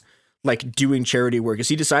experience like doing charity work is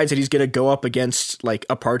he decides that he's going to go up against like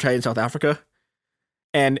apartheid in South Africa,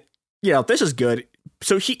 and this is good.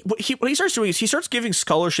 So what he starts doing is he starts giving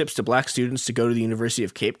scholarships to black students to go to the University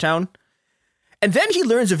of Cape Town. And then he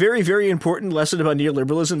learns a very, very important lesson about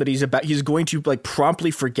neoliberalism that he's going to like promptly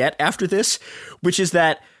forget after this, which is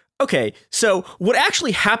that, okay, so what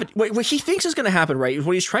actually happened, what he thinks is going to happen, right?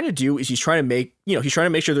 What he's trying to do is he's trying to make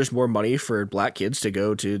sure there's more money for black kids to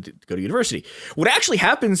go to university. What actually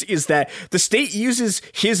happens is that the state uses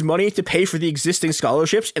his money to pay for the existing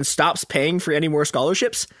scholarships and stops paying for any more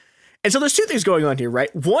scholarships. And so there's two things going on here, right?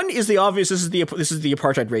 One is the obvious, this is the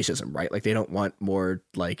apartheid racism, right? Like they don't want more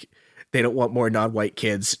non-white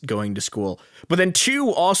kids going to school. But then two,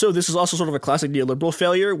 also, this is also sort of a classic neoliberal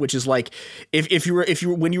failure, which is like,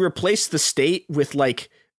 when you replace the state with like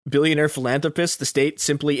billionaire philanthropists, the state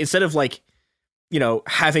simply, instead of like,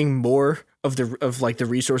 having more of the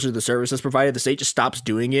resources of the services provided, the state just stops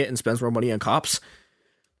doing it and spends more money on cops.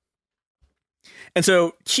 And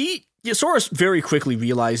so Soros very quickly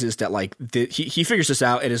realizes that like he figures this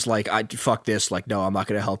out and is like, fuck this. Like, no, I'm not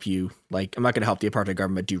going to help you. Like, I'm not going to help the apartheid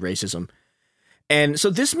government do racism. And so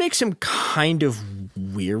this makes him kind of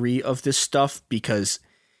weary of this stuff because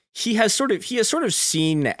he has sort of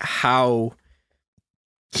seen how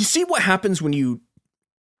you see what happens when you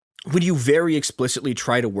very explicitly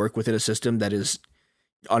try to work within a system that is,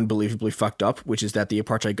 unbelievably fucked up, which is that the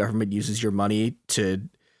apartheid government uses your money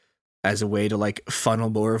as a way to like funnel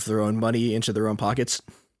more of their own money into their own pockets.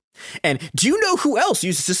 And do you know who else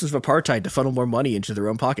uses systems of apartheid to funnel more money into their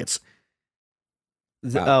own pockets?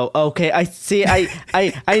 Oh, okay. I see.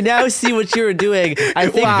 I now see what you were doing. I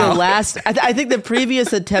think I think the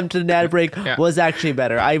previous attempt at an ad break was actually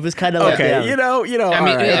better. I was kind of okay. You know. I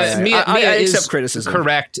mean, Mia I accept criticism.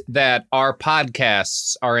 Correct that our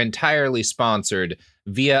podcasts are entirely sponsored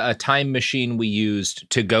via a time machine we used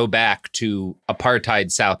to go back to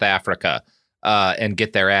apartheid South Africa and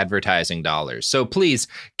get their advertising dollars. So please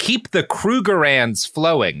keep the Krugerrands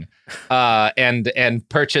flowing and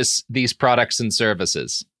purchase these products and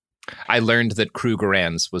services. I learned that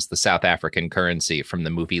Krugerrands was the South African currency from the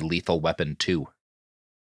movie Lethal Weapon 2.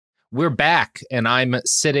 We're back, and I'm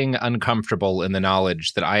sitting uncomfortable in the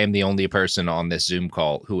knowledge that I am the only person on this Zoom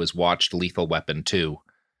call who has watched Lethal Weapon 2.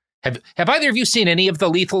 Have either of you seen any of the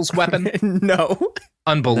Lethal's Weapon? No.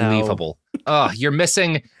 Unbelievable. No. Oh, you're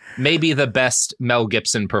missing maybe the best Mel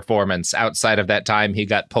Gibson performance outside of that time he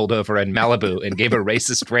got pulled over in Malibu and gave a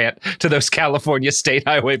racist rant to those California State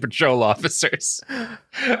Highway Patrol officers.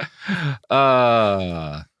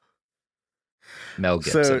 Mel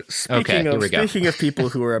Gibson. So speaking of people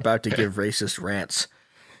who are about to give racist rants.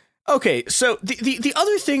 Okay, so the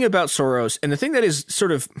other thing about Soros, and the thing that is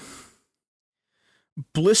sort of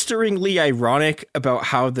blisteringly ironic about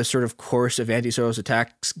how the sort of course of anti-Soros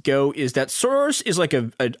attacks go, is that Soros is like a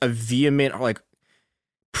vehement, like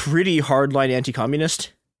pretty hardline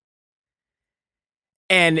anti-communist.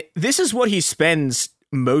 And this is what he spends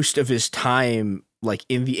most of his time like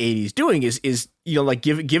in the 80s doing is like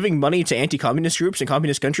giving money to anti-communist groups in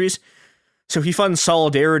communist countries. So he funds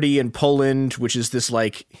Solidarity in Poland, which is this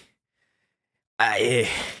like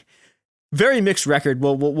very mixed record.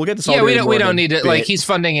 Well, we'll get to Solidarity. Yeah, we don't need to like he's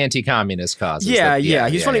funding anti-communist causes. He's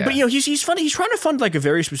funding, but he's trying to fund like a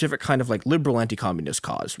very specific kind of like liberal anti-communist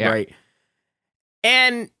cause, right?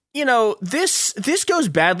 And this goes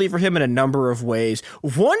badly for him in a number of ways.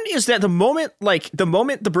 One is that the moment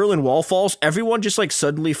the Berlin Wall falls, everyone just like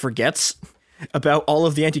suddenly forgets about all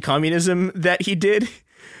of the anti-communism that he did,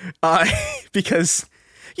 because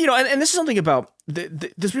and this is something about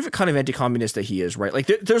the specific kind of anti-communist that he is, right? Like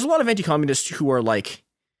there's a lot of anti-communists who are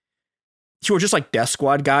just like death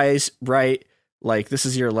squad guys, right? Like this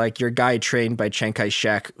is your guy trained by Chiang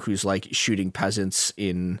Kai-shek who's like shooting peasants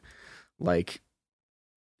in like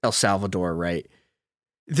El Salvador, right?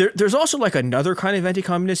 There's also like another kind of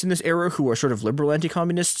anti-communists in this era who are sort of liberal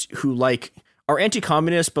anti-communists who like are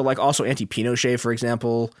anti-communist but like also anti-Pinochet, for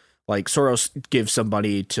example. Like Soros gives some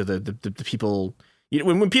money to the people.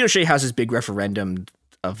 When Pinochet has his big referendum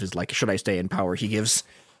of his like, should I stay in power, he gives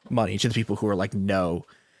money to the people who are like, no.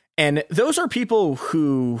 And those are people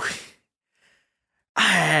who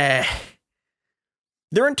their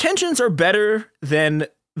intentions are better than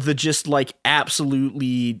the just like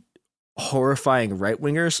absolutely horrifying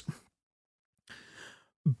right-wingers.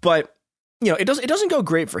 But, it doesn't go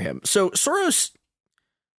great for him. So Soros,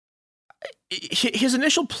 his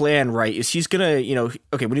initial plan, right, is he's gonna,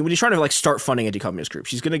 when he's trying to like start funding anti-communist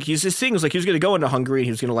groups, his thing was like he was gonna go into Hungary and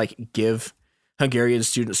he was gonna like give Hungarian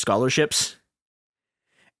students scholarships.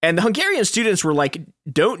 And the Hungarian students were like,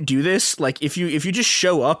 don't do this. Like, if you just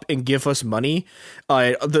show up and give us money,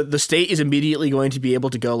 the state is immediately going to be able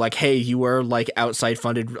to go like, hey, you are like outside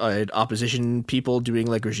funded opposition people doing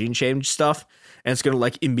like regime change stuff. And it's going to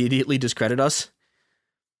like immediately discredit us.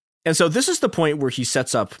 And so this is the point where he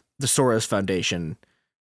sets up the Soros Foundation,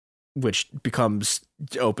 which opens.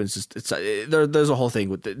 There's a whole thing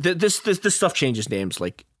with this stuff changes names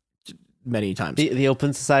like many times. The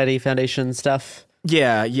Open Society Foundation stuff.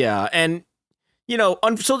 Yeah, and we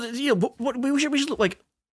should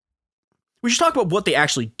talk about what they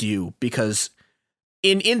actually do, because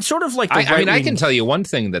in sort of like I can tell you one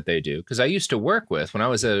thing that they do, because I used to work with when I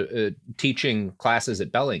was teaching classes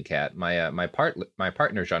at Bellingcat. My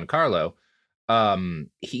partner Giancarlo,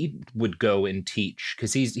 he would go and teach,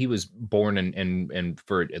 because he was born and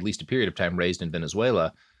for at least a period of time raised in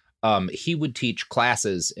Venezuela. He would teach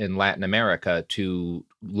classes in Latin America to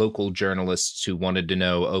local journalists who wanted to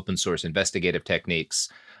know open source investigative techniques,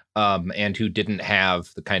 and who didn't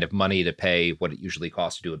have the kind of money to pay what it usually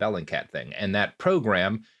costs to do a Bellingcat thing. And that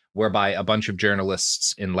program, whereby a bunch of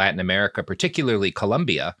journalists in Latin America, particularly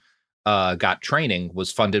Colombia, got training,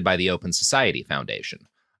 was funded by the Open Society Foundation.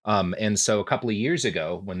 And so a couple of years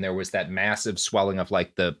ago, when there was that massive swelling of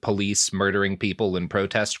like the police murdering people in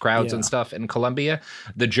protest crowds and stuff in Colombia,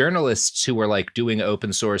 the journalists who were like doing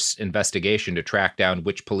open source investigation to track down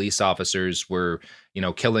which police officers were,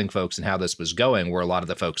 killing folks and how this was going were a lot of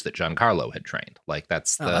the folks that Giancarlo had trained. Like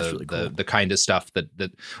that's really cool. the kind of stuff that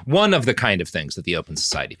one of the kind of things that the Open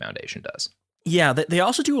Society Foundation does. Yeah, they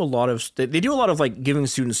also do a lot of like giving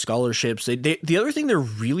students scholarships. The other thing they're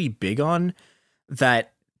really big on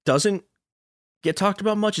that doesn't get talked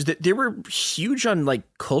about much is that they were huge on like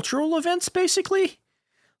cultural events, basically,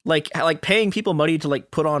 like paying people money to like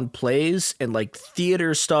put on plays and like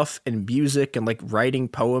theater stuff and music and like writing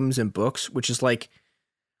poems and books, which is like,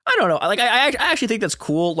 I don't know, like I actually think that's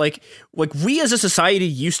cool. Like we as a society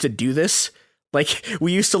used to do this. Like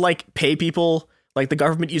we used to like pay people, like the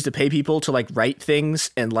government used to pay people to like write things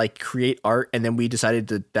and like create art, and then we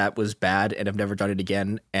decided that was bad and have never done it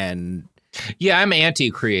again. And yeah, I'm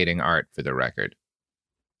anti-creating art, for the record.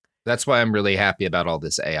 That's why I'm really happy about all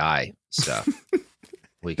this AI stuff.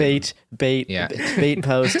 Bait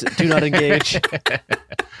post. Do not engage.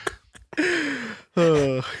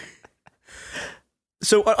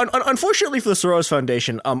 So, unfortunately for the Soros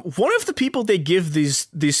Foundation, one of the people they give these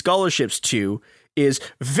scholarships to is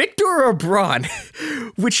Viktor Orbán,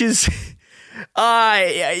 which is...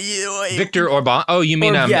 Viktor Orbán. Oh, you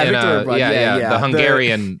mean Viktor Orbán. The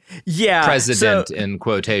Hungarian president in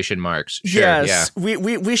quotation marks. Sure, yes,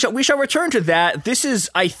 we shall return to that. This is,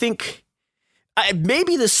 I think,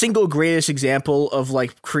 maybe the single greatest example of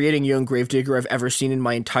like creating young gravedigger I've ever seen in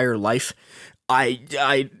my entire life. I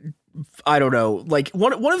don't know. Like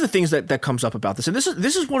one of the things that comes up about this, and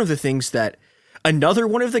this is one of the things that another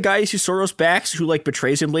one of the guys who Soros backs, who like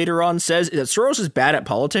betrays him later on, says is that Soros is bad at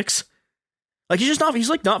politics. Like he's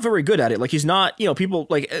like not very good at it. Like he's not, people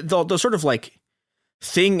like the sort of like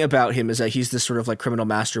thing about him is that he's this sort of like criminal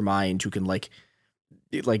mastermind who can like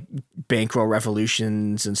bankroll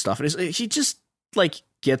revolutions and stuff. And he just like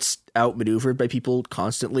gets outmaneuvered by people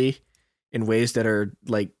constantly in ways that are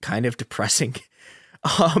like kind of depressing.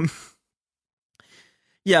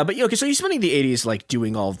 Yeah, but okay, so he's spending the 80s like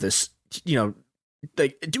doing all of this,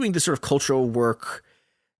 like doing this sort of cultural work,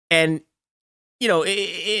 and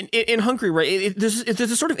in Hungary, right? There's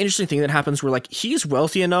a sort of interesting thing that happens where like he's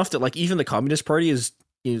wealthy enough that like even the Communist Party is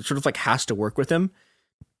sort of like has to work with him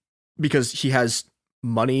because he has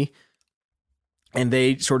money, and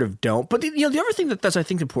they sort of don't. But the other thing that's I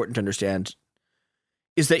think important to understand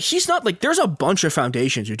is that he's not like, there's a bunch of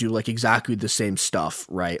foundations who do like exactly the same stuff,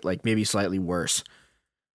 right? Like maybe slightly worse.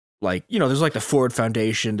 Like, there's like the Ford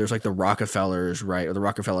Foundation, there's like the Rockefellers, right? Or the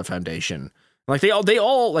Rockefeller Foundation. Like they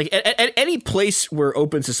all like at any place where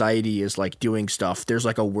open society is like doing stuff, there's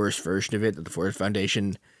like a worse version of it that the Ford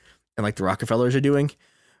Foundation and like the Rockefellers are doing.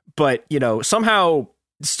 But, somehow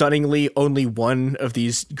stunningly only one of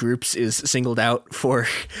these groups is singled out for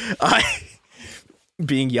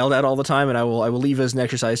being yelled at all the time. And I will leave as an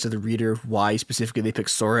exercise to the reader why specifically they picked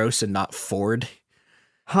Soros and not Ford.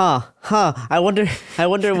 Huh. I wonder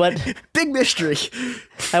what big mystery.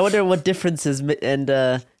 I wonder what differences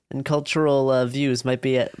and cultural views might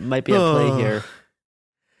be at play here.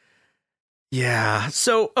 Yeah.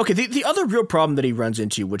 So, okay, the other real problem that he runs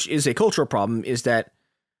into, which is a cultural problem, is that,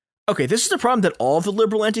 okay, this is a problem that all the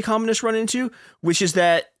liberal anti-communists run into, which is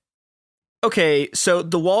that, okay, so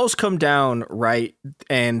the walls come down, right,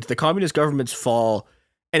 and the communist governments fall,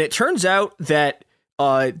 and it turns out that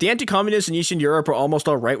the anti-communists in Eastern Europe are almost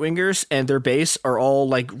all right-wingers, and their base are all,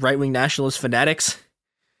 like, right-wing nationalist fanatics.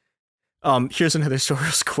 Here's another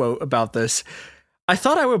Soros quote about this. I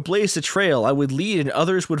thought I would blaze the trail, I would lead and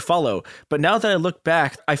others would follow. But now that I look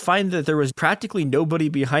back, I find that there was practically nobody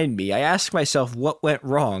behind me. I ask myself what went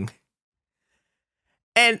wrong.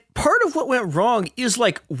 And part of what went wrong is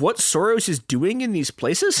like what Soros is doing in these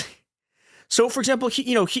places. So, for example,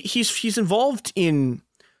 he's involved in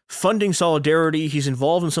funding Solidarity. He's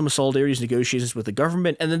involved in some of Solidarity's negotiations with the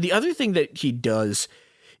government. And then the other thing that he does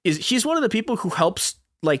is he's one of the people who helps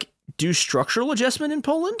like do structural adjustment in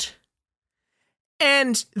Poland.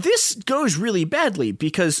 And this goes really badly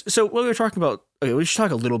because, so what we were talking about, okay, we should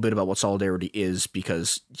talk a little bit about what Solidarity is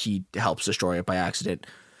because he helps destroy it by accident.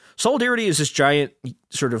 Solidarity is this giant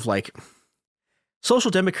sort of like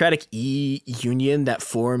social democratic union that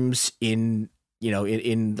forms in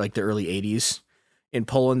like the early 80s in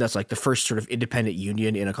Poland. That's like the first sort of independent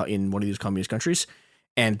union in one of these communist countries.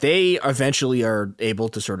 And they eventually are able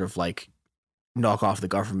to sort of like knock off the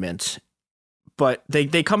government, but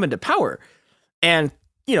they come into power. And,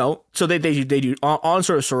 so they do on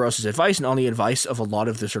sort of Soros's advice and on the advice of a lot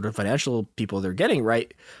of the sort of financial people they're getting,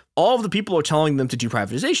 right? All of the people are telling them to do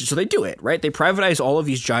privatization. So they do it, right? They privatize all of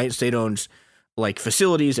these giant state-owned like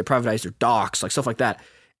facilities. They privatize their docks, like stuff like that.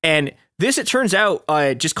 And this, it turns out,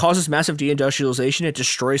 just causes massive deindustrialization. It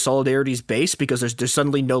destroys Solidarity's base because there's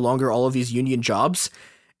suddenly no longer all of these union jobs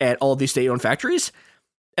at all of these state-owned factories.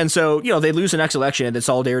 And so, they lose the next election and then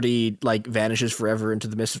Solidarity like vanishes forever into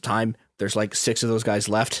the mist of time. There's like 6 of those guys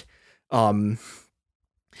left. And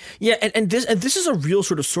this is a real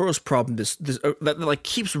sort of Soros problem. This that like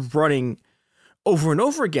keeps running over and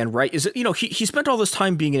over again, right? Is that, he spent all this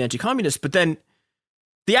time being an anti-communist, but then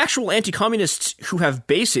the actual anti-communists who have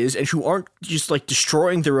bases and who aren't just like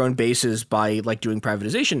destroying their own bases by like doing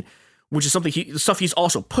privatization, which is stuff he's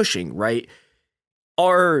also pushing, right?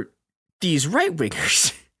 Are these right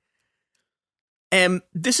wingers. And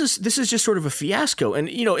this is just sort of a fiasco. And,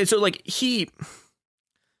 and so like he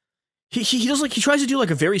does like, he tries to do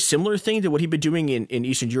like a very similar thing to what he'd been doing in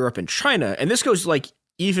Eastern Europe and China. And this goes like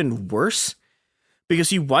even worse because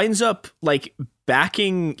he winds up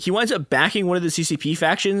backing one of the CCP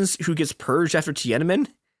factions who gets purged after Tiananmen.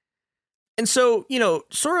 And so,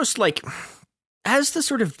 Soros, like, as the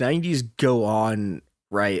sort of 90s go on,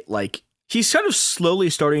 right, like, he's kind of slowly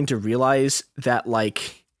starting to realize that,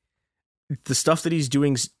 like, the stuff that he's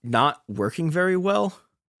doing's not working very well.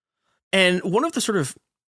 And one of the sort of,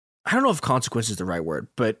 I don't know if consequence is the right word,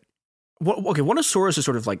 but one of Soros'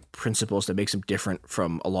 sort of like principles that makes him different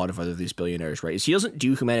from a lot of other these billionaires, right, is he doesn't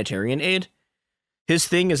do humanitarian aid. His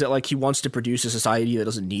thing is that like he wants to produce a society that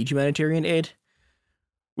doesn't need humanitarian aid,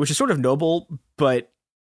 which is sort of noble, but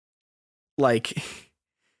like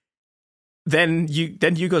then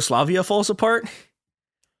Yugoslavia falls apart,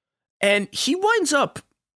 and he winds up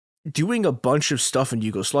doing a bunch of stuff in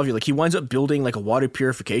Yugoslavia. Like he winds up building like a water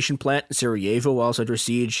purification plant in Sarajevo while it's under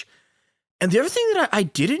siege. And the other thing that I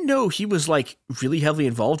didn't know he was like really heavily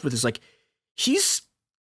involved with is like he's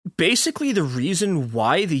basically the reason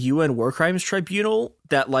why the UN War Crimes Tribunal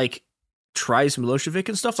that like tries Milosevic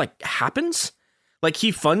and stuff like happens. Like he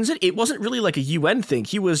funds it. It wasn't really like a UN thing.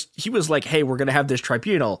 He was like, hey, we're going to have this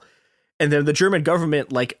tribunal. And then the German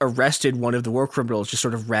government like arrested one of the war criminals just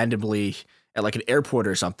sort of randomly at like an airport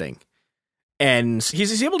or something. And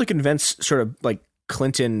he's able to convince sort of like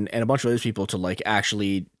Clinton and a bunch of other people to like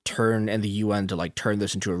actually turn, and the UN to like turn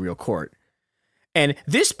this into a real court. And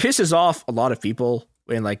this pisses off a lot of people.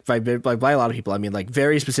 And like by a lot of people, I mean like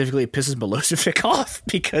very specifically it pisses Milosevic off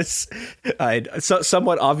because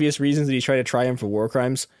somewhat obvious reasons that he's trying to try him for war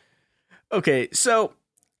crimes. Okay, so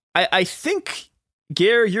I think,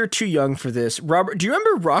 Gare, you're too young for this. Robert, do you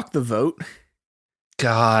remember Rock the Vote?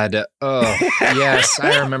 God. Oh, yes,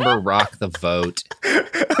 I remember Rock the Vote.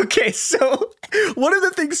 Okay, so one of the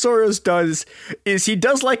things Soros does is he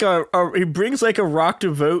does like he brings like a Rock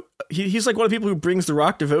to Vote. He's like one of the people who brings the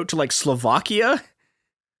Rock to Vote to like Slovakia.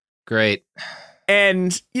 Great.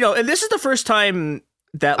 And, and this is the first time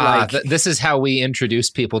that this is how we introduce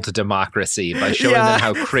people to democracy, by showing them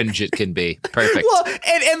how cringe it can be. Perfect. Well,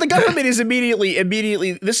 and the government is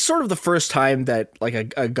immediately, this is sort of the first time that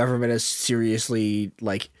like a government has seriously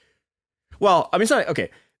like, well, I mean, it's not, okay.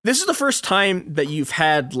 This is the first time that you've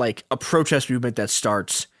had like a protest movement that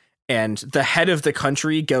starts and the head of the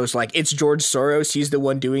country goes like, it's George Soros. He's the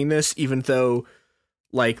one doing this, even though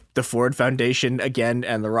like the Ford Foundation again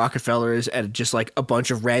and the Rockefellers and just like a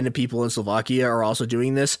bunch of random people in Slovakia are also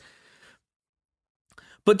doing this.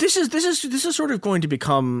 But this is sort of going to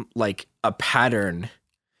become like a pattern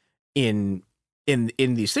in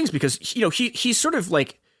these things because he's sort of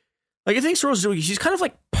like I think Soros is doing, he's kind of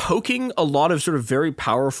like poking a lot of sort of very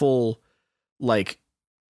powerful, like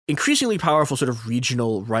increasingly powerful sort of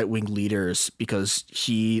regional right-wing leaders because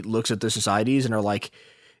he looks at the societies and are like,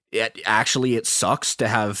 it sucks to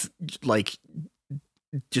have like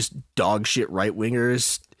just dog shit right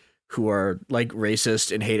wingers who are like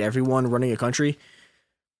racist and hate everyone running a country.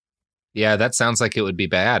 Yeah, that sounds like it would be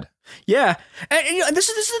bad. Yeah, and this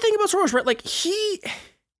is the thing about Soros, right? Like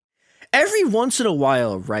every once in a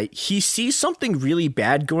while, right, he sees something really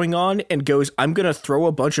bad going on and goes, "I'm gonna throw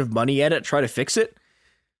a bunch of money at it, try to fix it."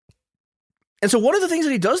 And so one of the things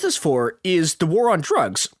that he does this for is the war on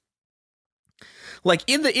drugs. Like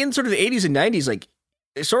in sort of the 80s and 90s, like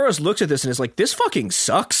Soros looks at this and is like, this fucking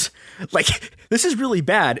sucks. Like this is really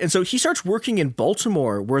bad. And so he starts working in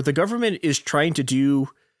Baltimore where the government is trying to do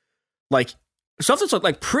like stuff that's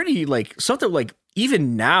like pretty like something like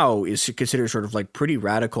even now is considered sort of like pretty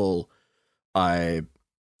radical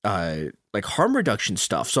like harm reduction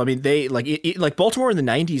stuff. So I mean, they like Baltimore in the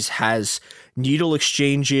 90s has needle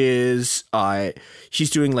exchanges. He's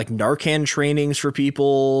doing like Narcan trainings for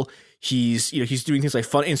people. He's doing things like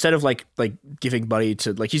fun instead of like giving money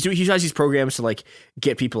to like he has these programs to like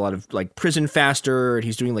get people out of like prison faster, and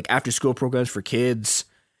he's doing like after school programs for kids.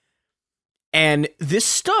 And this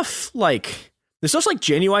stuff's like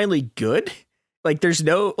genuinely good. Like there's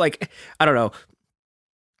no like, I don't know.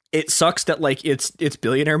 It sucks that like it's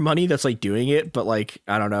billionaire money that's like doing it, but like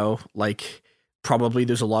I don't know, like probably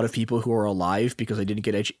there's a lot of people who are alive because they didn't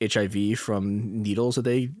get HIV from needles that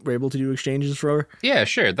they were able to do exchanges for. Yeah,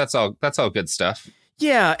 sure, that's all good stuff.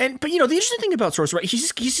 Yeah, but the interesting thing about Soros, right?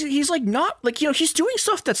 He's like not like he's doing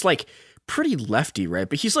stuff that's like pretty lefty, right?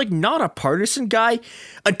 But he's like not a partisan guy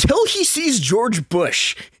until he sees George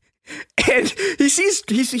Bush. And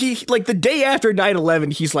he like the day after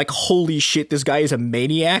 9/11, he's like, holy shit, this guy is a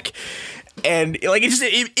maniac. And like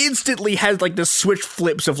it instantly has like the switch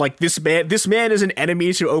flips of like this man is an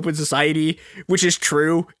enemy to open society, which is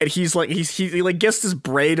true. And he's like he like gets this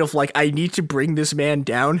braid of like, I need to bring this man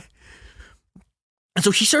down. And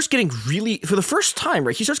so he starts getting really, for the first time,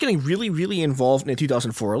 right? He starts getting really, really involved in the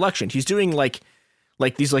 2004 election. He's doing like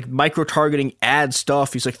these like micro targeting ad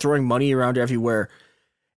stuff. He's like throwing money around everywhere.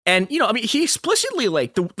 And, I mean, he explicitly,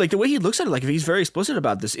 like the way he looks at it, like if he's very explicit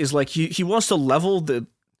about this, is like he wants to level the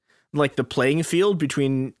playing field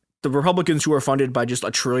between the Republicans who are funded by just a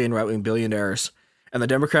trillion right-wing billionaires and the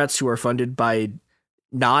Democrats who are funded by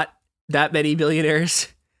not that many billionaires.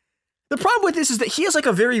 The problem with this is that he has like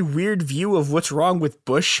a very weird view of what's wrong with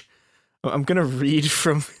Bush. I'm going to read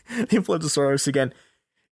from The Influence of Soros again.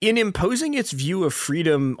 In imposing its view of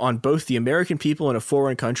freedom on both the American people and a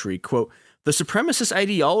foreign country, quote, the supremacist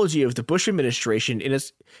ideology of the Bush administration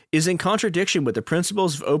is in contradiction with the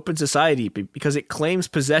principles of open society because it claims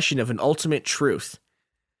possession of an ultimate truth.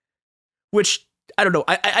 Which, I don't know,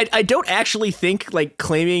 I don't actually think like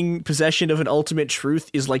claiming possession of an ultimate truth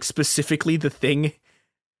is like specifically the thing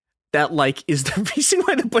that like is the reason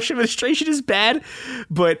why the Bush administration is bad.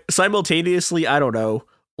 But simultaneously, I don't know,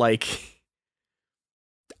 like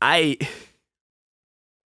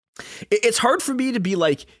it's hard for me to be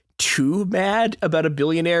like too mad about a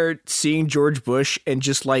billionaire seeing George Bush and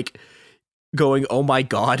just like going, oh my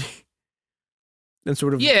God. And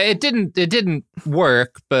sort of, yeah, it didn't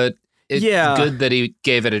work, but it's good that he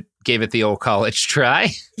gave it the old college try.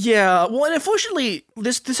 Yeah, well, and unfortunately,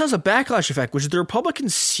 this has a backlash effect, which is the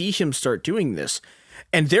Republicans see him start doing this,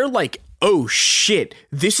 and they're like, oh shit,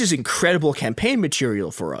 this is incredible campaign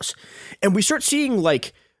material for us. And we start seeing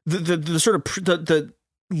like the sort of the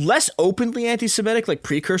less openly anti-Semitic like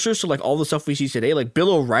precursors to like all the stuff we see today. Like Bill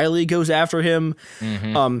O'Reilly goes after him.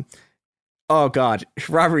 Mm-hmm. Oh God,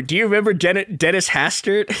 Robert, do you remember Dennis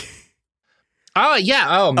Hastert? Oh yeah.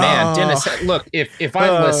 Oh man, Dennis. Look, if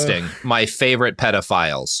I'm listing my favorite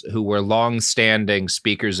pedophiles who were long-standing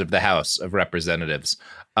speakers of the House of Representatives,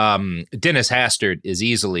 Dennis Hastert is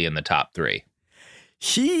easily in the top 3.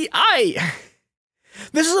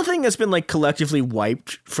 This is a thing that's been like collectively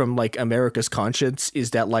wiped from like America's conscience,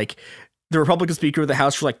 is that like the Republican Speaker of the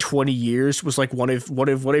House for like 20 years was like one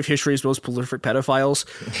of history's most prolific pedophiles.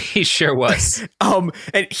 He sure was.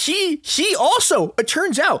 And he also, it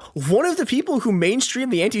turns out, one of the people who mainstream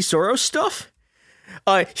the anti-Soros stuff.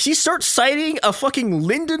 He starts citing a fucking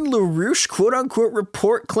Lyndon LaRouche quote unquote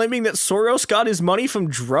report claiming that Soros got his money from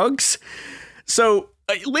drugs. So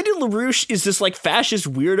Lyndon LaRouche is this like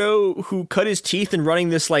fascist weirdo who cut his teeth in running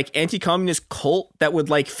this like anti-communist cult that would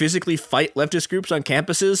like physically fight leftist groups on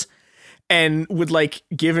campuses and would like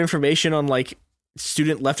give information on like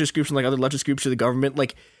student leftist groups and like other leftist groups to the government.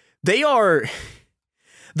 Like they are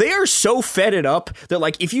so fed it up that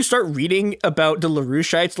like if you start reading about the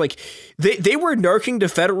LaRoucheites, like they were narking to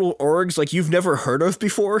federal orgs like you've never heard of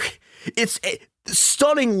before. It's a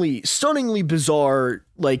stunningly bizarre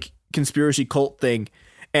like conspiracy cult thing.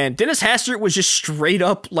 And Dennis Hastert was just straight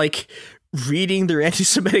up like reading their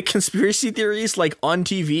anti-Semitic conspiracy theories like on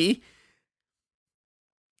TV.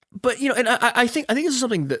 But and I think this is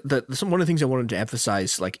something that one of the things I wanted to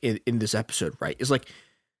emphasize like in this episode, right, is like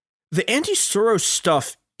the anti-Soros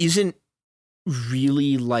stuff isn't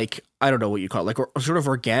really like, I don't know what you call it, like or sort of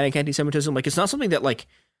organic anti-Semitism. Like it's not something that like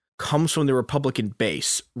comes from the Republican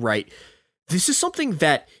base, right? This is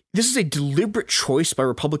a deliberate choice by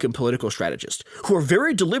Republican political strategists who are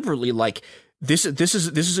very deliberately like, this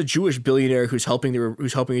is a Jewish billionaire who's helping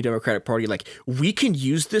the Democratic Party. Like we can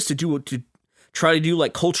use this to try to do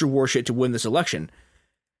like culture war shit to win this election.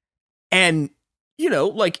 And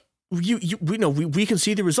like we can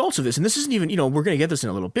see the results of this. And this isn't even, we're going to get this in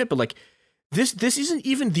a little bit, but like this isn't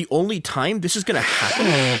even the only time this is going to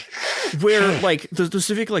happen. Where like the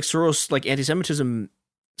specific like Soros like anti-Semitism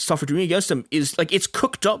stuff we're doing against him is like it's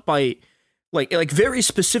cooked up by like very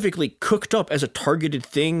specifically cooked up as a targeted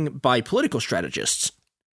thing by political strategists.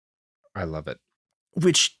 I love it.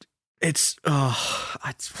 Which it's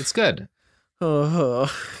good.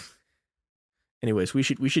 Anyways, we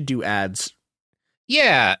should do ads.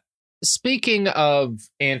 Yeah. Speaking of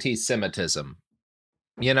anti-Semitism,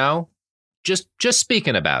 you know, just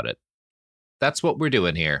speaking about it. That's what we're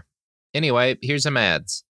doing here. Anyway, here's some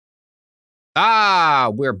ads.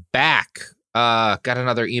 We're back. Got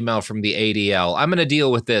another email from the ADL. I'm going to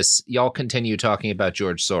deal with this. Y'all continue talking about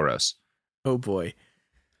George Soros. Oh boy.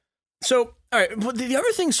 So, all right, but the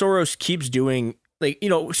other thing Soros keeps doing, like, you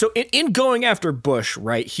know, so in going after Bush,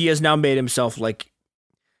 right, he has now made himself, like,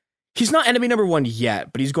 he's not enemy number one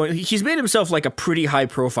yet, but he's made himself, like, a pretty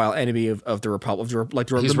high-profile enemy of the Republic, like,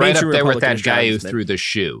 the he's right up there with that guy who threw the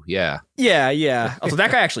shoe, yeah. Yeah. Although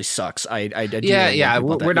that guy actually sucks.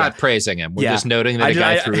 We're not praising him. We're just noting that a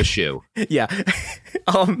guy threw a shoe. Yeah.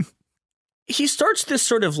 He starts this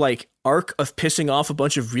sort of like arc of pissing off a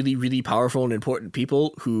bunch of really, really powerful and important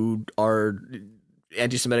people who are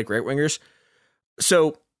anti-Semitic right-wingers.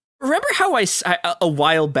 So remember how I a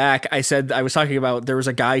while back I said I was talking about there was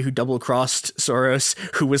a guy who double-crossed Soros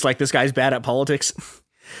who was like, this guy's bad at politics.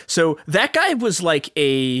 So that guy was like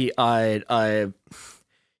that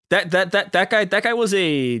guy was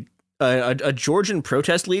a Georgian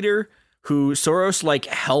protest leader who Soros like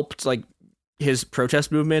helped like his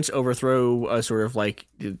protest movements overthrow a sort of like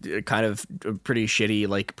kind of a pretty shitty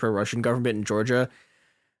like pro-Russian government in Georgia.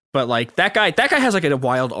 But like that guy has like a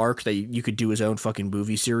wild arc that you could do his own fucking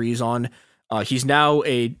movie series on. He's now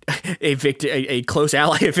a close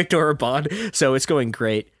ally of Viktor Orban, so it's going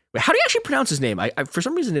great. Wait, how do you actually pronounce his name? I for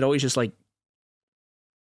some reason it always just like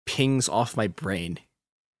pings off my brain.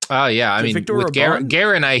 Oh yeah, I mean, Viktor with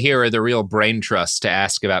Garen, I hear are the real brain trust to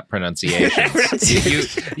ask about pronunciations.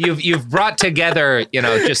 You've brought together, you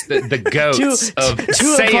know, just the goats of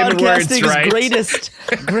saying words right. Greatest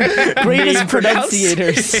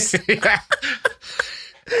pronunciators.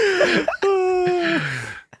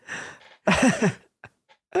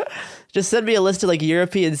 Just send me a list of like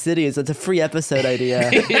European cities. That's a free episode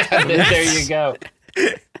idea. Yeah, there you go.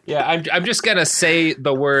 Yeah, I'm just going to say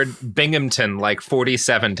the word Binghamton like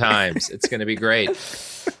 47 times. It's going to be great.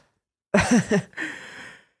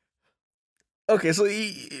 Okay, so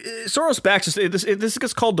Soros backs this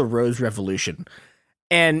gets called the Rose Revolution.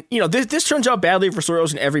 And, you know, this turns out badly for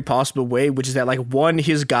Soros in every possible way, which is that, like, one,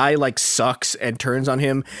 his guy, like, sucks and turns on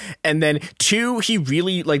him. And then, two, he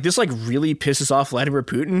really, like, this, like, really pisses off Vladimir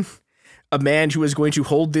Putin. A man who is going to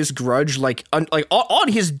hold this grudge, like on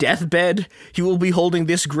his deathbed, he will be holding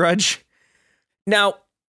this grudge. Now,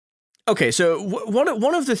 okay, so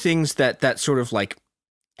one of the things that sort of like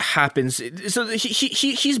happens, so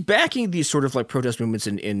he's backing these sort of like protest movements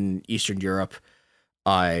in Eastern Europe,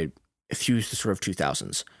 through the sort of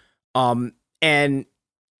 2000s, and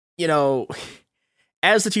you know,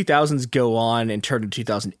 as the 2000s go on and turn to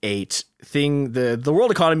 2008, the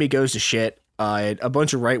world economy goes to shit. A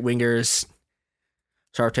bunch of right-wingers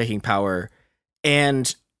start taking power,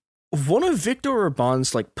 and one of Viktor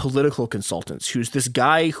Orban's like political consultants, who's this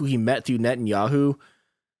guy who he met through Netanyahu,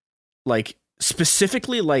 like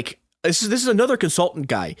specifically like this is another consultant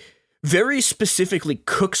guy, very specifically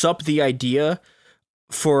cooks up the idea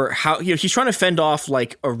for how, you know, he's trying to fend off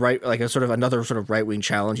like a sort of another sort of right-wing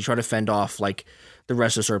challenge. He's trying to fend off like the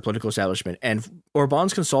rest of the sort of political establishment. And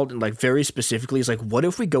Orban's consultant, like very specifically, is like, what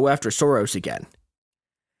if we go after Soros again?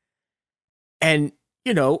 And,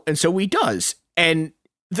 you know, and so he does. And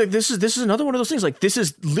this is another one of those things. Like, this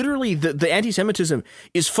is literally the anti-Semitism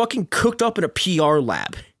is fucking cooked up in a PR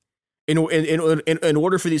lab in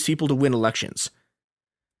order for these people to win elections.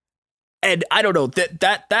 And I don't know,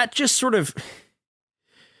 that just sort of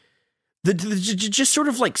just sort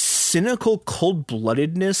of like cynical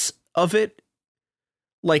cold-bloodedness of it.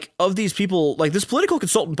 Like, of these people, like, this political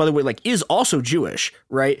consultant, by the way, like, is also Jewish,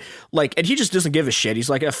 right? Like, and he just doesn't give a shit.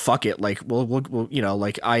 He's like, fuck it. Like, we'll you know,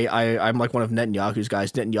 like, I'm like one of Netanyahu's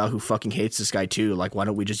guys. Netanyahu fucking hates this guy too. Like, why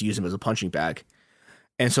don't we just use him as a punching bag?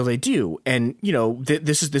 And so they do. And, you know,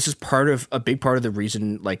 this is part of a big part of the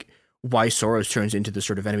reason, like, why Soros turns into the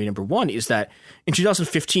sort of enemy number one is that in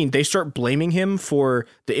 2015, they start blaming him for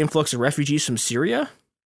the influx of refugees from Syria.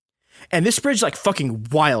 And this spreads like fucking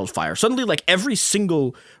wildfire. Suddenly, like, every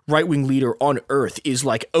single right-wing leader on earth is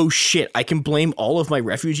like, oh shit, I can blame all of my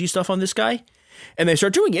refugee stuff on this guy. And they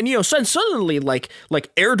start doing it. And, you know, suddenly, like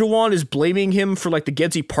Erdogan is blaming him for like the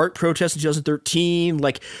Gezi Park protests in 2013.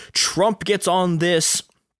 Like, Trump gets on this.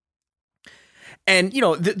 And,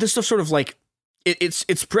 this stuff sort of like, it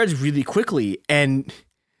spreads really quickly. And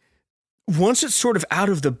once it's sort of out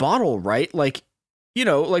of the bottle, right? Like,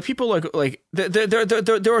 like people like there are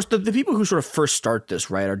the people who sort of first start this,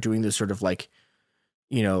 right, are doing this sort of like,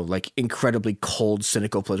 like incredibly cold,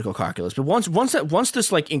 cynical political calculus. But once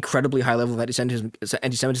this like incredibly high level of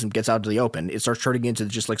anti-Semitism gets out to the open, it starts turning into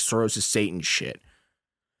just like Soros' Satan shit.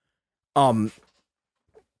 And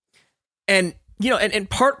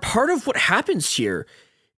part of what happens here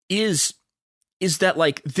is that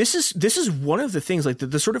like this is one of the things, like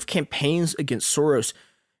the sort of campaigns against Soros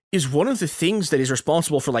is one of the things that is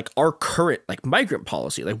responsible for like our current like migrant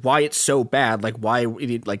policy, like why it's so bad, like why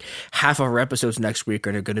like half of our episodes next week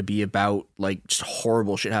are going to be about like just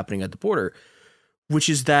horrible shit happening at the border, which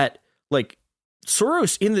is that like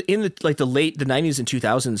Soros in the like the late 90s and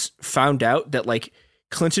 2000s found out that like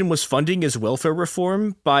Clinton was funding his welfare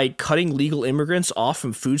reform by cutting legal immigrants off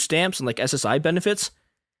from food stamps and like SSI benefits.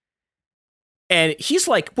 And he's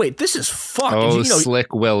like, wait, this is fucked. Oh,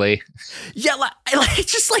 Slick Willie. Yeah, like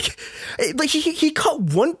just like he cut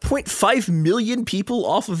 1.5 million people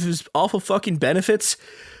off of fucking benefits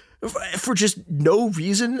for just no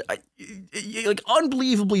reason. Like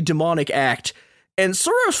unbelievably demonic act. And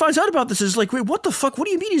Soros finds out about this, is like, wait, what the fuck? What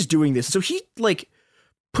do you mean he's doing this? So he like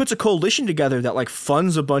puts a coalition together that like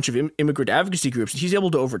funds a bunch of immigrant advocacy groups. And he's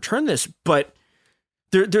able to overturn this, but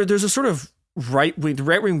there's a sort of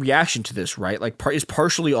right-wing reaction to this, right? Like is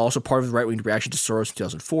partially also part of the right-wing reaction to Soros in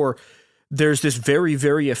 2004. There's this very,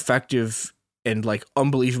 very effective and like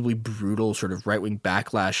unbelievably brutal sort of right-wing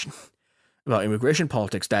backlash about immigration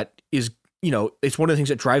politics that is, it's one of the things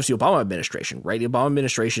that drives the Obama administration, right? The Obama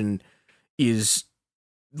administration is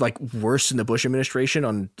like worse than the Bush administration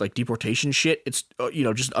on like deportation shit. It's,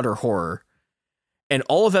 just utter horror. And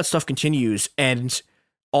all of that stuff continues, and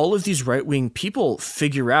all of these right-wing people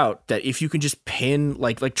figure out that if you can just pin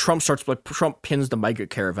like Trump pins the migrant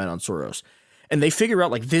caravan on Soros, and they figure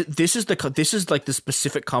out like this is like the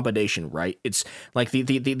specific combination, right? It's like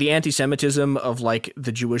the anti-Semitism of like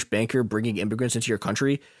the Jewish banker bringing immigrants into your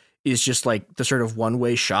country is just like the sort of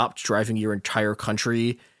one-way shop driving your entire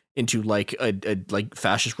country into like a like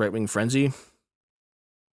fascist right-wing frenzy.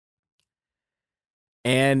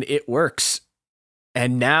 And it works.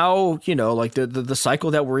 And now, like the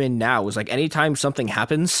cycle that we're in now is like anytime something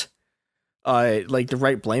happens, like the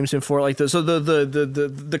right blames him for it. Like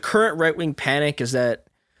the current right wing panic is that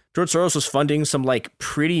George Soros was funding some like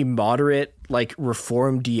pretty moderate like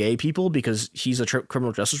reform DA people because he's a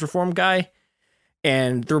criminal justice reform guy,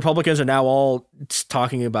 and the Republicans are now all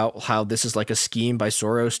talking about how this is like a scheme by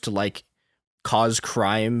Soros to like cause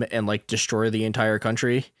crime and like destroy the entire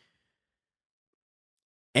country.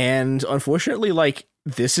 And unfortunately, like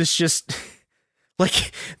this is just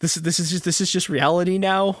like this is just reality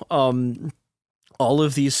now. All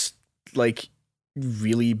of these like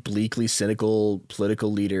really bleakly cynical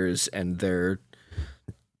political leaders and their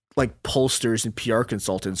like pollsters and PR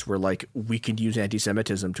consultants were like, we could use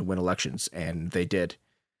anti-Semitism to win elections, and they did.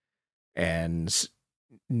 And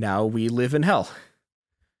now we live in hell.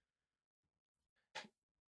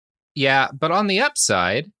 Yeah, but on the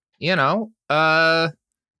upside, have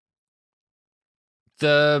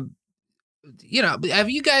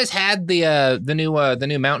you guys had the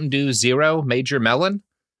new Mountain Dew Zero Major Melon?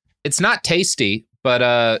 It's not tasty,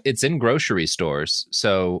 but it's in grocery stores.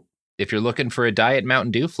 So if you're looking for a Diet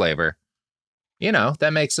Mountain Dew flavor, that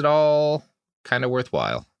makes it all kind of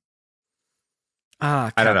worthwhile.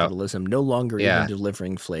 Capitalism, no longer even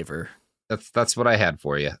delivering flavor. That's what I had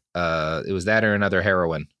for you. It was that or another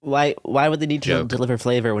heroin. Why would they need to deliver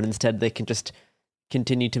flavor when instead they can just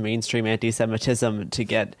continue to mainstream anti-Semitism to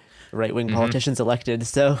get right-wing politicians elected,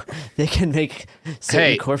 so they can make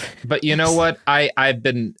But you know what? I've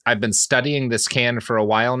been studying this can for a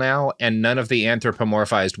while now, and none of the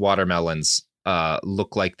anthropomorphized watermelons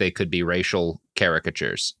look like they could be racial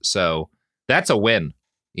caricatures. So that's a win,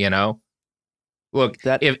 Look,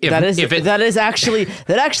 that actually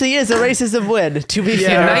is a racism win. To be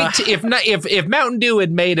fair, if Mountain Dew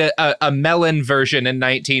had made a melon version in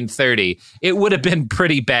 1930, it would have been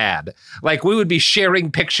pretty bad. Like, we would be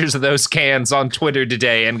sharing pictures of those cans on Twitter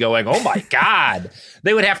today and going, "Oh my god!"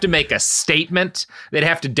 They would have to make a statement. They'd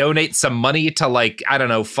have to donate some money to, like, I don't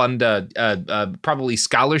know, fund probably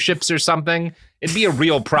scholarships or something. It'd be a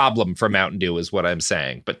real problem for Mountain Dew, is what I'm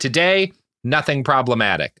saying. But today, nothing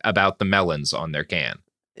problematic about the melons on their can.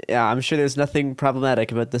 Yeah, I'm sure there's nothing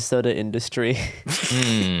problematic about the soda industry.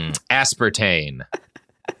 Aspartame.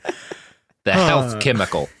 The health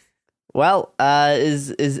chemical. Well,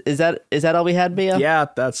 is that all we had, Mia? Yeah,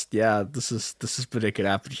 this is what it could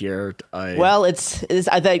happen here. Well, it's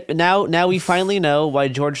I think now we finally know why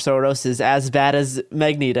George Soros is as bad as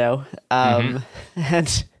Magneto, and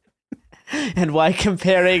why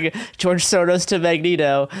comparing George Soros to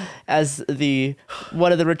Magneto as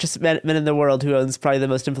one of the richest men in the world who owns probably the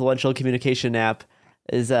most influential communication app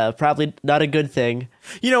is probably not a good thing.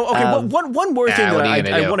 Okay, one more thing that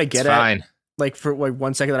I want to get at. Fine. Like for like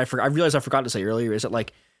 1 second that I realized I forgot to say earlier is that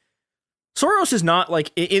like Soros is not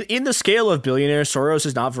like in the scale of billionaires, Soros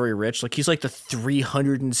is not very rich. Like he's like the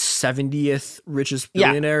 370th richest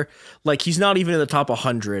billionaire. Yeah. Like he's not even in the top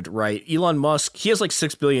 100, right? Elon Musk, he has like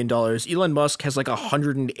 $6 billion. Elon Musk has like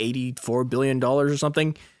 $184 billion or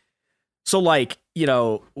something. So like,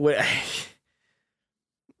 the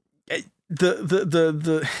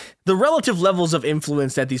relative levels of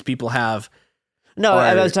influence that these people have. No,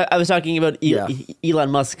 I was talking about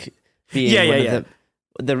Elon Musk being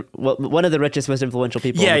one of the richest, most influential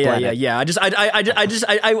people on the planet. Yeah.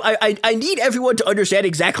 I need everyone to understand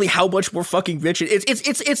exactly how much we're fucking rich.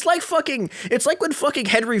 It's like when fucking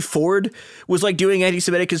Henry Ford was like doing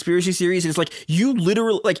anti-Semitic conspiracy theories, and it's like you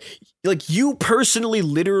literally like you personally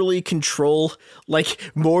literally control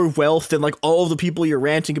like more wealth than like all of the people you're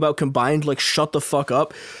ranting about combined. Like shut the fuck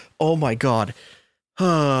up. Oh my god.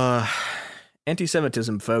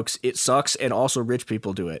 Anti-Semitism, folks, it sucks, and also rich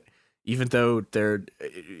people do it, even though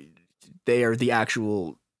they are the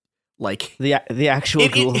actual like the actual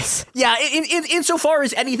ghouls. Insofar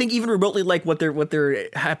as anything even remotely like what they're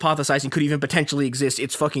hypothesizing could even potentially exist,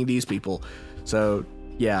 it's fucking these people. So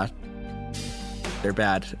yeah, they're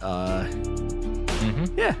bad.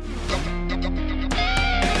 Yeah.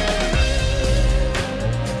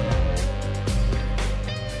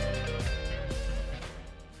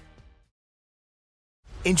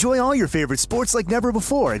 Enjoy all your favorite sports like never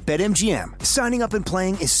before at BetMGM. Signing up and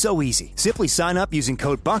playing is so easy. Simply sign up using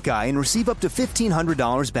code Buckeye and receive up to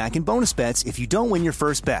 $1,500 back in bonus bets if you don't win your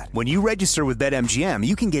first bet. When you register with BetMGM,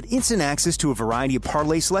 you can get instant access to a variety of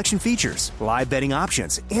parlay selection features, live betting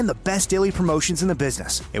options, and the best daily promotions in the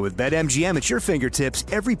business. And with BetMGM at your fingertips,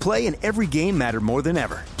 every play and every game matter more than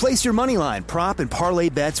ever. Place your moneyline, prop, and parlay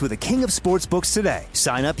bets with the king of sportsbooks today.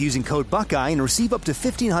 Sign up using code Buckeye and receive up to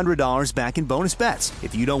 $1,500 back in bonus bets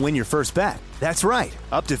if you don't win your first bet. That's right,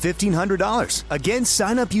 up to $1,500. Again,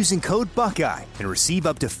 sign up using code Buckeye and receive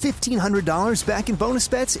up to $1,500 back in bonus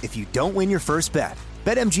bets if you don't win your first bet.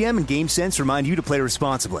 BetMGM and GameSense remind you to play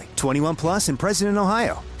responsibly. 21 plus and present in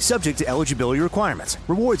Ohio. Subject to eligibility requirements.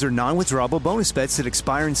 Rewards are non-withdrawable bonus bets that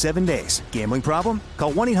expire in 7 days. Gambling problem?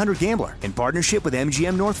 Call 1-800-GAMBLER in partnership with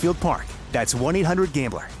MGM Northfield Park. That's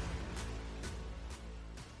 1-800-GAMBLER.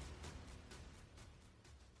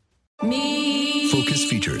 Focus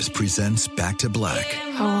Features presents Back to Black.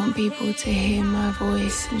 I want people to hear my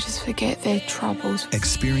voice and just forget their troubles.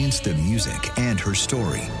 Experience the music and her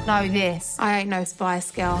story. Know this. I ain't no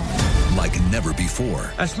Spice Girl. Like never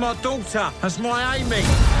before. That's my daughter. That's my Amy.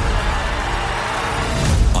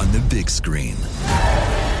 On the big screen.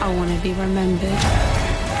 I want to be remembered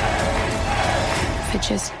for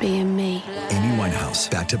just being me. Amy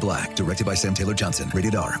Winehouse, Back to Black, directed by Sam Taylor Johnson.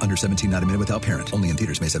 Rated R, under 17, not a minute without parent. Only in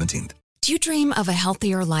theaters May 17th. Do you dream of a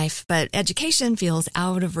healthier life, but education feels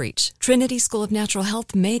out of reach? Trinity School of Natural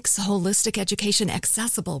Health makes holistic education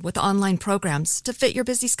accessible with online programs to fit your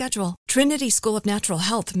busy schedule. Trinity School of Natural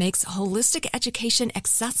Health makes holistic education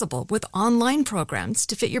accessible with online programs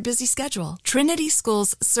to fit your busy schedule. Trinity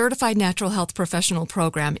School's Certified Natural Health Professional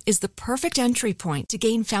Program is the perfect entry point to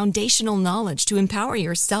gain foundational knowledge to empower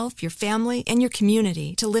yourself, your family, and your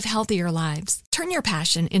community to live healthier lives. Turn your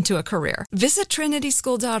passion into a career. Visit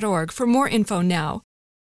trinityschool.org for more info now.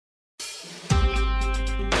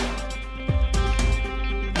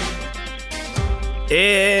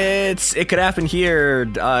 It could happen here.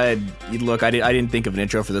 Look, I didn't think of an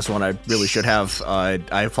intro for this one. I really should have.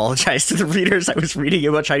 I apologize to the readers. I was reading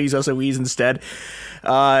about Chinese SOEs instead.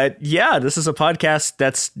 Yeah, this is a podcast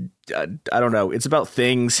that's I don't know. It's about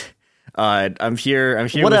things. I'm here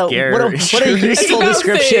with Garrett. What a useful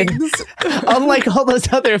description. Unlike all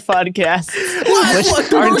those other podcasts. Look,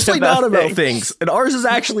 they're mostly not about things. And ours is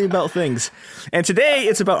actually about things. And today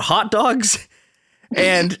it's about hot dogs.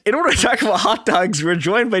 And in order to talk about hot dogs, we're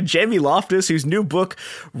joined by Jamie Loftus, whose new book,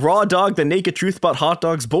 Raw Dog, The Naked Truth About Hot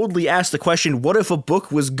Dogs, boldly asked the question, what if a book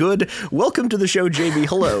was good? Welcome to the show, Jamie.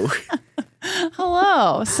 Hello.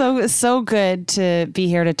 Hello. So good to be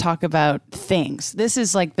here to talk about things. This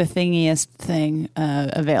is like the thingiest thing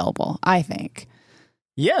available, I think.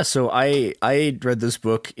 Yeah, so I read this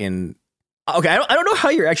book Okay, I don't know how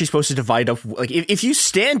you're actually supposed to divide up. Like, if you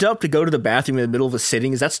stand up to go to the bathroom in the middle of a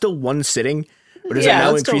sitting, is that still one sitting? Or does it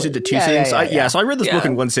now increase it to two sittings? So I read this book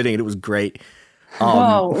in one sitting, and it was great.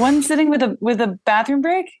 Whoa, one sitting with a bathroom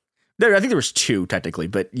break? I think there was two, technically,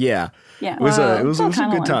 but yeah. Yeah. It was a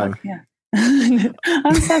good time. Yeah.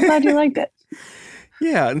 I'm so glad you liked it.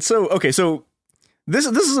 Yeah, and so this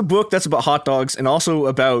is a book that's about hot dogs and also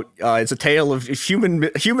about it's a tale of human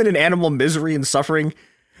and animal misery and suffering.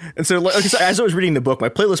 And so, as I was reading the book, my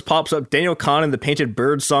playlist pops up Daniel Kahn and the Painted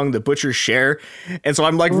Bird song, The Butcher's Share. And so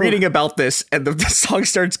I'm like reading about this, and the song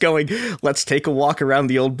starts going, let's take a walk around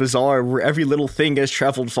the old bazaar where every little thing has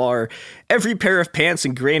traveled far. Every pair of pants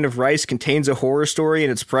and grain of rice contains a horror story in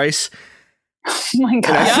its price. Oh my God.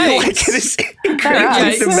 And I feel like it is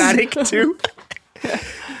incredibly thematic too.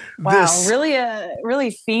 Wow,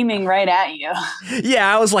 really theming right at you.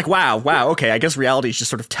 Yeah, I was like, wow, okay. I guess reality is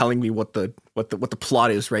just sort of telling me what the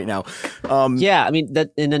plot is right now. Yeah, I mean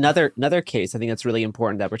that in another case, I think that's really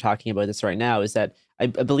important that we're talking about this right now is that I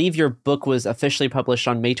believe your book was officially published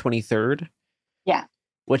on May 23rd. Yeah,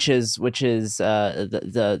 which is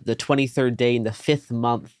the 23rd day in the 5th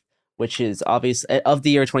month, which is obvious of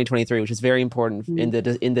the year 2023, which is very important in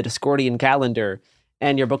the Discordian calendar.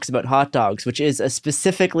 And your book's about hot dogs, which is it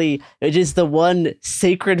is the one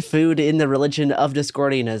sacred food in the religion of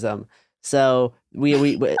Discordianism. So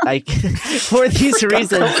we for these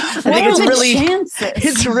reasons, I think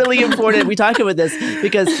it's really important we talk about this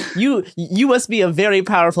because you must be a very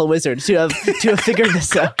powerful wizard to have figured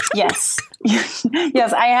this out. Yes,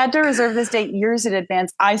 yes, I had to reserve this date years in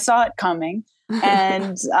advance. I saw it coming,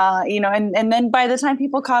 and and then by the time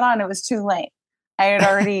people caught on, it was too late. I had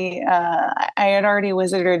already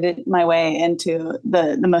wizarded my way into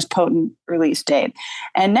the most potent release date.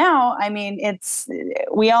 And now, I mean,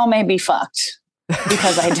 we all may be fucked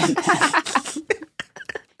because I did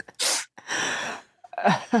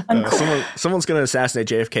that. Someone's going to assassinate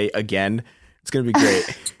JFK again. It's going to be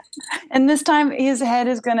great. And this time his head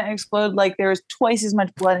is going to explode like there's twice as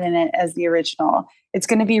much blood in it as the original. It's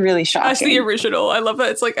going to be really shocking. As the original. I love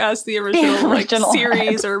that. It's like as the original like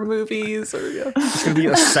series or movies or yeah. There's going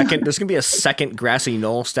to be a second grassy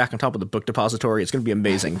knoll stacked on top of the book depository. It's going to be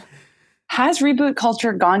amazing. Has reboot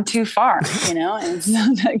culture gone too far? And it's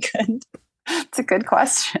not that good. It's a good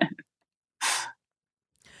question.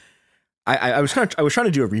 I was trying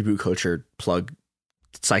to do a reboot culture plug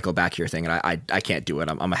cycle back here thing, and I can't do it.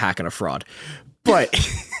 I'm a hack and a fraud. But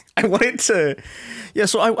I wanted to,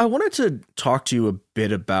 so I wanted to talk to you a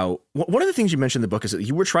bit about one of the things you mentioned in the book is that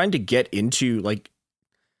you were trying to get into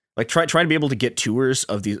trying to be able to get tours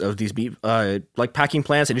of these meat packing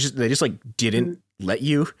plants, and they just didn't let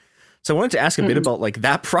you. So I wanted to ask a bit about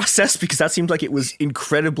that process because that seemed like it was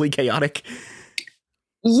incredibly chaotic.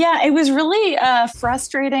 Yeah, it was really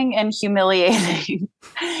frustrating and humiliating,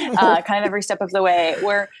 kind of every step of the way.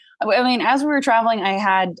 Where, I mean, as we were traveling, I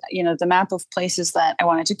had, the map of places that I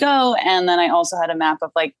wanted to go. And then I also had a map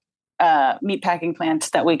of meatpacking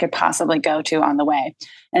plants that we could possibly go to on the way.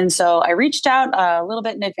 And so I reached out a little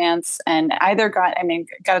bit in advance and either got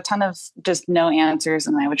a ton of just no answers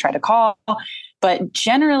and I would try to call. But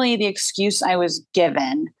generally the excuse I was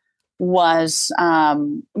given was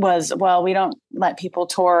well, we don't let people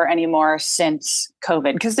tour anymore since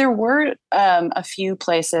COVID, because there were a few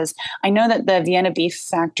places. I know that the Vienna Beef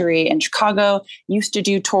Factory in Chicago used to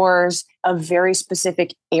do tours of very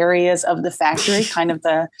specific areas of the factory, kind of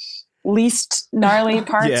the least gnarly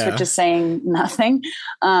parts, which is saying nothing.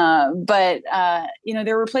 But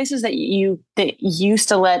there were places that used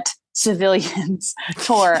to let civilians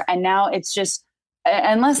tour, and now it's just,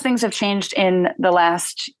 unless things have changed in the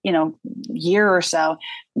last, year or so,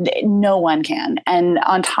 no one can. And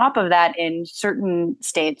on top of that, in certain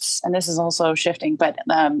states, and this is also shifting, but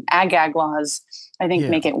ag laws, I think,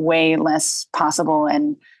 make it way less possible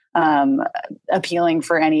and appealing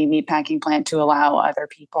for any meatpacking plant to allow other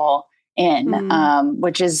people in,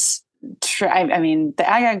 which is, I mean, the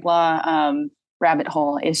ag law rabbit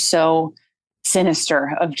hole is so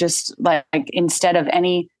sinister of just instead of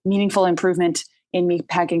any meaningful improvement in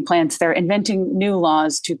meatpacking plants, they're inventing new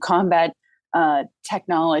laws to combat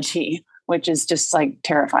technology, which is just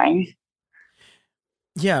terrifying.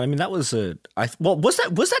 Yeah, I mean that was was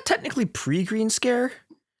that technically pre-Green Scare?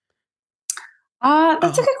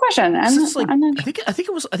 That's a good question. I think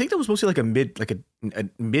that was mostly a mid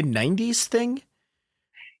 90s thing.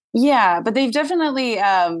 Yeah, but they've definitely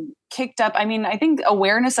kicked up. I mean, I think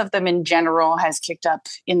awareness of them in general has kicked up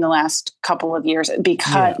in the last couple of years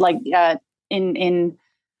because in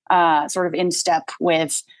sort of in step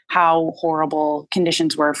with how horrible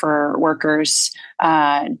conditions were for workers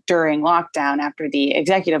during lockdown after the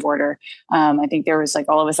executive order. I think there was like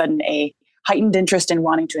all of a sudden a heightened interest in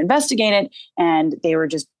wanting to investigate it, and they were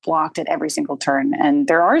just blocked at every single turn. And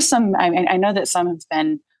there are some, I know that some have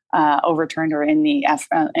been overturned or in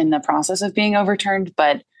the process of being overturned,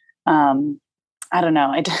 but I don't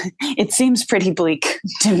know. It seems pretty bleak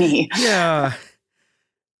to me. Yeah.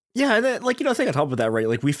 Yeah. And then, like, I think on top of that, right?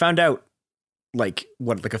 Like we found out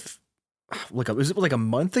was it like a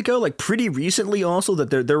month ago, like pretty recently also,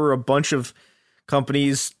 that there were a bunch of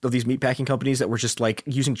companies, of these meatpacking companies, that were just like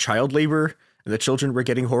using child labor, and the children were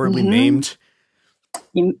getting horribly maimed.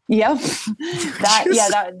 Yep.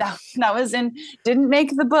 That was didn't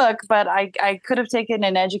make the book, but I could have taken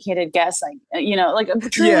an educated guess.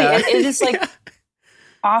 Truly, it is like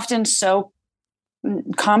often so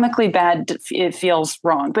comically bad. It feels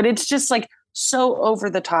wrong, but it's just like so over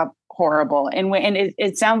the top horrible. And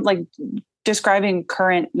it sounds like describing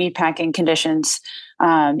current meatpacking conditions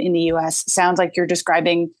in the U.S. sounds like you're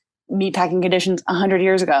describing meatpacking conditions 100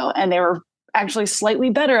 years ago, and they were actually slightly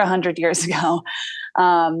better 100 years ago.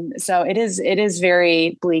 So it is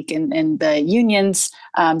very bleak in the unions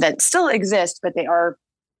that still exist, but they are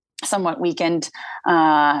somewhat weakened,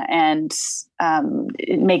 and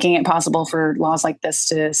making it possible for laws like this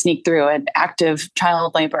to sneak through, and active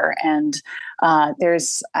child labor. And I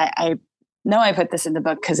know I put this in the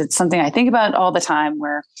book because it's something I think about all the time,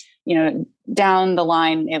 where, down the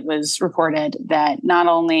line, it was reported that not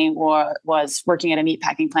only was working at a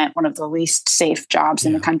meatpacking plant one of the least safe jobs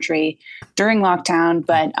in the country during lockdown,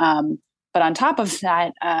 but on top of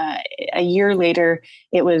that, a year later,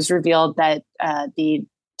 it was revealed that the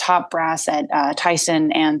top brass at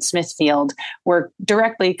Tyson and Smithfield were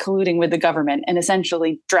directly colluding with the government and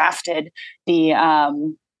essentially drafted the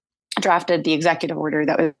executive order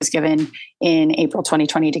that was given in April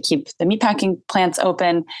 2020 to keep the meatpacking plants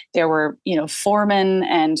open. There were, foremen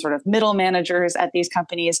and sort of middle managers at these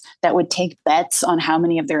companies that would take bets on how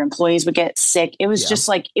many of their employees would get sick. It was just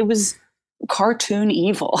like, it was cartoon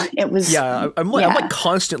evil. It was. Yeah, I'm like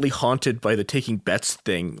constantly haunted by the taking bets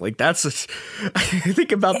thing. Like I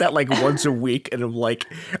think about that like once a week, and I'm like,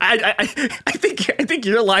 I think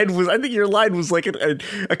your line was like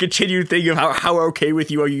a continued thing of how okay with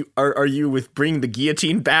you are you with bringing the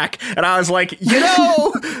guillotine back, and I was like,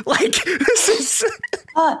 like this is.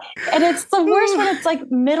 And it's the worst when it's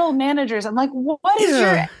like middle managers. I'm like, what is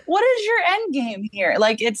your end game here?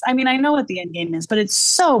 Like, I know what the end game is, but it's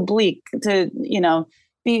so bleak to,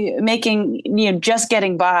 be making, just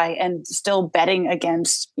getting by and still betting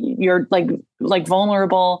against your like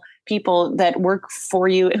vulnerable people that work for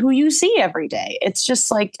you, who you see every day. It's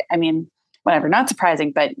just like, whatever, not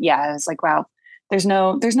surprising, but yeah, it's like, wow, there's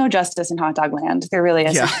no justice in hot dog land. There really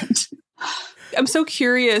isn't. Yeah. I'm so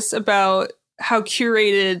curious about how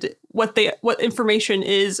curated what information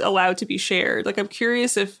is allowed to be shared. Like, I'm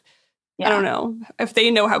curious if, I don't know, if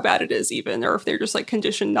they know how bad it is even, or if they're just like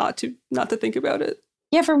conditioned not to think about it.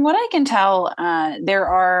 Yeah, from what I can tell, there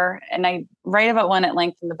are, and I write about one at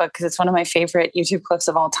length in the book because it's one of my favorite YouTube clips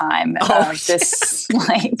of all time. This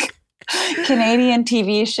like Canadian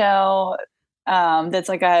TV show that's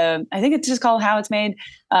like I think it's just called How It's Made.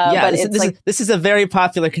 But this is a very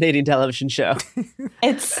popular Canadian television show.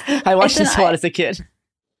 I watched this a lot as a kid.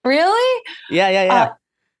 Really? Yeah.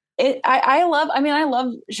 I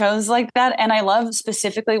love shows like that, and I love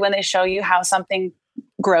specifically when they show you how something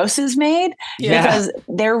gross is made, because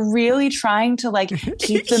they're really trying to like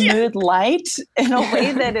keep the mood light in a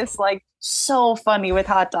way that is like so funny with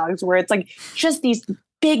hot dogs, where it's like just these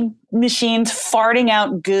big machines farting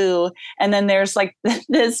out goo, and then there's like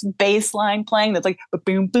this bass line playing that's like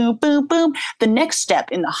boom, boom, boom, boom. The next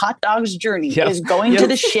step in the hot dog's journey is going to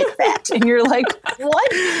the shit vat, and you're like, what?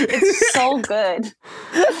 It's so good.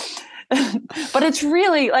 But it's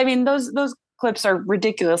really, those clips are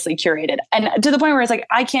ridiculously curated, and to the point where it's like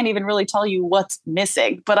I can't even really tell you what's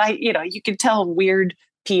missing, but you can tell weird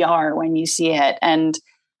PR when you see it, and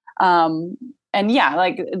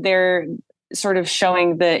like they're sort of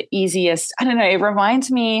showing the easiest. I don't know. It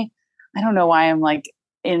reminds me. I don't know why I'm like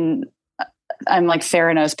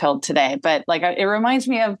Theranos pilled today, but like it reminds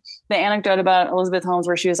me of the anecdote about Elizabeth Holmes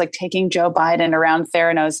where she was like taking Joe Biden around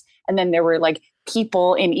Theranos, and then there were like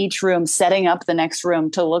people in each room setting up the next room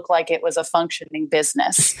to look like it was a functioning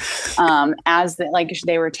business, as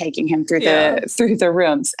they were taking him through the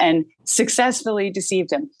rooms, and successfully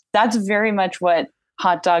deceived him. That's very much what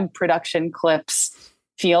hot dog production clips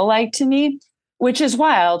feel like to me, which is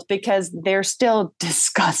wild because they're still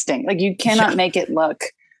disgusting. Like you cannot make it look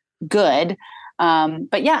good.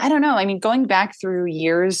 But yeah, I don't know. I mean, going back through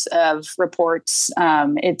years of reports,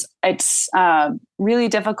 it's really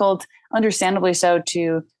difficult, understandably so,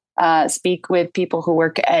 to speak with people who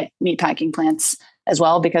work at meatpacking plants as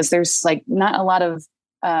well, because there's like not a lot of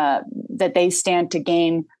that they stand to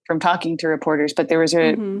gain from talking to reporters. But there was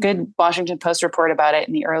a good Washington Post report about it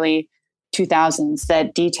in the early 2000s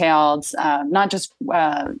that detailed not just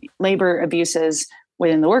labor abuses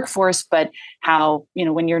within the workforce, but how,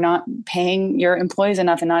 when you're not paying your employees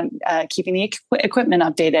enough and not keeping the equipment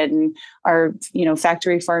updated and are,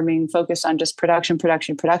 factory farming focused on just production,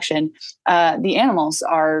 the animals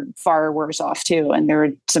are far worse off too. And there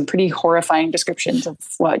were some pretty horrifying descriptions of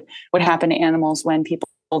what would happen to animals when people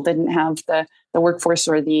didn't have the workforce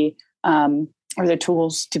or the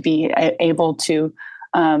tools to be able to,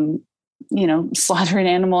 slaughter an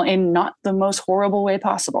animal in not the most horrible way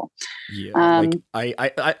possible. Yeah,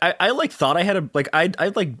 I like thought I had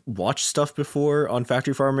I'd like watched stuff before on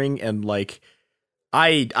factory farming, and like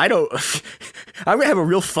I don't I'm gonna have a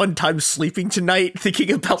real fun time sleeping tonight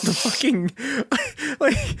thinking about the fucking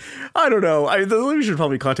like I don't know. We should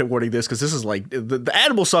probably content warning this, because this is like the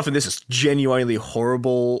animal stuff in this is genuinely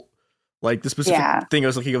horrible. Like the specific thing I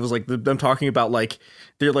was looking at was like them talking about like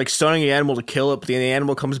they're like stunning the animal to kill it, but then the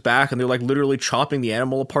animal comes back and they're like literally chopping the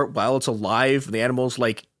animal apart while it's alive, and the animal's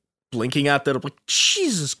like blinking at that. I'm like,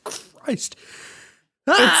 Jesus Christ.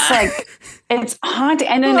 It's like, it's haunting.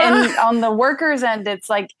 And then and on the workers' end, it's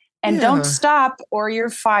like, and don't stop or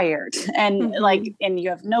you're fired. And like, and you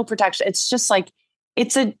have no protection. It's just like,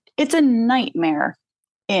 it's a nightmare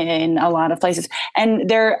in a lot of places. And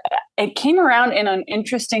it came around in an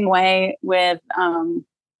interesting way with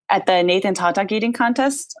at the Nathan's hot dog eating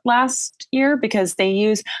contest last year, because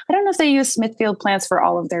I don't know if they use Smithfield plants for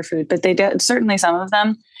all of their food, but they did, certainly some of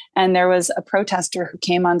them. And there was a protester who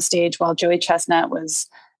came on stage while Joey Chestnut was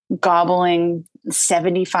gobbling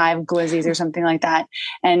 75 glizzies or something like that.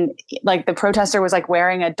 And like the protester was like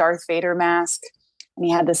wearing a Darth Vader mask, and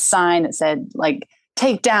he had this sign that said like,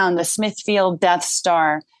 "Take down the Smithfield Death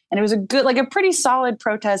Star." And it was a pretty solid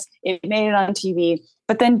protest. It made it on TV.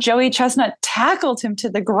 But then Joey Chestnut tackled him to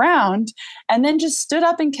the ground and then just stood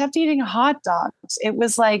up and kept eating hot dogs. It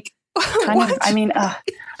was like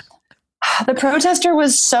the protester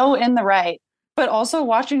was so in the right, but also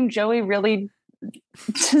watching Joey really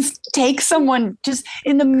just take someone just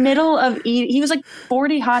in the middle of eating. He was like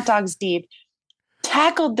 40 hot dogs deep,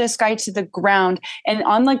 tackled this guy to the ground, and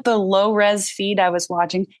on like the low res feed I was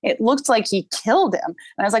watching, it looked like he killed him. And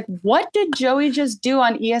I was like, what did Joey just do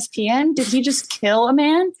on ESPN? Did he just kill a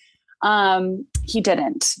man? He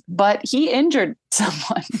didn't, but he injured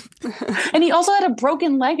someone. And he also had a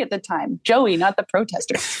broken leg at the time. Joey, not the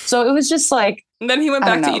protester. So it was just like, and then he went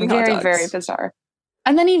back to eating hot dogs. Very bizarre.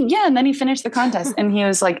 And then he finished the contest, and he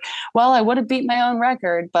was like, well, I would have beat my own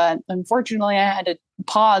record, but unfortunately I had to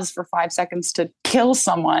pause for 5 seconds to kill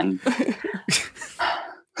someone.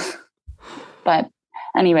 But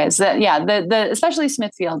anyways, the especially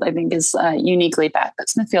Smithfield, I think, is uniquely bad, but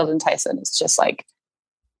Smithfield and Tyson is just like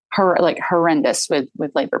horrendous with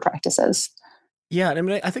labor practices. Yeah. I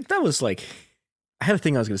mean, I think that was like, I had a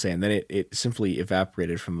thing I was going to say, and then it simply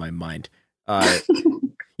evaporated from my mind.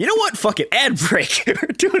 You know what? Fuck it. Ad break. We're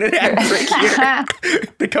doing an ad break here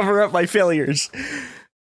to cover up my failures.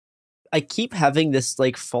 I keep having this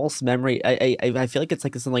like false memory. I feel like it's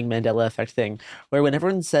like this like Mandela effect thing, where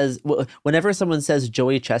whenever someone says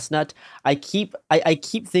Joey Chestnut, I keep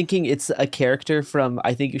thinking it's a character from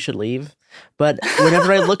I Think You Should Leave. But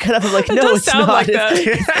whenever I look it up, I'm like, no, it's not. Like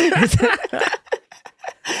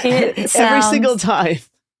Every single time.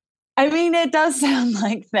 I mean, it does sound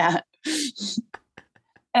like that.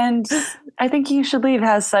 And I Think You Should Leave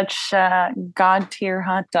has such god tier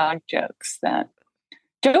hot dog jokes that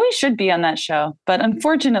Joey should be on that show, but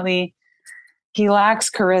unfortunately he lacks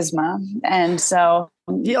charisma, and so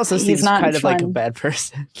he also seems kind of like a bad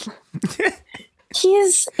person.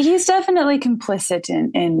 He's definitely complicit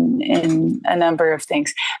in a number of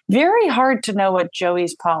things. Very hard to know what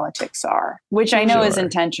Joey's politics are, which I know is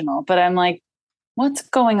intentional, but I'm like, what's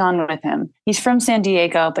going on with him? He's from San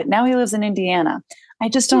Diego, but now he lives in Indiana. I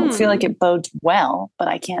just don't feel like it bodes well, but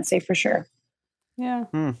I can't say for sure. Yeah.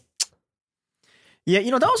 Yeah,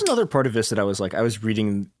 that was another part of this that I was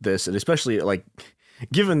reading this, and especially like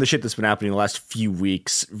given the shit that's been happening the last few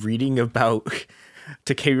weeks, reading about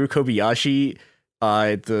Takeru Kobayashi,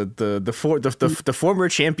 the former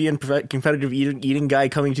champion competitive eating guy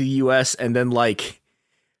coming to the US, and then like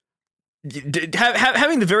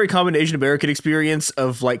having the very common Asian American experience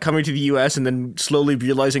of like coming to the US and then slowly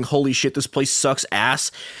realizing, holy shit, this place sucks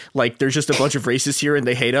ass. Like there's just a bunch of racists here and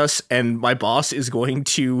they hate us. And my boss is going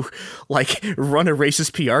to like run a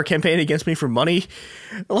racist PR campaign against me for money.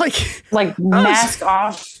 Like mask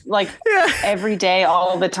off like every day,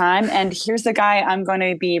 all the time. And here's the guy I'm going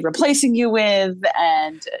to be replacing you with.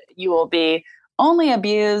 And you will be only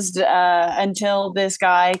abused until this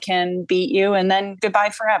guy can beat you, and then goodbye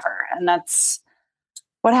forever. And that's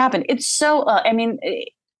what happened. It's so, I mean,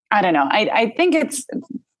 I don't know. I think it's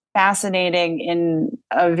fascinating in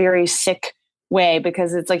a very sick way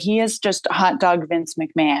because it's like he is just hot dog Vince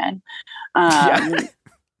McMahon.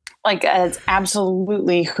 Like it's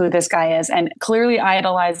absolutely who this guy is, and clearly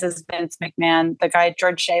idolizes Vince McMahon. The guy,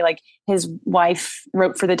 George Shea, like his wife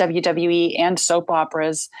wrote for the WWE and soap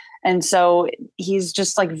operas. And so he's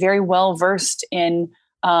just like very well versed in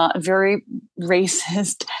very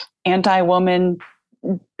racist, anti-woman,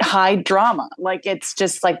 high drama. Like it's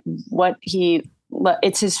just like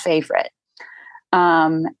it's his favorite.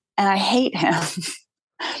 And I hate him.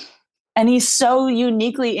 And he's so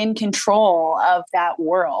uniquely in control of that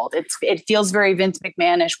world. It feels very Vince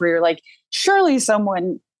McMahonish, where you're like, surely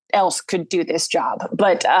someone else could do this job,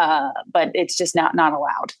 but it's just not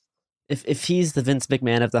allowed. If he's the Vince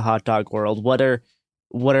McMahon of the hot dog world, what are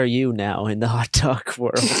you now in the hot dog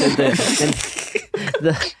world?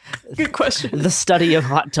 Good question. The study of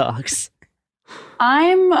hot dogs.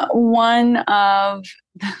 I'm one of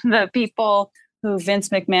the people who Vince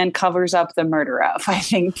McMahon covers up the murder of. I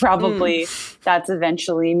think probably that's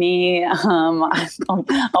eventually me.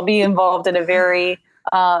 I'll be involved in a very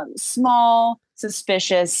small,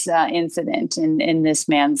 suspicious incident in this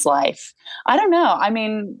man's life. I don't know. I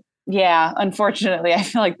mean, yeah, unfortunately, I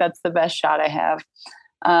feel like that's the best shot I have.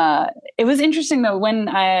 It was interesting, though, when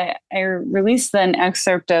I released an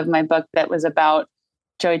excerpt of my book that was about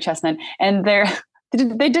Joey Chestnut, and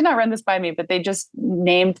they did not run this by me, but they just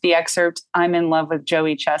named the excerpt, "I'm in love with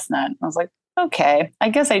Joey Chestnut." I was like, okay, I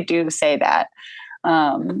guess I do say that.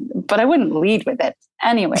 But I wouldn't lead with it.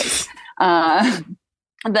 Anyways, the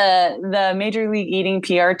Major League Eating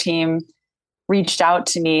PR team reached out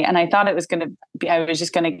to me, and I thought I was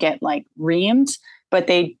just going to get like reamed, but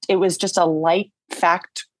it was just a light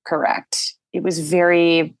fact correct. It was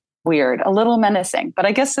very weird, a little menacing, but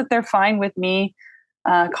I guess that they're fine with me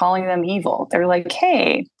calling them evil. They're like,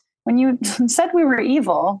 hey, when you said we were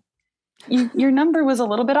evil, your number was a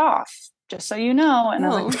little bit off, just so you know. And I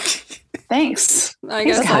was like, thanks. I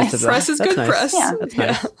guess press is good press. Yeah, that's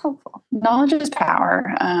nice. Helpful. Knowledge is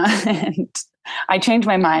power. And I changed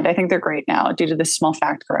my mind. I think they're great now due to this small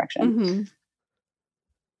fact correction. Mm-hmm.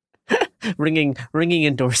 ringing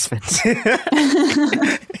endorsements.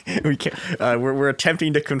 We're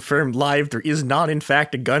attempting to confirm live there is not, in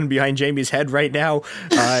fact, a gun behind Jamie's head right now.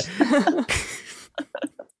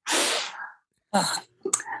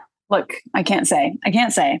 Look, I can't say.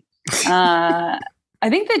 I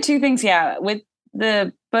think the two things, with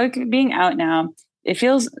the book being out now, it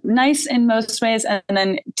feels nice in most ways, and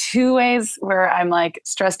then two ways where I'm like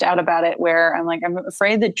stressed out about it, where I'm like, I'm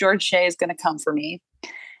afraid that George Shea is going to come for me.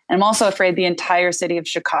 And I'm also afraid the entire city of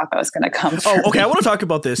Chicago is going to come for me. I want to talk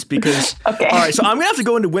about this because, okay. All right, so I'm going to have to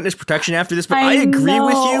go into witness protection after this, but I agree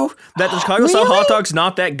with you that the Chicago style hot dog's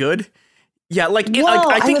not that good. Yeah, I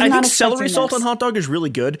think celery salt on hot dog is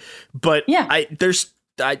really good, but it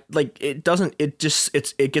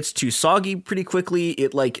gets too soggy pretty quickly.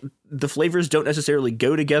 It the flavors don't necessarily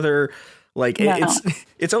go together.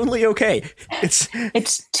 It's only okay.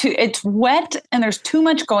 It's wet and there's too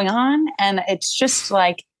much going on, and it's just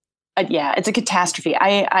like, it's a catastrophe.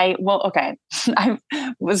 I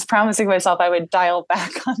was promising myself I would dial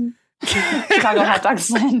back on Chicago hot dog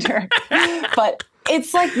slander, but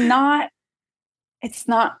it's not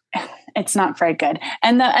very good.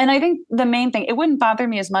 And I think the main thing, it wouldn't bother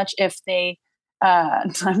me as much if they,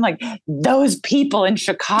 I'm like, those people in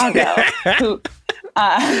Chicago who,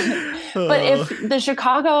 but if the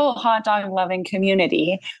Chicago hot dog loving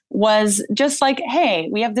community was just like, hey,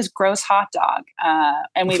 we have this gross hot dog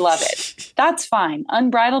and we love it, that's fine.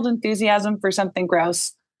 Unbridled enthusiasm for something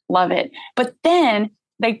gross, love it. But then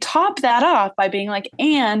they top that off by being like,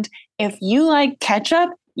 and if you like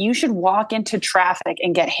ketchup, you should walk into traffic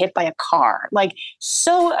and get hit by a car. Like,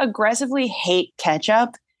 so aggressively hate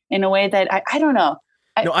ketchup in a way that I don't know.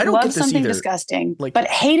 I don't love something disgusting, but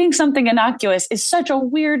hating something innocuous is such a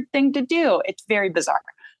weird thing to do. It's very bizarre.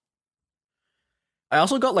 I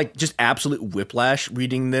also got just absolute whiplash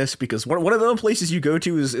reading this because one of the places you go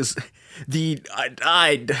to is the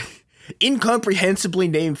incomprehensibly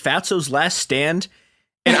named Fatso's Last Stand.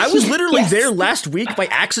 And I was literally there last week by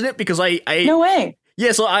accident because I no way.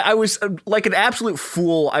 Yeah, so I was like an absolute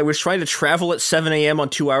fool. I was trying to travel at 7 a.m. on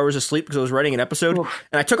 2 hours of sleep because I was writing an episode, and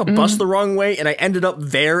I took a bus the wrong way, and I ended up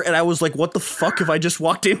there, and I was like, what the fuck have I just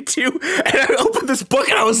walked into? And I opened this book,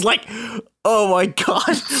 and I was like, oh my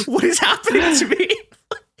god, what is happening to me?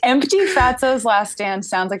 Empty Fatso's Last Stand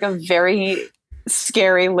sounds like a very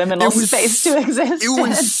scary liminal space to exist. It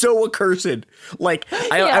was so accursed. Like,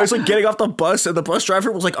 I was like getting off the bus, and the bus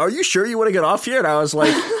driver was like, are you sure you want to get off here? And I was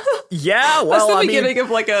like, yeah, well, that's the beginning of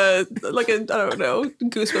like a I don't know,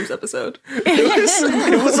 Goosebumps episode.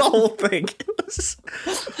 It was a whole thing.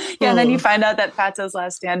 And then you find out that Fatso's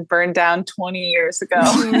Last Stand burned down 20 years ago.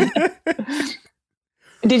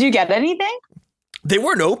 Did you get anything? They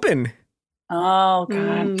weren't open. Oh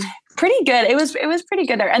god. Pretty good. It was pretty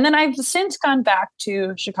good there. And then I've since gone back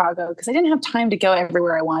to Chicago because I didn't have time to go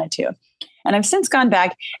everywhere I wanted to. And I've since gone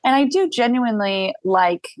back, and I do genuinely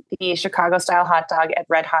like the Chicago style hot dog at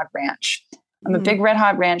Red Hot Ranch. I'm a big Red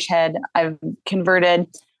Hot Ranch head. I've converted,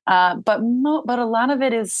 but a lot of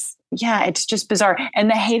it is, it's just bizarre. And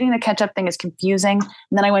the hating the ketchup thing is confusing.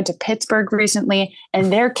 And then I went to Pittsburgh recently,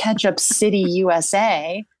 and they're Ketchup City,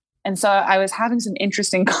 USA. And so I was having some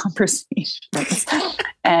interesting conversations.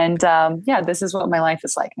 And this is what my life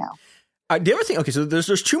is like now. The other thing, okay, so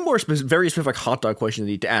there's two more very specific hot dog questions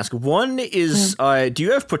I need to ask. One is, do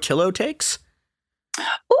you have Portillo takes?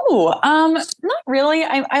 Ooh, not really.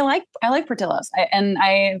 I like Portillo's,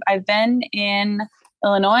 I've been in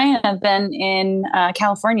Illinois, and I've been in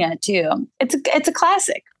California too. It's a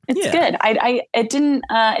classic. It's good. It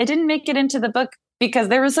didn't make it into the book because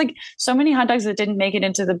there was like so many hot dogs that didn't make it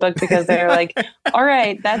into the book because they were like, all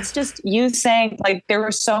right, that's just you saying, like, there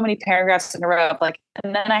were so many paragraphs in a row, like,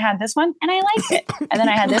 and then I had this one and I liked it. And then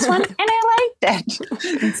I had this one and I liked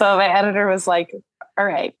it. And so my editor was like, all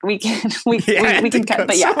right, we can cut.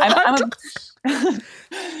 But yeah,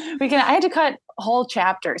 I had to cut whole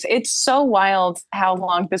chapters. It's so wild how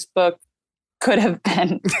long this book could have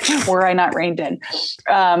been were I not reined in.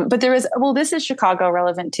 But there was, this is Chicago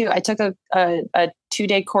relevant too. I took a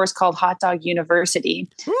 2-day course called Hot Dog University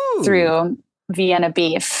through Vienna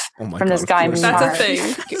Beef from this guy. That's a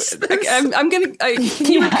thing. I'm gonna.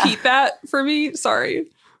 Can you repeat that for me? Sorry.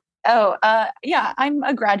 Oh, I'm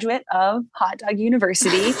a graduate of Hot Dog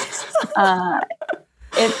University.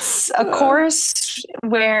 It's a course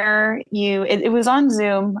where it was on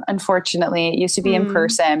Zoom, unfortunately. It used to be in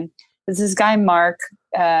person. This is guy Mark,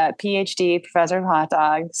 PhD, professor of hot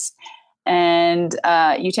dogs. And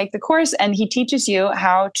you take the course, and he teaches you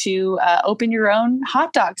how to open your own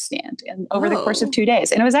hot dog stand over the course of 2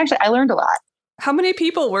 days. And it was actually, I learned a lot. How many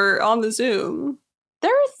people were on the Zoom?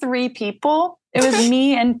 There were 3 people. It was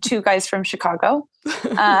me and 2 guys from Chicago.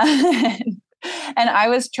 And I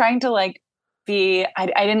was trying to I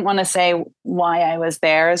didn't want to say why I was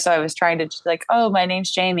there. So I was trying to just my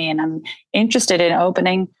name's Jamie, and I'm interested in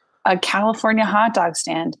opening a California hot dog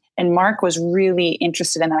stand. And Mark was really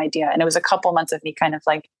interested in that idea. And it was a couple months of me kind of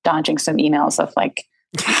dodging some emails of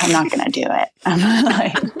I'm not going to do it.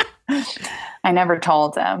 I'm I never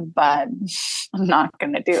told them, but I'm not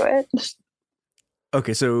going to do it.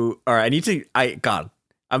 Okay. So, all right,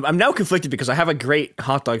 I'm now conflicted because I have a great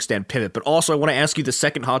hot dog stand pivot, but also I want to ask you the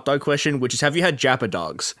second hot dog question, which is, have you had Japa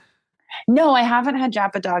dogs? No, I haven't had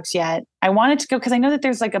Japa dogs yet. I wanted to go because I know that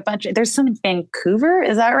there's there's some in Vancouver.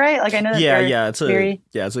 Is that right? I know that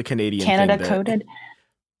it's a Canadian Canada thing coded.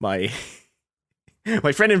 My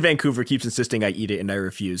friend in Vancouver keeps insisting I eat it, and I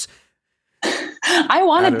refuse. I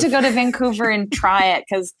wanted to go to Vancouver and try it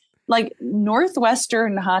because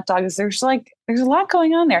Northwestern hot dogs, there's a lot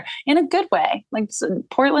going on there in a good way.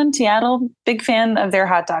 Portland, Seattle, big fan of their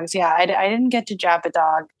hot dogs. Yeah, I didn't get to Japa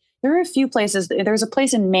dog. There were a few places. There's a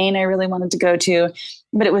place in Maine I really wanted to go to,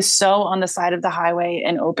 but it was so on the side of the highway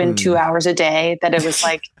and open 2 hours a day that it was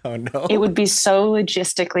oh no, it would be so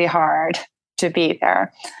logistically hard to be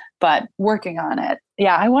there. But working on it.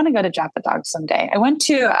 Yeah, I want to go to Japa dog someday. I went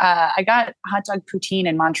to I got hot dog poutine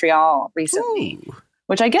in Montreal recently. Ooh.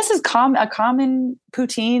 Which I guess is a common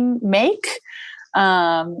poutine make.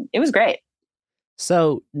 It was great.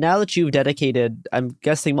 So now that you've dedicated, I'm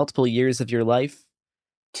guessing, multiple years of your life.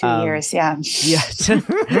 2 years, yeah. Yeah.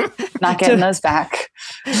 Not getting those back.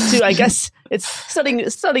 I guess it's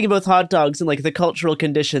studying both hot dogs and the cultural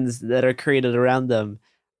conditions that are created around them.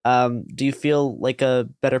 Do you feel like a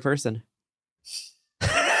better person?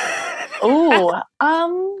 Or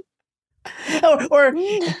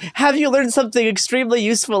have you learned something extremely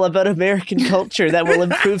useful about American culture that will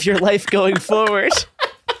improve your life going forward?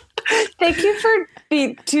 Thank you for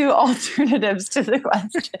the two alternatives to the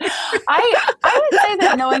question. I would say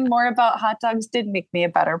that knowing more about hot dogs did make me a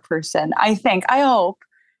better person. I hope.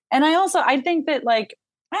 And I think that, like,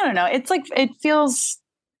 I don't know, it's like, it feels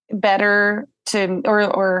better to,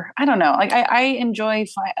 or I don't know, like I enjoy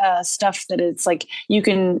stuff that it's like you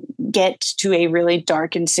can get to a really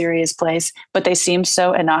dark and serious place, but they seem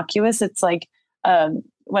so innocuous. It's like,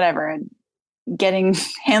 whatever, getting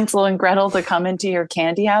Hansel and Gretel to come into your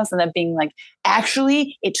candy house and then being like,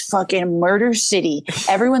 actually, it's fucking Murder City.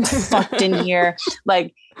 Everyone's fucked in here.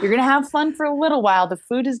 Like, you're going to have fun for a little while. The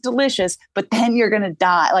food is delicious, but then you're going to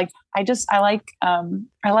die. Like, I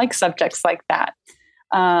like subjects like that.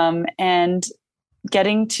 And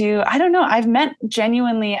getting to, I don't know, I've met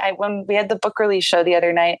genuinely, when we had the book release show the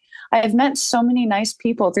other night, I've met so many nice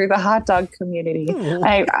people through the hot dog community.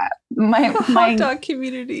 My hot dog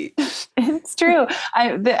community. It's true.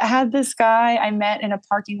 I had this guy I met in a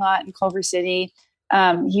parking lot in Culver City.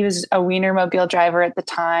 He was a Wienermobile driver at the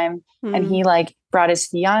time, and he like brought his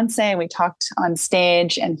fiance, and we talked on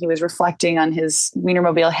stage, and he was reflecting on his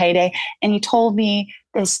Wienermobile heyday, and he told me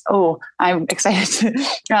this. Oh, I'm excited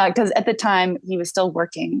because at the time he was still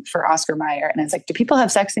working for Oscar Mayer, and I was like, "Do people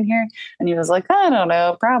have sex in here?" And he was like, "I don't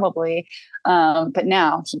know, probably." But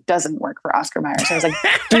now he doesn't work for Oscar Mayer, so I was like,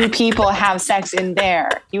 "Do people have sex in there?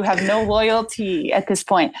 You have no loyalty at this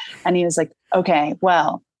point." And he was like, "Okay,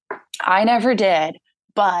 well, I never did."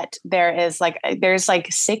 But there's like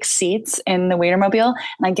 6 seats in the Wienermobile.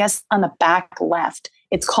 And I guess on the back left,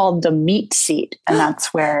 it's called the meat seat. And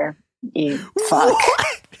that's where you fuck.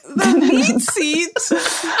 The meat seat?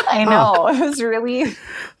 I know. It was really,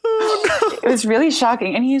 it was really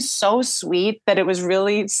shocking. And he's so sweet that it was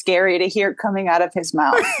really scary to hear coming out of his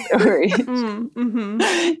mouth.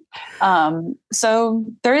 So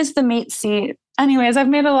there is the meat seat. Anyways, I've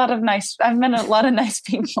met a lot of nice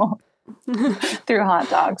people through hot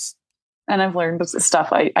dogs, and I've learned stuff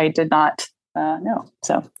I did not know,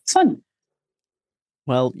 so it's fun.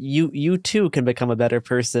 Well, you too can become a better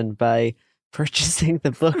person by purchasing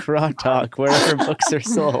the book Raw Talk wherever books are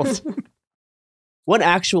sold. One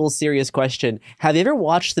actual serious question: have you ever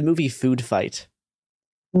watched the movie Food Fight?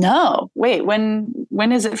 No. Wait, when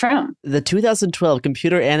is it from? The 2012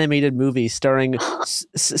 computer animated movie starring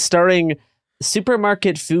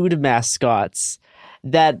supermarket food mascots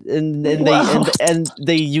that and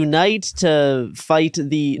they unite to fight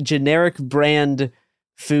the generic brand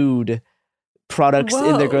food products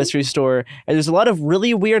in their grocery store. And there's a lot of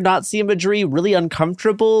really weird Nazi imagery, really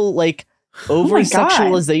uncomfortable, like over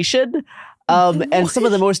sexualization. And some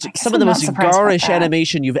of the most garish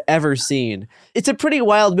animation you've ever seen. It's a pretty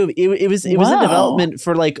wild movie. It was in development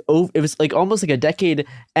for it was like almost like a decade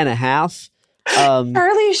and a half.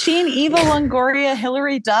 Charlie Sheen, Eva Longoria,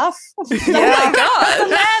 Hilary Duff. Yeah. Oh my God,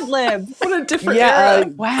 Mad Lib. What a different era.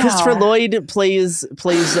 Wow. Christopher Lloyd plays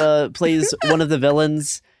one of the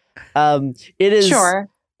villains. It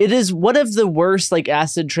is one of the worst like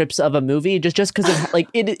acid trips of a movie, just because of like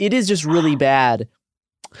it is just really bad.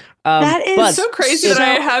 That is so crazy that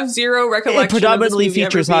I have zero recollection. It predominantly of this movie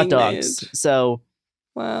features ever hot being dogs. made. So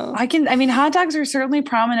wow. Hot dogs are certainly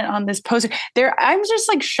prominent on this poster. I'm just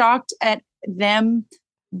like shocked at them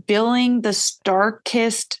billing the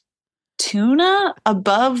Starkist tuna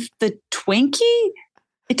above the Twinkie.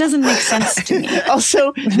 It doesn't make sense to me.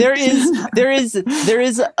 Also, there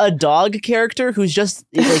is a dog character who's just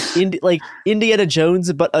like Indiana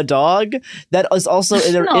Jones, but a dog that is also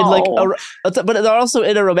but they're also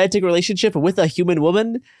in a romantic relationship with a human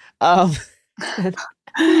woman.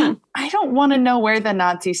 I don't want to know where the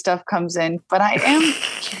Nazi stuff comes in, but I am.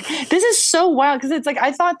 This is so wild because it's like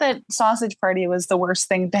I thought that Sausage Party was the worst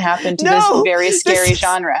thing to happen to this very scary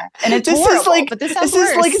genre, and it's horrible. But this is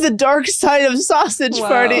like the dark side of Sausage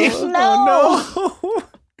Party. No.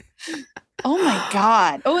 Oh my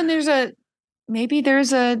God. Oh, and there's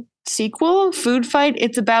a sequel, Food Fight.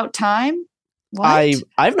 It's About Time. What?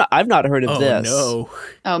 I've not heard of this. No.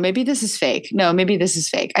 Oh, maybe this is fake. No, maybe this is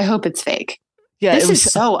fake. I hope it's fake. Yeah, this is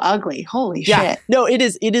so ugly. Holy shit. No, it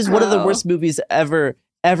is one of the worst movies ever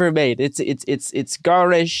made. It's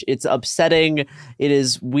garish, it's upsetting, it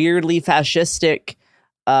is weirdly fascistic,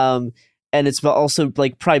 and it's also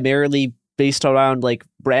like primarily based around like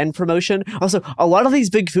brand promotion. Also, a lot of these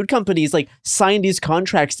big food companies like signed these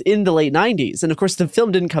contracts in the late 90s, and of course the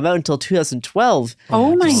film didn't come out until 2012.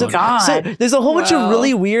 Oh my God. So there's a whole bunch of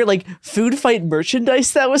really weird like Food Fight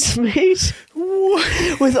merchandise that was made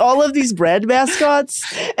with all of these brand mascots,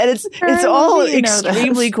 and it's all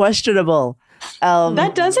extremely questionable.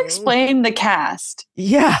 That does explain the cast.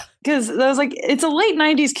 Yeah. Because I was like, it's a late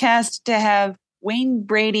 90s cast to have Wayne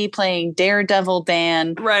Brady playing Daredevil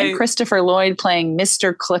Dan, and Christopher Lloyd playing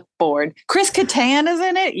Mr. Clipboard. Chris Kattan is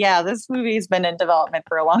in it. Yeah, this movie has been in development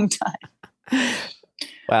for a long time.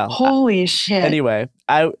 Wow. Holy shit. Anyway,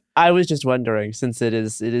 I was just wondering, since it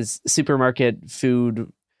is supermarket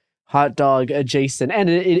food, hot dog adjacent, and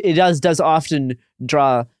it does often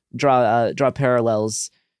draw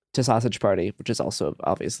parallels to Sausage Party, which is also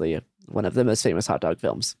obviously one of the most famous hot dog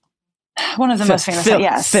films. One of the most famous,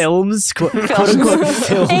 yes. Films, quote unquote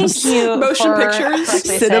films. Thank you. Motion pictures.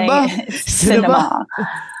 Cinema.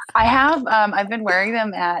 I have, I've been wearing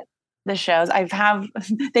them at the shows.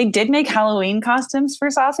 They did make Halloween costumes for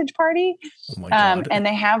Sausage Party. Oh my God. And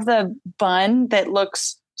they have the bun that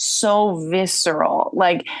looks so visceral.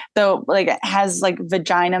 It has like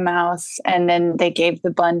vagina mouth, and then they gave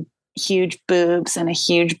the bun huge boobs and a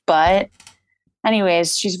huge butt.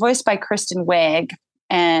 Anyways, she's voiced by Kristen Wiig,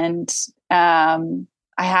 and I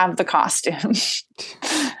have the costume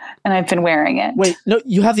and I've been wearing it. Wait, no,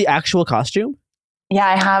 you have the actual costume? Yeah,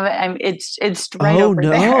 I have it. It's right over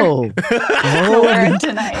there. Oh no! I'll wear it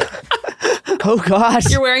tonight. Oh God!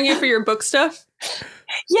 You're wearing it for your book stuff?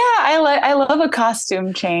 Yeah, I love a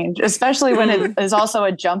costume change, especially when it is also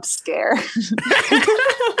a jump scare.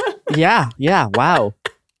 Yeah. Wow.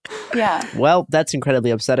 Yeah. Well, that's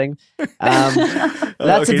incredibly upsetting.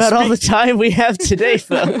 That's about all the time we have today,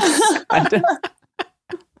 folks.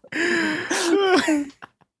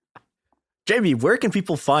 Jamie, where can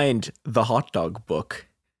people find the hot dog book?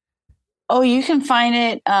 Oh, you can find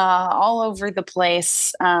it all over the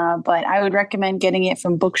place, but I would recommend getting it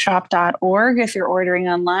from bookshop.org if you're ordering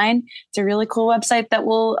online. It's a really cool website that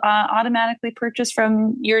will automatically purchase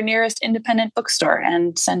from your nearest independent bookstore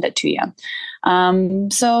and send it to you.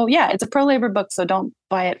 So yeah, it's a pro-labor book, so don't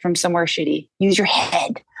buy it from somewhere shitty. Use your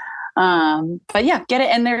head. But yeah, get it.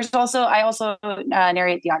 And I also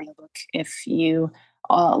narrate the audiobook if you...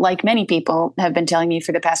 like many people have been telling me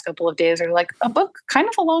for the past couple of days, are like, a book, kind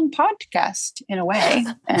of a long podcast in a way.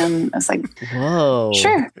 And it's like, whoa,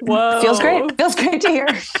 sure. Whoa. Feels great to hear.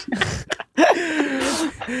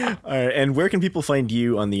 All right. And where can people find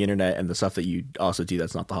you on the internet and the stuff that you also do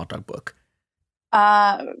that's not the hot dog book?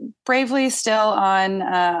 Bravely still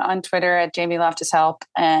on Twitter at Jamie Loftus Help,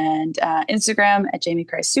 and Instagram at Jamie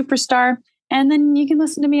Christ Superstar. And then you can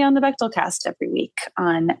listen to me on the Bechtelcast every week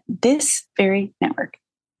on this very network.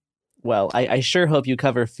 Well, I sure hope you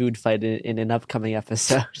cover Food Fight in an upcoming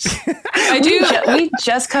episode. I do. We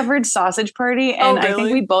just covered Sausage Party, and really? I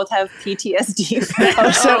think we both have PTSD.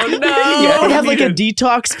 So no, we have like a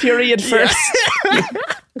detox period first.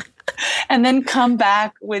 And then come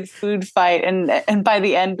back with Food Fight, and by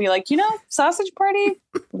the end be like, Sausage Party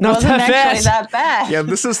wasn't actually that bad. Yeah,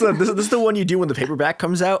 this is the one you do when the paperback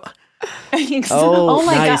comes out. Oh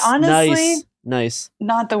my God! Honestly, nice.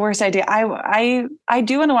 Not the worst idea. I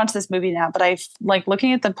do want to watch this movie now, but I like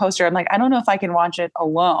looking at the poster. I'm like, I don't know if I can watch it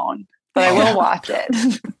alone, but I will watch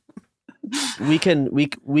it.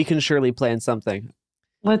 We can surely plan something.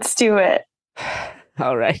 Let's do it.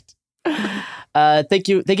 All right. Thank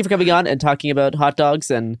you for coming on and talking about hot dogs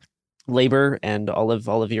and labor and all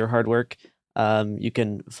of your hard work. You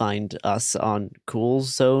can find us on Cool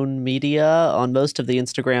Zone Media on most of the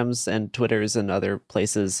Instagrams and Twitters and other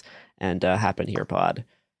places, and Happen Here Pod.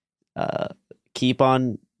 Keep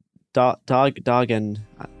on dogging.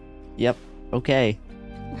 Yep. Okay.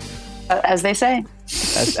 As they say.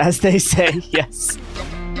 As they say. Yes.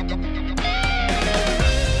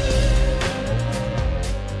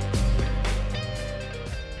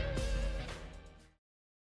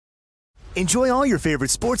 Enjoy all your favorite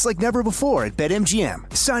sports like never before at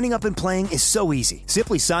BetMGM. Signing up and playing is so easy.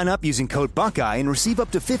 Simply sign up using code Buckeye and receive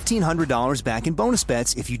up to $1,500 back in bonus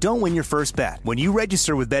bets if you don't win your first bet. When you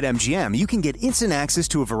register with BetMGM, you can get instant access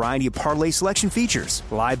to a variety of parlay selection features,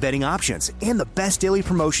 live betting options, and the best daily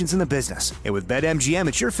promotions in the business. And with BetMGM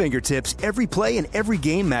at your fingertips, every play and every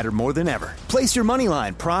game matter more than ever. Place your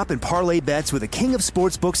moneyline, prop, and parlay bets with the king of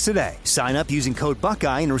sportsbooks today. Sign up using code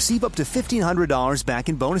Buckeye and receive up to $1,500 back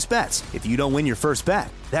in bonus bets if you don't win your first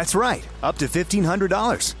bet. That's right, up to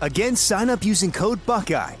 $1,500. Again, sign up using code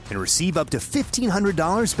Buckeye and receive up to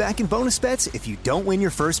 $1,500 back in bonus bets if you don't win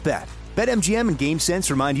your first bet. BetMGM and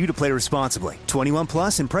GameSense remind you to play responsibly. 21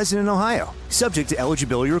 plus and present in Ohio. Subject to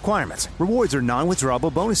eligibility requirements. Rewards are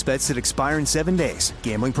non-withdrawable bonus bets that expire in 7 days.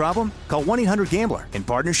 Gambling problem? Call 1-800-GAMBLER in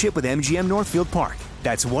partnership with MGM Northfield Park.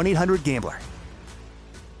 That's 1-800-GAMBLER.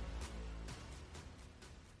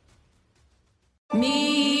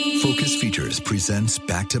 Focus Features presents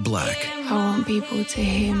Back to Black. I want people to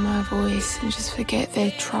hear my voice and just forget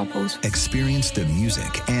their troubles. Experience the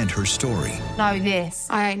music and her story. Know this.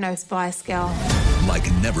 I ain't no Spice Girl.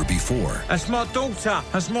 like never before. That's my daughter.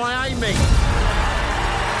 That's my Amy.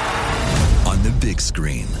 On the big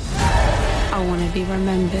screen. I want to be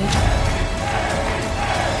remembered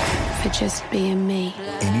for just being me.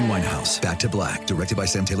 Amy Winehouse, Back to Black, directed by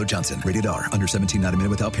Sam Taylor Johnson. Rated R, under 17, not a minute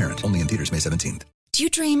without parent. Only in theaters May 17th. Do you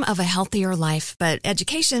dream of a healthier life, but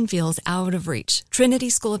education feels out of reach? Trinity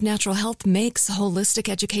School of Natural Health makes holistic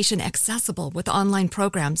education accessible with online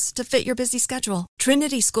programs to fit your busy schedule.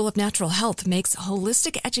 Trinity School of Natural Health makes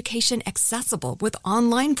holistic education accessible with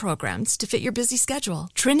online programs to fit your busy schedule.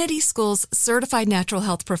 Trinity School's Certified Natural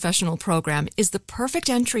Health Professional Program is the perfect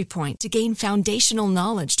entry point to gain foundational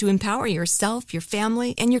knowledge to empower yourself, your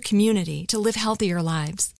family, and your community to live healthier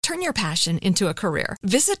lives. Turn your passion into a career.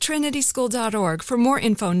 Visit trinityschool.org for more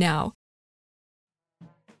info now.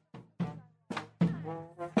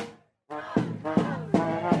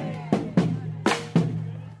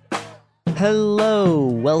 Hello,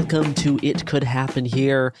 welcome to It Could Happen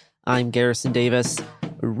Here. I'm Garrison Davis.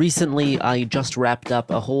 Recently, I just wrapped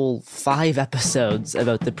up a whole 5 episodes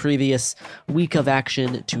about the previous week of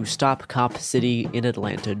action to stop Cop City in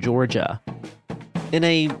Atlanta, Georgia. In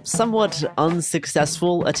a somewhat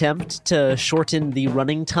unsuccessful attempt to shorten the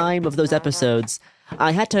running time of those episodes,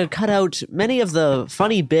 I had to cut out many of the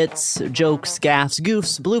funny bits, jokes, gaffes,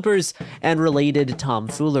 goofs, bloopers, and related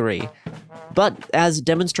tomfoolery. But as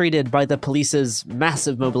demonstrated by the police's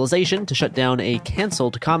massive mobilization to shut down a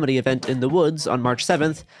cancelled comedy event in the woods on March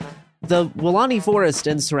 7th, the Weelaunee Forest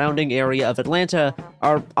and surrounding area of Atlanta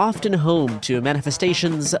are often home to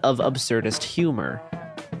manifestations of absurdist humor.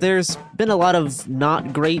 There's been a lot of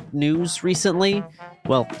not great news recently.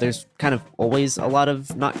 Well, there's kind of always a lot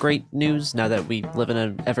of not great news now that we live in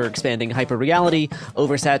an ever-expanding hyper-reality,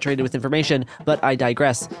 oversaturated with information, but I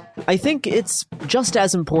digress. I think it's just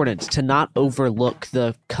as important to not overlook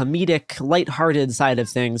the comedic, lighthearted side of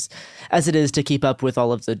things as it is to keep up with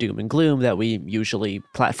all of the doom and gloom that we usually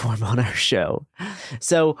platform on our show.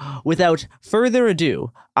 So, without further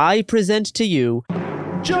ado, I present to you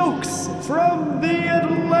Jokes from the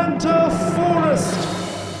Atlanta Forest.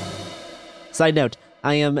 Side note,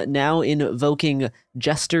 I am now invoking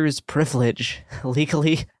jester's privilege.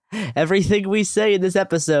 Legally, everything we say in this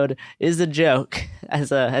episode is a joke,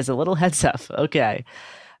 as a little heads up. Okay.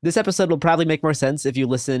 This episode will probably make more sense if you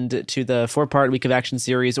listened to the 4-part Week of Action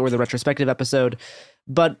series or the retrospective episode,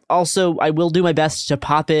 but also I will do my best to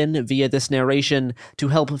pop in via this narration to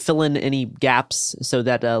help fill in any gaps so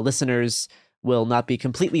that listeners will not be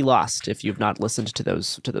completely lost if you've not listened to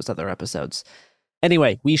those other episodes.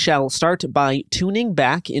 Anyway, we shall start by tuning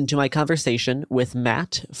back into my conversation with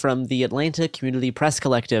Matt from the Atlanta Community Press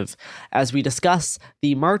Collective as we discuss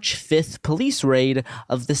the March 5th police raid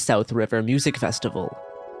of the South River Music Festival.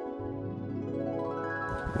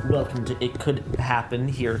 Welcome to It Could Happen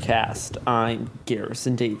Here cast. I'm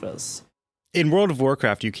Garrison Davis. In World of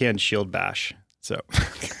Warcraft, you can shield bash, so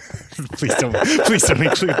please don't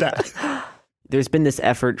include that. There's been this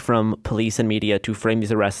effort from police and media to frame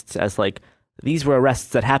these arrests as like, these were arrests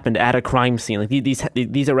that happened at a crime scene. Like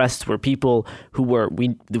these arrests were people who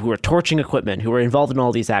were torching equipment, who were involved in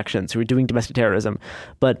all these actions, who were doing domestic terrorism.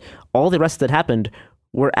 But all the arrests that happened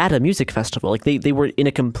were at a music festival. Like they were in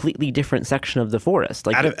a completely different section of the forest.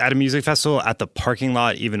 Like at a music festival, at the parking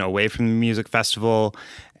lot, even away from the music festival.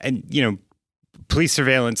 And, you know, police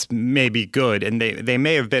surveillance may be good, and they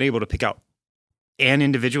may have been able to pick out an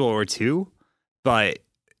individual or two. But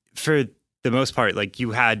for the most part, like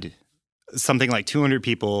you had something like 200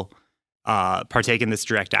 people partake in this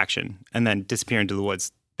direct action and then disappear into the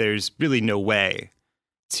woods. There's really no way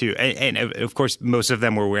to, and of course, most of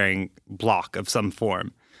them were wearing block of some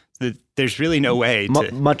form. So there's really no way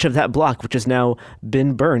to... Much of that block, which has now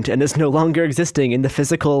been burnt and is no longer existing in the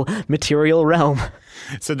physical material realm.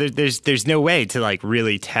 So there's no way to like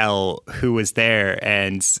really tell who was there,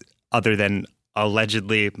 and other than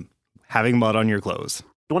allegedly having mud on your clothes.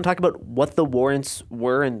 You want to talk about what the warrants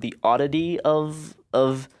were and the oddity of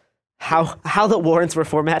how the warrants were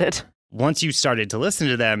formatted? Once you started to listen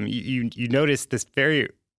to them, you noticed this very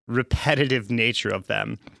repetitive nature of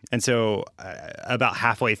them. And so about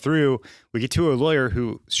halfway through, we get to a lawyer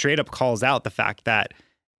who straight up calls out the fact that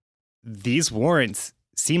these warrants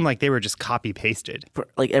seem like they were just copy pasted. For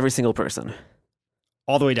like every single person.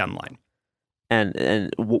 All the way down the line.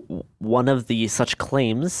 And one of the such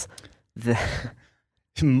claims...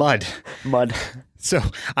 Mud. So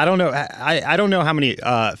I don't know. I don't know how many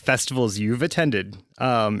festivals you've attended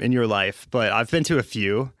in your life, but I've been to a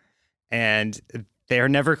few, and they are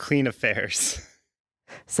never clean affairs.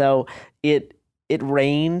 So it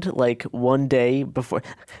rained like one day before.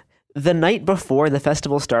 The night before the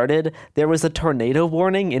festival started, there was a tornado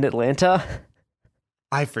warning in Atlanta.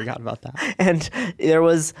 I forgot about that. And there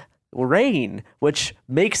was rain, which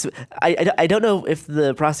makes I don't know if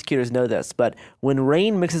the prosecutors know this, but when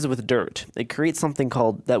rain mixes with dirt, it creates something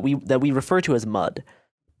called that we refer to as mud.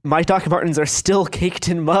 My Doc Martens are still caked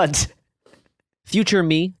in mud. Future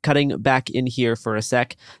me cutting back in here for a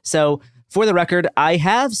sec. So for the record, I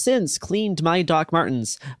have since cleaned my Doc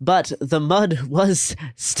Martens, but the mud was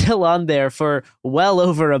still on there for well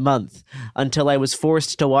over a month until I was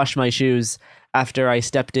forced to wash my shoes after I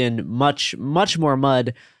stepped in much, much more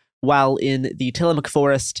mud while in the Tillamook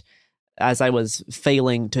Forest as I was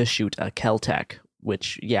failing to shoot a Kel-Tec,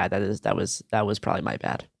 which, yeah, that was probably my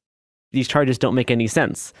bad. These charges don't make any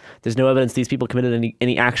sense. There's no evidence these people committed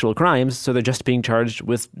any actual crimes, so they're just being charged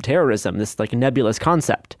with terrorism, this like nebulous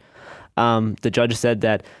concept. The judge said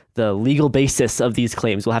that the legal basis of these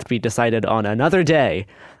claims will have to be decided on another day.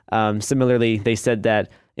 Similarly, they said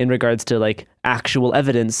that in regards to like actual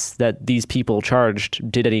evidence that these people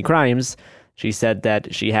charged did any crimes, she said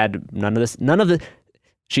that she had none of this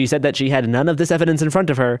evidence in front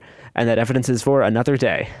of her, and that evidence is for another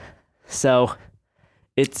day. So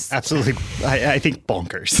it's absolutely, I think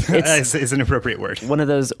bonkers is an appropriate word. One of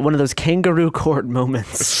those kangaroo court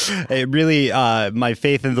moments. It really, my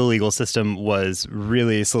faith in the legal system was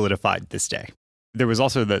really solidified this day. There was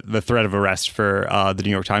also the threat of arrest for the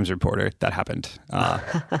New York Times reporter that happened.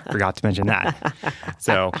 Forgot to mention that.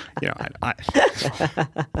 So,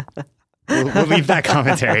 we'll leave that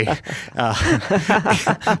commentary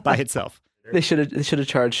by itself. They should have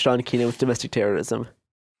charged Sean Keenan with domestic terrorism.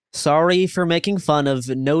 Sorry for making fun of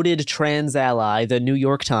noted trans ally, the New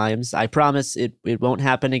York Times. I promise it won't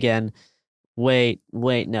happen again. Wait,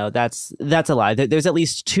 no, that's a lie. There's at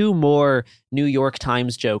least 2 more New York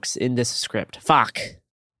Times jokes in this script. Fuck.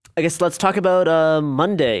 I guess let's talk about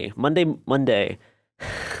Monday.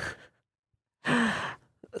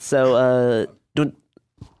 So,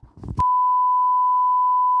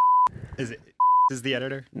 Is the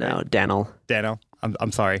editor? No, Daniel.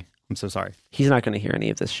 I'm sorry. I'm so sorry. He's not going to hear any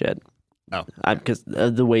of this shit. Oh. Because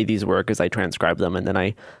the way these work is I transcribe them and then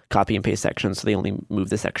I copy and paste sections, so they only move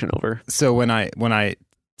the section over. So when I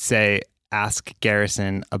say ask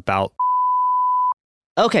Garrison about...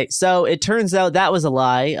 Okay, so it turns out that was a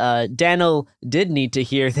lie. Daniel did need to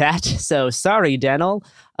hear that, so sorry, Daniel.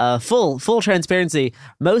 Full transparency,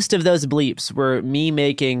 most of those bleeps were me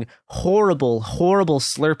making horrible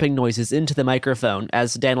slurping noises into the microphone,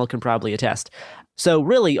 as Daniel can probably attest. So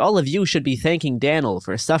really, all of you should be thanking Daniel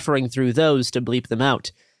for suffering through those to bleep them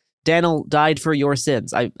out. Daniel died for your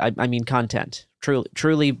sins. I mean content.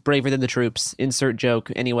 Truly braver than the troops. Insert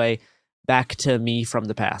joke. Anyway, back to me from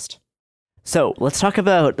the past. So let's talk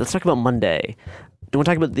about Monday. Do you want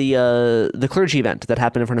to talk about the clergy event that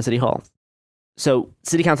happened in front of City Hall? So,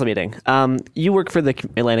 City Council meeting. You work for the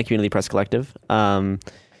Atlanta Community Press Collective.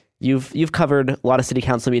 You've covered a lot of City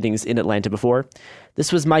Council meetings in Atlanta before.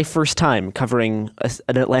 This was my first time covering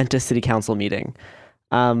an Atlanta City Council meeting.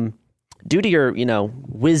 Due to your,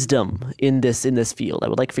 wisdom in this field, I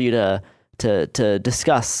would like for you to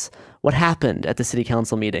discuss what happened at the City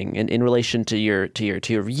Council meeting in relation to your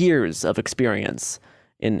years of experience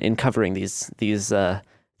in covering these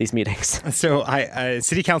meetings. So,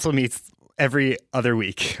 City Council meets every other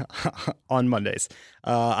week on Mondays.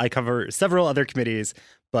 I cover several other committees,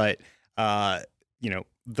 but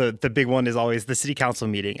the big one is always the City Council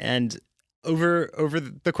meeting. And over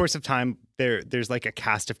the course of time, there's like a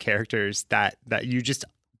cast of characters that you just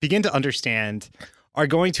begin to understand are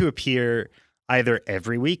going to appear either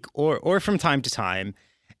every week or from time to time.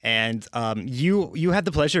 And you had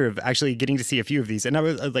the pleasure of actually getting to see a few of these, and I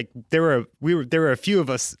was like, there were a few of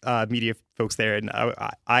us media folks there, and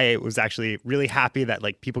I was actually really happy that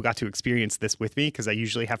like people got to experience this with me, because I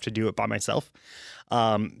usually have to do it by myself.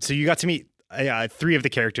 So you got to meet 3 of the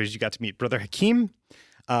characters. You got to meet Brother Hakeem,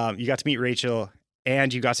 you got to meet Rachel,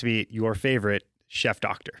 and you got to meet your favorite Chef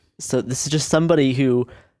Doctor. So this is just somebody who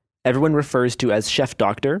everyone refers to as Chef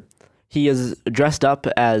Doctor. He is dressed up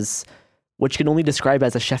as what you can only describe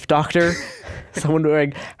as a chef doctor, someone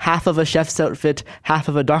wearing half of a chef's outfit, half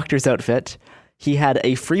of a doctor's outfit. He had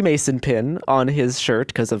a Freemason pin on his shirt,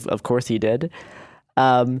 because of course he did.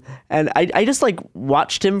 And I just like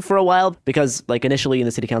watched him for a while, because like initially in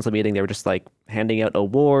the City Council meeting, they were just like handing out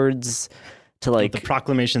awards to like the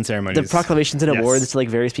proclamation ceremonies. The proclamations and awards to like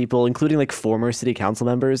various people, including like former City Council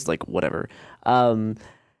members, like whatever. And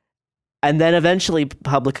then eventually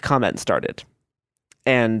public comment started.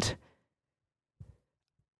 And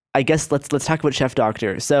I guess let's talk about Chef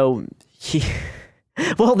Doctor. So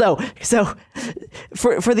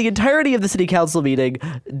for the entirety of the City Council meeting,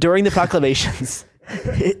 during the proclamations,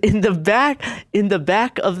 in the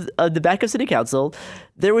back of City Council,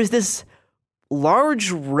 there was this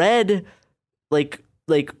large red like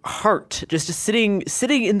heart just sitting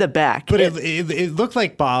in the back. But it looked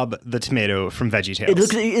like Bob the tomato from VeggieTales.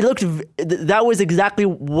 It looked that was exactly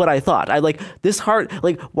what I thought. I like this heart,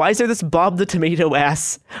 like why is there this Bob the tomato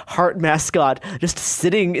ass heart mascot just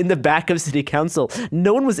sitting in the back of City Council?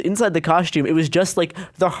 No one was inside the costume. It was just like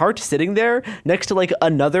the heart sitting there next to like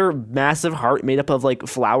another massive heart made up of like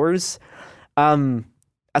flowers.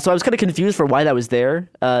 So I was kind of confused for why that was there.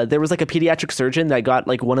 There was like a pediatric surgeon that got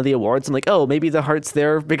like one of the awards. I'm like, oh, maybe the heart's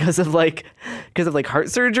there because of heart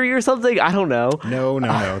surgery or something. I don't know. No.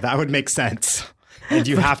 That would make sense. And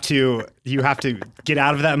you have to get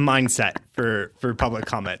out of that mindset for public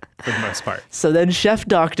comment for the most part. So then Chef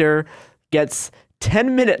Doctor gets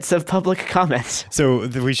 10 minutes of public comment. So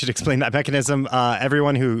we should explain that mechanism.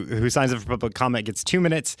 Everyone who signs up for public comment gets 2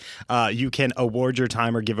 minutes. You can award your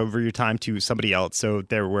time or give over your time to somebody else. So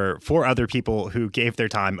there were 4 other people who gave their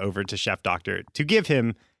time over to Chef Doctor to give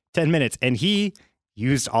him 10 minutes. And he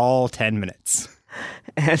used all 10 minutes.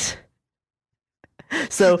 And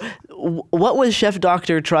so what was Chef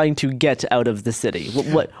Doctor trying to get out of the city?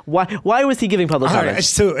 Why was he giving public comment? Right,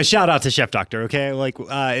 so a shout out to Chef Doctor, okay? Like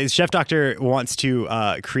Chef Doctor wants to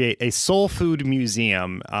create a soul food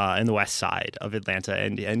museum in the west side of Atlanta,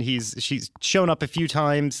 and she's shown up a few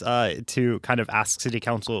times to kind of ask City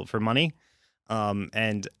Council for money.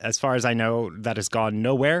 And as far as I know, that has gone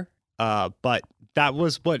nowhere. But that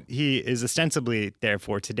was what he is ostensibly there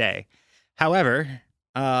for today. However,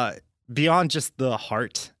 beyond just the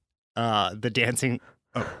heart, the dancing.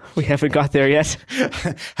 Oh. We haven't got there yet.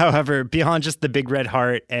 However, beyond just the big red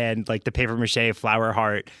heart and like the paper mache flower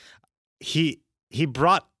heart, he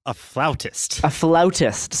brought a flautist. A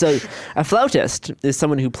flautist. So a flautist is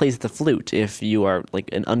someone who plays the flute. If you are like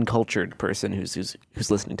an uncultured person who's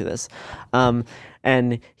listening to this,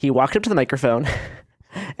 and he walked up to the microphone.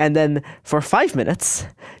 And then for 5 minutes,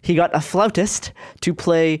 he got a flautist to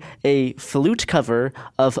play a flute cover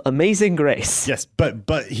of Amazing Grace. Yes,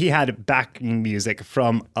 but he had backing music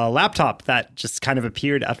from a laptop that just kind of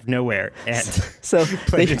appeared out of nowhere and so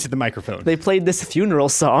played into the microphone. They played this funeral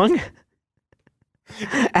song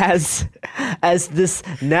as this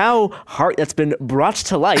now heart that's been brought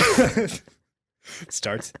to life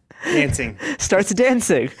starts dancing.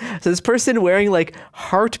 So this person wearing like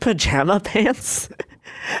heart pajama pants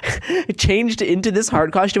changed into this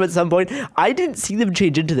heart costume at some point. I didn't see them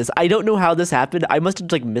change into this. I don't know how this happened. I must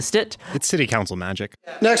have like missed it. It's City Council magic.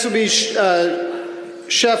 Next will be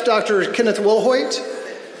Chef Dr. Kenneth Wilhoit.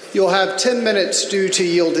 You'll have 10 minutes due to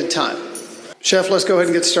yielded time. Chef, let's go ahead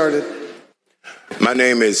and get started. My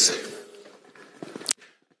name is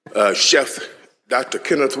Chef Dr.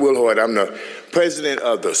 Kenneth Wilhoit. I'm the president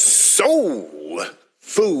of the Soul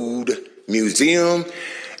Food Museum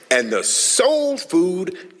and the Soul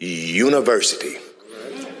Food University.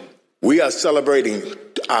 We are celebrating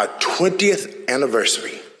our 20th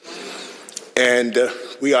anniversary. And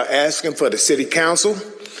we are asking for the City Council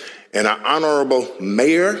and our honorable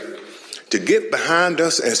mayor to get behind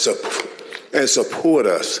us and support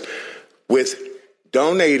us with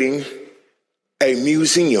donating a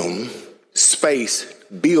museum space,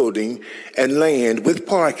 building, and land with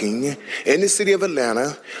parking in the city of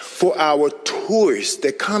Atlanta for our tourists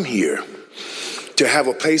that come here to have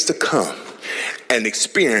a place to come and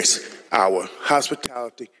experience our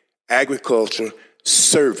hospitality, agriculture,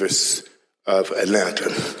 service of Atlanta.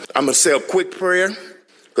 I'm going to say a quick prayer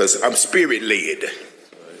because I'm spirit-led.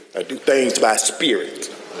 I do things by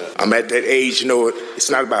spirit. I'm at that age, it's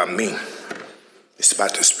not about me. It's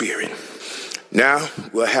about the spirit. Now,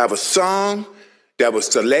 we'll have a song that was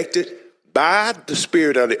selected by the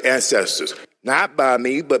spirit of the ancestors. Not by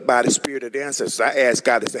me, but by the spirit of the ancestors. I asked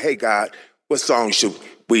God to say, hey, God, what song should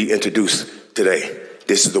we introduce today?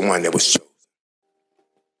 This is the one that was chosen.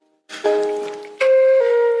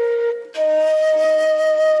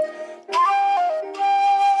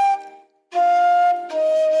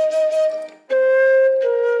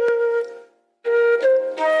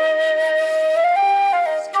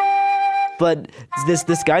 But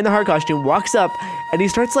this guy in the heart costume walks up and he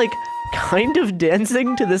starts like kind of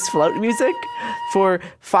dancing to this flout music for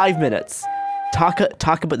 5 minutes. Talk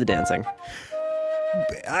about the dancing.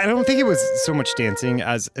 I don't think it was so much dancing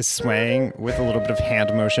as swaying with a little bit of hand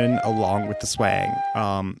motion along with the swaying.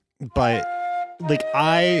 But like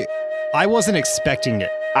I wasn't expecting it.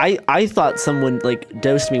 I thought someone like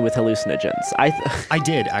dosed me with hallucinogens. I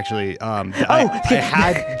did actually. I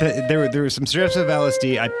had there were some strips of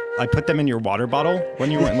LSD. I put them in your water bottle when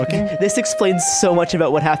you weren't looking. This explains so much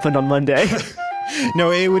about what happened on Monday.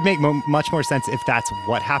 No, it would make much more sense if that's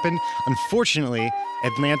what happened. Unfortunately,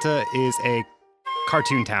 Atlanta is a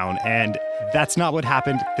cartoon town, and that's not what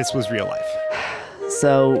happened. This was real life.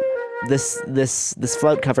 So this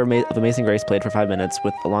float cover of Amazing Grace played for 5 minutes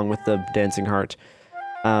along with the Dancing Heart.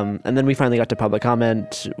 And then we finally got to public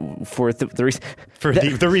comment for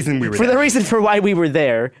the reason for why we were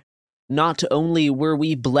there. Not only were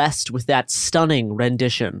we blessed with that stunning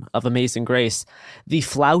rendition of Amazing Grace, the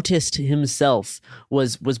flautist himself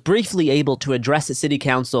was briefly able to address the city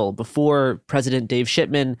council before President Dave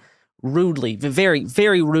Shipman rudely, very,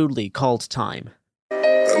 very rudely called time.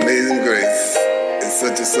 Amazing Grace is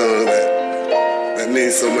such a song that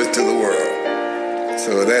means so much to the world.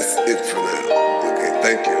 So that's it for now. Okay,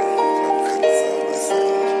 thank you.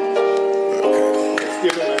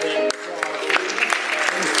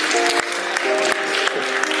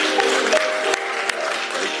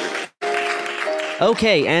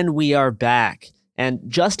 Okay, and we are back. And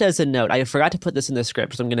just as a note, I forgot to put this in the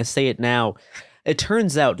script, so I'm going to say it now. It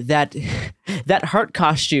turns out that that heart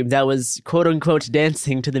costume that was quote-unquote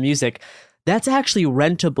dancing to the music, that's actually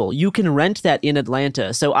rentable. You can rent that in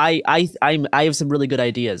Atlanta. So I have some really good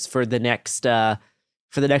ideas for the next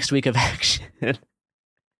week of action.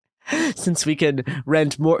 Since we can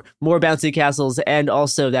rent more bouncy castles and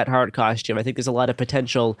also that heart costume, I think there's a lot of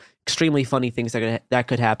potential, extremely funny things that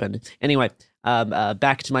could happen. Anyway,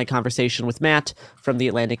 back to my conversation with Matt from the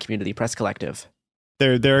Atlantic Community Press Collective.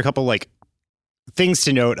 There are a couple things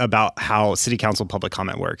to note about how City Council public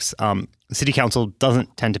comment works. City Council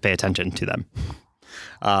doesn't tend to pay attention to them.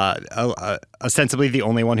 Ostensibly, the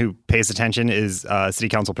only one who pays attention is City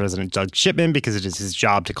Council President Doug Shipman, because it is his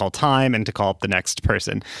job to call time and to call up the next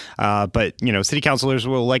person. But city councilors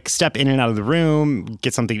will step in and out of the room,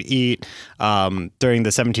 get something to eat. During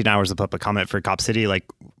the 17 hours of public comment for Cop City,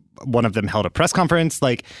 one of them held a press conference.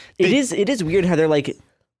 It is weird how they're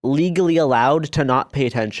legally allowed to not pay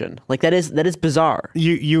attention. That is bizarre.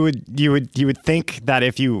 You would think that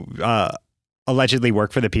if you allegedly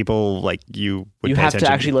work for the people, you would you pay have attention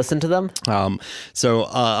to actually listen to them. So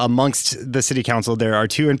amongst the city council, there are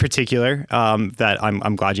two in particular that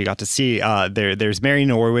I'm glad you got to see. There's Mary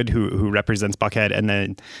Norwood, who represents Buckhead, and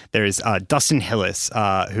then there's Dustin Hillis,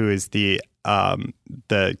 who is the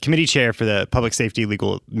committee chair for the Public Safety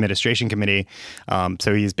Legal Administration Committee.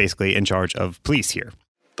 So he's basically in charge of police here.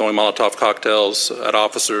 Throwing Molotov cocktails at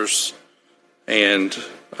officers and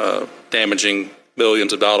damaging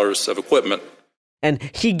millions of dollars of equipment. And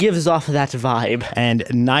he gives off that vibe. And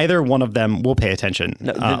neither one of them will pay attention.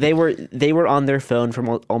 No, they were on their phone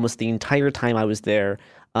for almost the entire time I was there.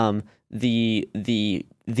 The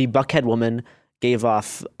Buckhead woman gave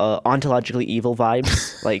off ontologically evil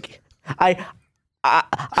vibes.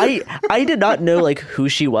 I did not know who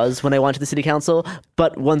she was when I went to the city council,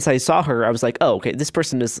 but once I saw her, I was like, oh, okay, this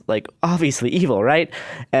person is obviously evil, right?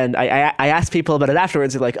 And I asked people about it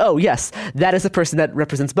afterwards. They're like, oh yes, that is the person that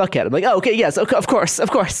represents Buckhead. I'm like, oh, okay, yes, of course.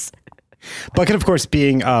 Buckhead, of course,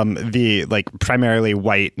 being the primarily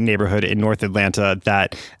white neighborhood in North Atlanta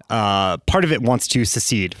that part of it wants to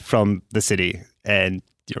secede from the city, and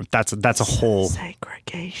that's a whole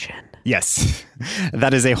segregation. Yes,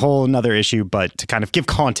 that is a whole nother issue, but to kind of give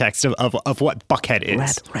context of what Buckhead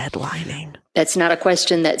is. Redlining. That's not a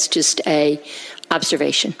question, that's just a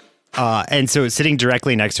observation. And so sitting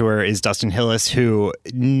directly next to her is Dustin Hillis, who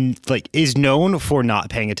is known for not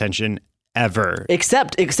paying attention ever.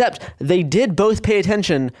 Except they did both pay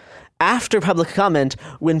attention after public comment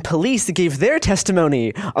when police gave their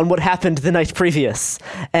testimony on what happened the night previous.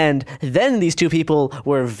 And then these two people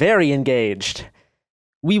were very engaged.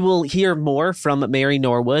 We will hear more from Mary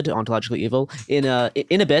Norwood, ontologically evil, in a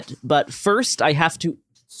bit. But first, I have to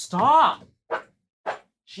stop.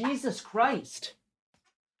 Jesus Christ!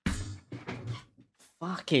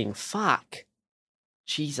 Fucking fuck!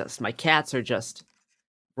 Jesus, my cats are just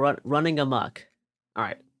running amok. All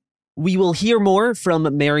right. We will hear more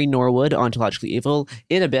from Mary Norwood, ontologically evil,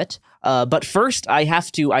 in a bit. But first, I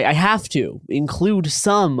have to include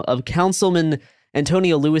some of Councilman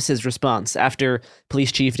Antonio Lewis's response after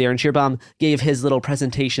Police Chief Darren Schierbaum gave his little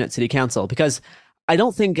presentation at City Council, because I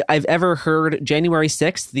don't think I've ever heard January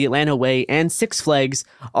 6th, the Atlanta Way, and Six Flags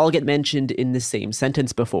all get mentioned in the same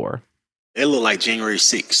sentence before. It looked like January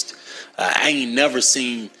 6th. I ain't never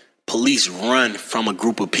seen police run from a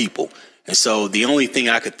group of people. And so the only thing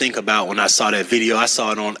I could think about when I saw that video, I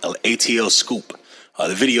saw it on ATL Scoop.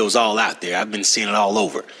 The video's all out there. I've been seeing it all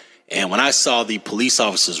over. And when I saw the police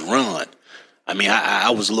officers run,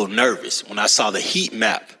 I was a little nervous. When I saw the heat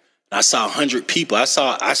map, and I saw 100 people, I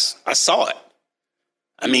saw it.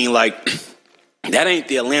 That ain't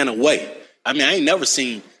the Atlanta way. I ain't never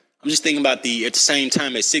seen I'm just thinking about at the same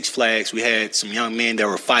time at Six Flags, we had some young men that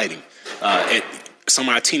were fighting. Some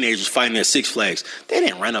of our teenagers fighting at Six Flags. They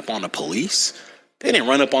didn't run up on the police. They didn't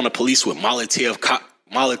run up on the police with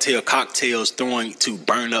Molotov cocktails throwing to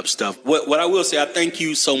burn up stuff. What I will say, I thank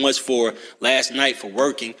you so much for last night for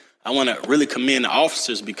working. I want to really commend the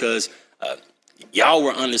officers because y'all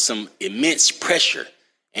were under some immense pressure,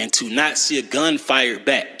 and to not see a gun fired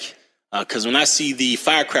back. Because when I see the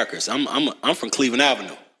firecrackers, I'm from Cleveland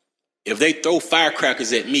Avenue. If they throw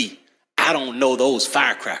firecrackers at me, I don't know those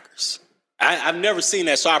firecrackers. I've never seen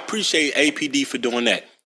that, so I appreciate APD for doing that.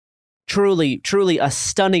 Truly a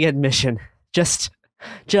stunning admission. Just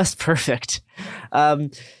perfect.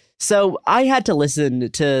 So I had to listen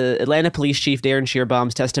to Atlanta Police Chief Darren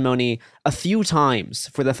Schierbaum's testimony a few times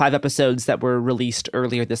for the 5 episodes that were released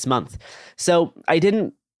earlier this month. So I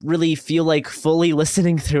didn't really feel like fully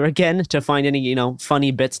listening through again to find any, funny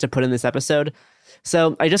bits to put in this episode.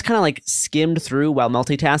 So I just kind of like skimmed through while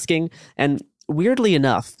multitasking, and weirdly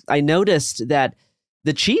enough, I noticed that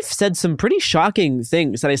the chief said some pretty shocking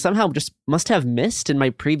things that I somehow just must have missed in my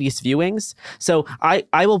previous viewings. So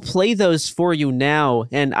I will play those for you now,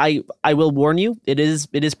 and I will warn you, it is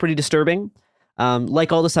pretty disturbing.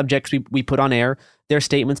 Like all the subjects we put on air, their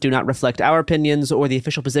statements do not reflect our opinions or the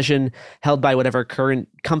official position held by whatever current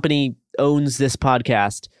company owns this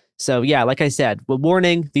podcast. So yeah, like I said,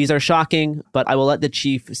 warning, these are shocking, but I will let the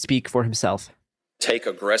chief speak for himself. Take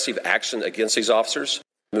aggressive action against these officers,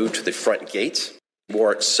 move to the front gate,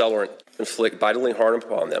 warrant, accelerant, inflict bodily harm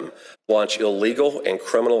upon them, launch illegal and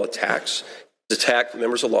criminal attacks, attack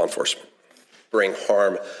members of law enforcement, bring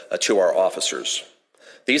harm to our officers.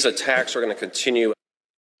 These attacks are going to continue.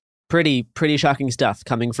 Pretty shocking stuff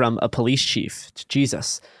coming from a police chief.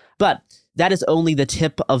 Jesus. But that is only the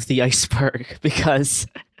tip of the iceberg, because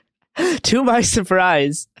to my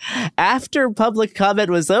surprise, after public comment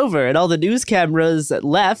was over and all the news cameras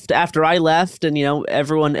left, after I left and,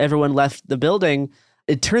 everyone left the building,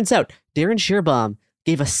 it turns out Darren Schierbaum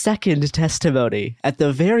gave a second testimony at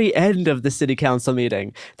the very end of the city council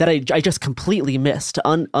meeting that I just completely missed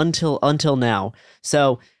until now.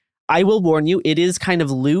 So I will warn you, it is kind of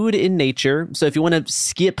lewd in nature. So if you want to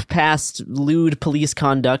skip past lewd police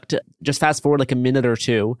conduct, just fast forward like a minute or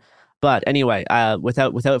two. But anyway,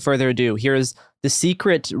 without further ado, here's the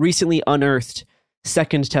secret, recently unearthed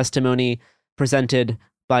second testimony presented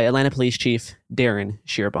by Atlanta Police Chief Darren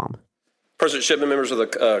Schierbaum. President Shipman, members of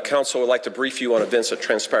the council, would like to brief you on events that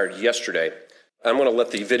transpired yesterday. I'm going to let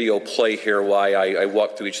the video play here while I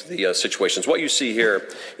walk through each of the situations. What you see here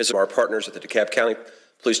is our partners at the DeKalb County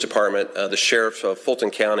Police Department, the Sheriff of Fulton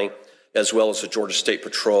County, as well as the Georgia State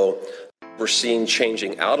Patrol. We're seeing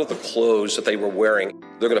changing out of the clothes that they were wearing.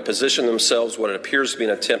 They're going to position themselves what it appears to be an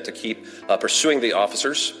attempt to keep pursuing the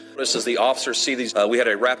officers. Just as the officers see these, we had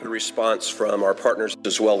a rapid response from our partners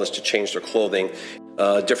as well as to change their clothing.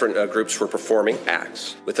 Different groups were performing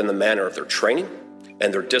acts within the manner of their training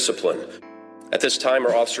and their discipline. At this time,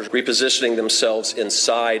 our officers repositioning themselves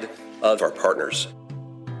inside of our partners.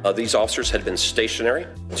 These officers had been stationary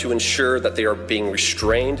to ensure that they are being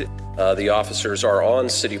restrained. The officers are on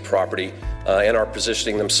city property and are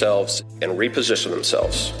positioning themselves and reposition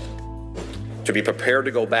themselves to be prepared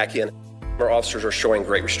to go back in. Our officers are showing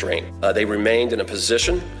great restraint. They remained in a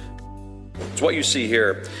position. So what you see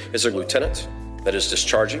here is a lieutenant that is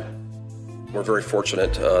discharging. We're very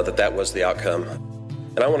fortunate that was the outcome.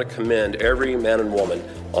 And I want to commend every man and woman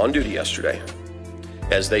on duty yesterday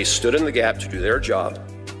as they stood in the gap to do their job.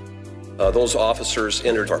 Those officers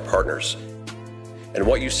entered our partners. And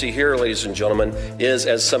what you see here, ladies and gentlemen, is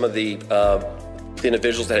as some of the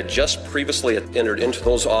individuals that had just previously entered into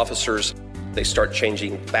those officers, they start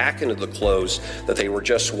changing back into the clothes that they were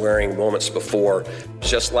just wearing moments before.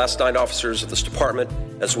 Just last night, officers of this department,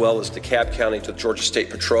 as well as DeKalb County to the Georgia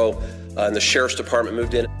State Patrol and the Sheriff's Department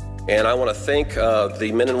moved in. And I want to thank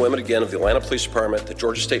the men and women again of the Atlanta Police Department, the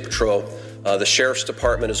Georgia State Patrol, the Sheriff's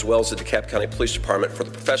Department, as well as the DeKalb County Police Department for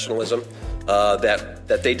the professionalism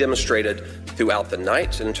that they demonstrated throughout the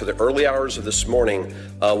night and into the early hours of this morning.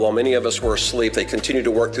 While many of us were asleep, they continued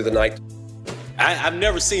to work through the night. I've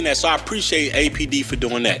never seen that, so I appreciate APD for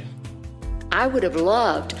doing that. I would have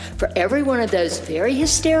loved for every one of those very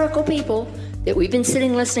hysterical people that we've been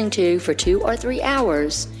sitting listening to for 2 or 3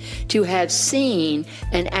 hours to have seen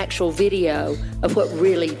an actual video of what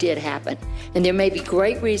really did happen. And there may be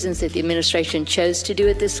great reasons that the administration chose to do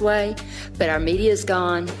it this way, but our media is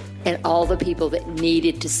gone and all the people that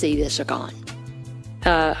needed to see this are gone.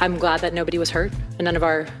 I'm glad that nobody was hurt and none of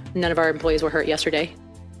our employees were hurt yesterday.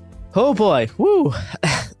 Oh boy. Woo.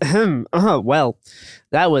 Well,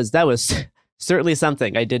 that was certainly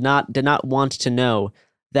something I did not want to know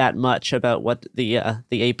that much about what the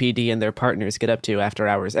APD and their partners get up to after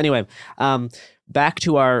hours. Anyway, back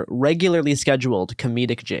to our regularly scheduled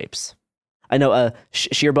comedic japes. I know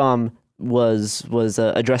Shearbomb was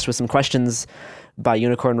addressed with some questions by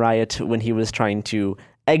Unicorn Riot when he was trying to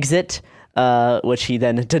exit, which he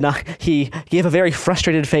then denied. He gave a very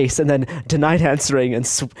frustrated face and then denied answering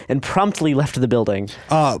and promptly left the building.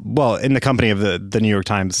 Well, in the company of the New York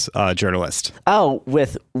Times journalist. Oh,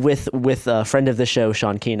 with a friend of the show,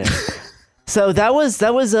 Sean Keenan. So that was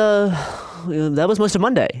most of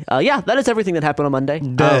Monday. Yeah, that is everything that happened on Monday.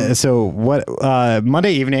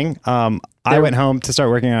 Monday evening, I went home to start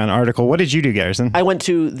working on an article. What did you do, Garrison? I went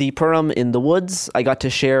to the Purim in the woods. I got to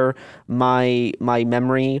share my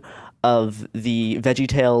memory of the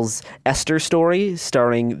VeggieTales Esther story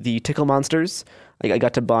starring the Tickle Monsters. I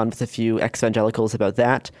got to bond with a few ex-evangelicals about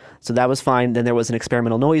that. So that was fine. Then there was an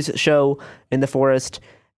experimental noise show in the forest.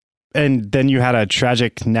 And then you had a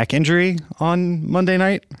tragic neck injury on Monday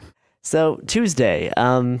night? So Tuesday,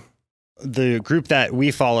 the group that we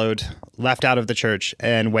followed left out of the church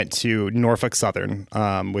and went to Norfolk Southern,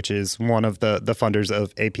 which is one of the funders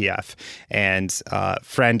of APF and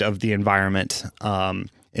friend of the environment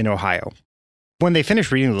in Ohio. When they finished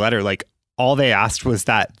reading the letter, like all they asked was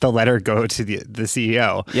that the letter go to the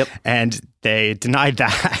CEO. Yep. And they denied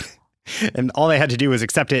that. And all they had to do was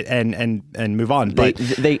accept it and move on. But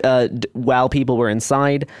they while people were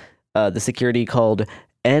inside, the security called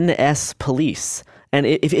NS Police. And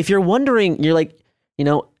if you're wondering, you're like,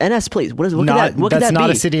 NS Police. What could that be? That's not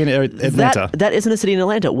a city in Atlanta. That isn't a city in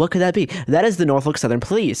Atlanta. What could that be? That is the Norfolk Southern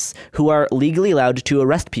Police, who are legally allowed to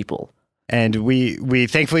arrest people. And we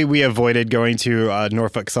thankfully we avoided going to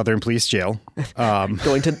Norfolk Southern Police Jail.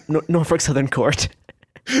 Going to Norfolk Southern Court.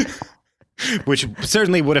 Which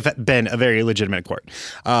certainly would have been a very legitimate court.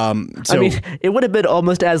 I mean, it would have been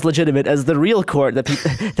almost as legitimate as the real court that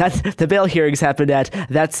the bail hearings happened at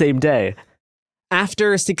that same day.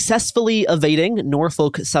 After successfully evading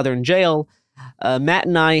Norfolk Southern Jail, Matt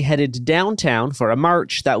and I headed downtown for a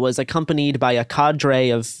march that was accompanied by a cadre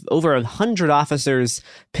of over 100 officers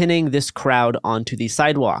pinning this crowd onto the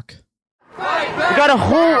sidewalk. We got a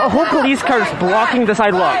whole police car just blocking the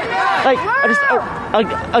sidewalk. Like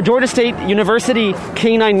a Georgia State University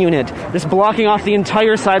K-9 unit just blocking off the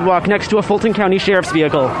entire sidewalk next to a Fulton County Sheriff's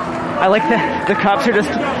vehicle. I like that the cops are just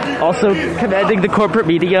also commanding the corporate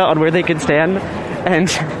media on where they can stand, and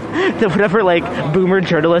whatever boomer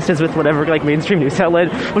journalist is with whatever mainstream news outlet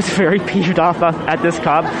was very peeved off at this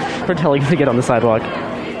cop for telling him to get on the sidewalk.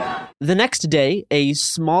 The next day, a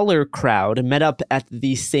smaller crowd met up at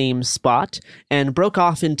the same spot and broke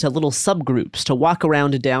off into little subgroups to walk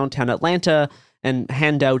around downtown Atlanta and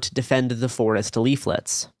hand out Defend the Forest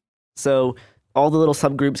leaflets. So all the little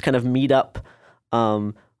subgroups kind of meet up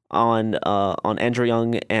on Andrew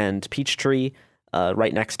Young and Peachtree,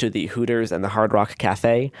 right next to the Hooters and the Hard Rock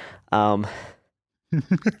Cafe.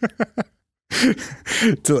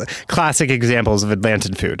 Classic examples of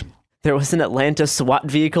Atlantan food. There was an Atlanta SWAT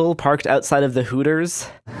vehicle parked outside of the Hooters.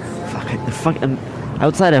 I'm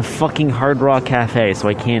outside a fucking Hard Rock Cafe, so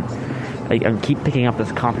I can't. I keep picking up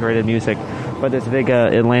this copyrighted music. But there's a big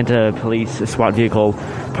Atlanta police SWAT vehicle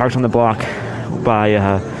parked on the block by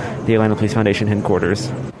the Atlanta Police Foundation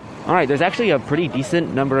headquarters. All right, there's actually a pretty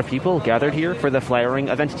decent number of people gathered here for the flowering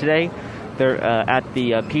event today. They're at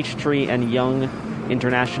the Peachtree and Young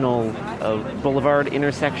International Boulevard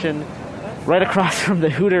intersection, right across from the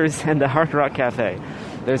Hooters and the Hard Rock Cafe.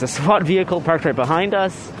 There's a SWAT vehicle parked right behind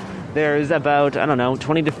us. There's about,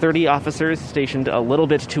 20 to 30 officers stationed a little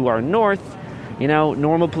bit to our north.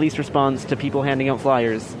 Normal police response to people handing out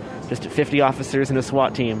flyers. Just 50 officers and a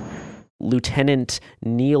SWAT team. Lieutenant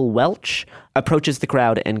Neil Welch approaches the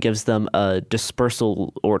crowd and gives them a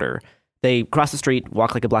dispersal order. They cross the street,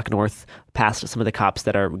 walk like a black north, past some of the cops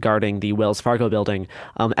that are guarding the Wells Fargo building.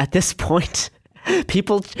 At this point,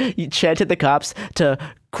 people chanted the cops to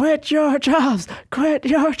quit your jobs, quit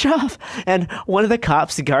your job. And one of the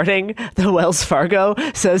cops guarding the Wells Fargo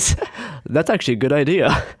says, that's actually a good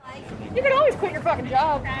idea. You can always quit your fucking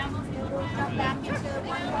job. That's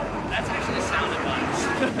actually the sound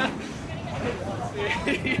advice.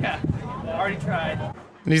 Yeah, already tried.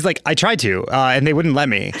 And he's like, I tried to, and they wouldn't let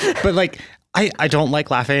me. But I don't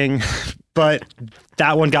like laughing. But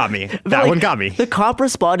that one got me. One got me. The cop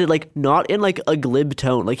responded not in a glib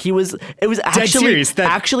tone. It was actually serious.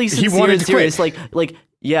 Actually sincere he wanted and serious. Quit.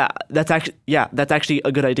 That's actually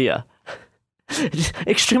a good idea.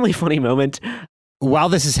 Extremely funny moment. While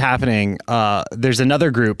this is happening, there's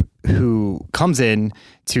another group who comes in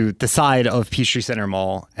to the side of Peachtree Center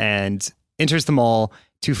Mall and enters the mall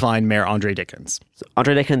to find Mayor Andre Dickens. So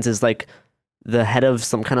Andre Dickens is the head of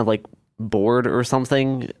some kind of like board or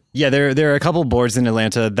something. Yeah, there are a couple boards in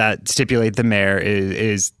Atlanta that stipulate the mayor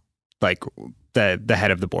is like the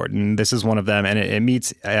head of the board, and this is one of them, and it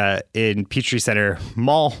meets in Peachtree Center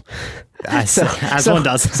Mall, as one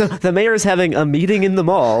does. So the mayor is having a meeting in the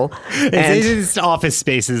mall. It's office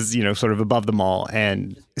spaces, sort of above the mall,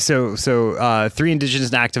 and so 3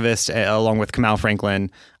 indigenous activists along with Kamau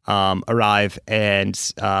Franklin arrive, and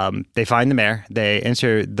they find the mayor. They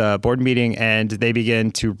enter the board meeting, and they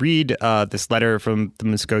begin to read this letter from the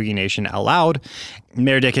Muskogee Nation out loud.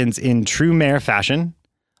 Mayor Dickens, in true mayor fashion,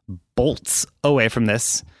 bolts away from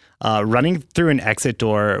this, running through an exit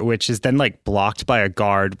door, which is then like blocked by a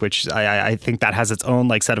guard, which I think that has its own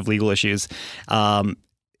like set of legal issues.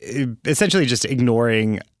 Essentially just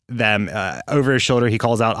ignoring them. Over his shoulder, he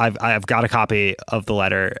calls out, I've got a copy of the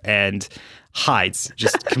letter, and hides,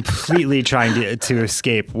 just completely trying to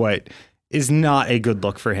escape what is not a good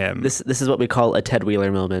look for him. This is what we call a Ted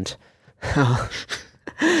Wheeler moment.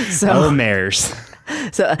 Mayors.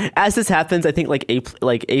 So as this happens, I think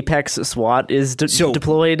like Apex SWAT is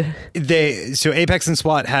deployed. So Apex and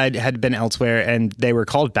SWAT had been elsewhere, and they were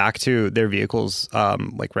called back to their vehicles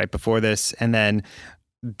like right before this, and then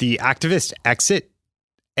the activists exit,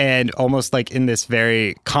 and almost like in this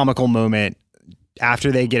very comical moment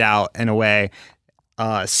after they get out and away,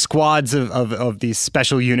 squads of these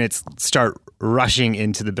special units start rushing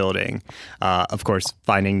into the building, of course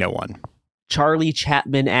finding no one. Charlie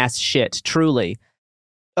Chapman ass shit, truly.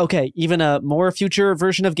 Okay, even a more future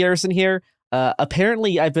version of Garrison here.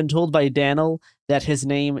 Apparently, I've been told by Daniel that his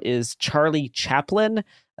name is Charlie Chaplin.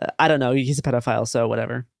 I don't know. He's a pedophile, so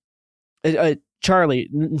whatever. Charlie,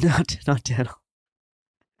 not Daniel.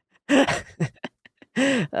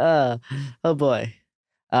 Oh boy.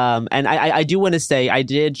 And I do want to say I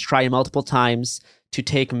did try multiple times to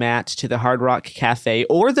take Matt to the Hard Rock Cafe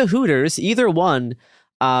or the Hooters, either one.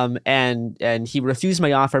 And he refused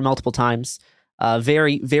my offer multiple times.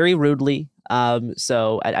 Very, very rudely.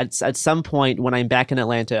 So at some point when I'm back in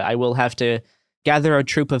Atlanta, I will have to gather a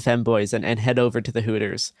troop of femboys and head over to the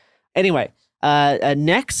Hooters. Anyway,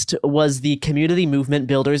 next was the Community Movement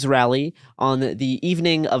Builders Rally on the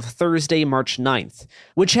evening of Thursday, March 9th,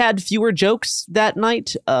 which had fewer jokes that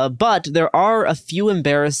night, but there are a few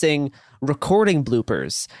embarrassing recording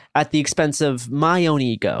bloopers at the expense of my own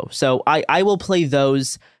ego. So I will play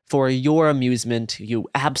those for your amusement, you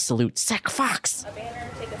absolute sick fox. A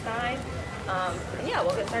banner, take a sign, and yeah,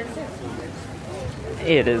 we'll get started soon.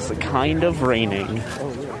 It is kind of raining.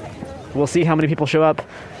 We'll see how many people show up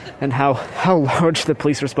and how large the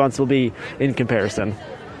police response will be in comparison.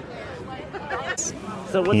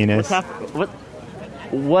 So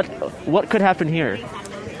what could happen here?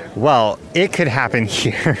 Well, it could happen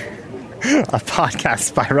here. A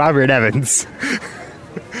podcast by Robert Evans.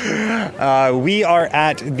 We are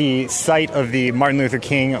at the site of the Martin Luther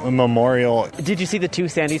King Memorial. Did you see the 2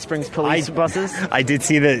 Sandy Springs police buses? I did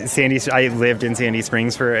see I lived in Sandy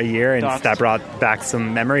Springs for a year, and that brought back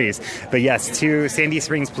some memories. But yes, 2 Sandy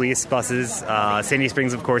Springs police buses. Sandy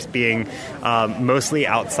Springs, of course, being mostly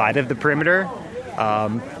outside of the perimeter.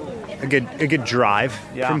 A good drive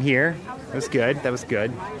from here. That was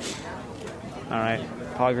good. All right,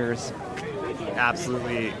 poggers.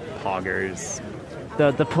 Absolutely poggers.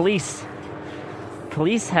 The police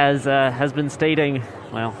has been stating,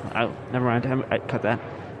 well, never mind, I cut that.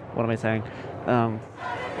 What am I saying?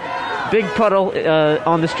 Big puddle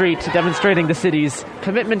on the street demonstrating the city's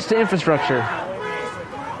commitment to infrastructure.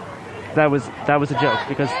 That was a joke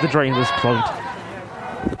because the drain was plugged.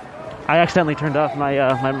 I accidentally turned off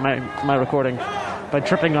my recording by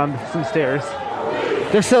tripping on some stairs.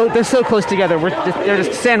 They're so close together. They're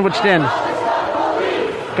just sandwiched in.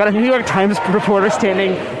 Got a New York Times reporter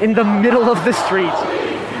standing in the middle of the street.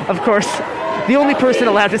 Of course, the only person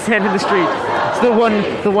allowed to stand in the street is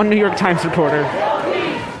the one New York Times reporter.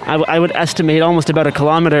 I would estimate almost about a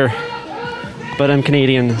kilometer, but I'm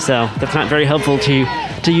Canadian, so that's not very helpful to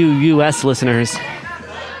you U.S. listeners.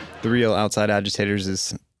 The real outside agitators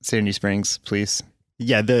is Sandy Springs police.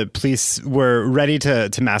 Yeah, the police were ready to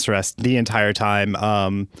mass arrest the entire time. I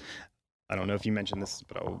don't know if you mentioned this,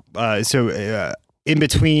 but in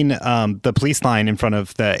between the police line in front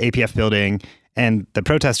of the APF building and the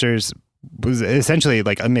protesters was essentially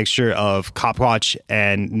like a mixture of Cop Watch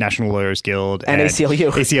and National Lawyers Guild and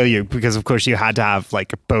ACLU, because of course you had to have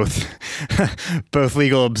like both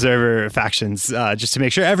legal observer factions just to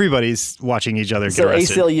make sure everybody's watching each other get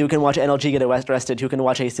arrested. So ACLU can watch NLG get arrested. Who can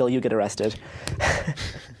watch ACLU get arrested?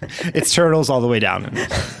 It's turtles all the way down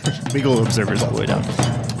and legal observers all the way down.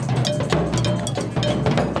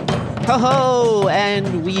 Ho ho!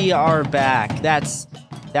 And we are back. That's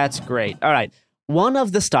That's great. All right. One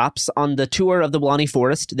of the stops on the tour of the Blarney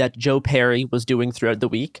Forest that Joe Perry was doing throughout the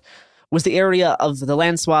week was the area of the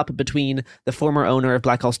land swap between the former owner of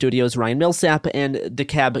Blackhall Studios, Ryan Millsap, and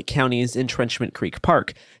DeKalb County's Entrenchment Creek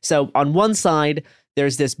Park. So on one side,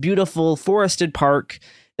 there's this beautiful forested park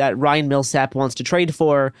that Ryan Millsap wants to trade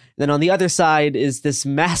for. Then on the other side is this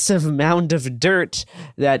massive mound of dirt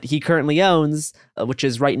that he currently owns, which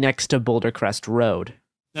is right next to Boulder Crest Road.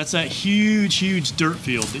 That's that huge dirt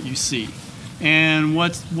field that you see. And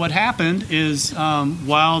what happened is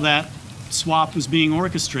while that swap was being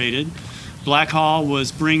orchestrated, Blackhall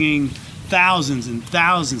was bringing thousands and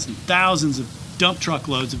thousands and thousands of dump truck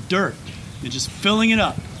loads of dirt and just filling it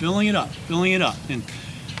up. And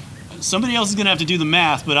somebody else is going to have to do the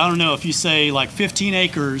math, but I don't know, if you say like 15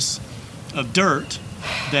 acres of dirt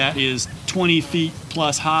that is 20 feet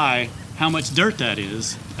plus high, how much dirt that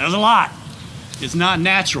is. That's a lot. It's not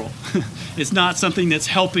natural. It's not something that's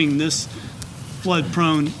helping this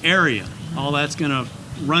flood-prone area. All that's going to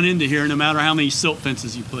run into here no matter how many silt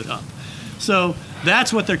fences you put up. So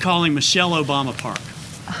that's what they're calling Michelle Obama Park.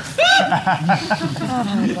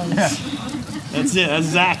 That's it.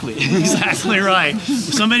 Exactly right.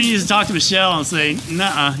 Somebody needs to talk to Michelle and say,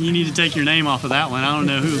 "Nuh-uh, you need to take your name off of that one." I don't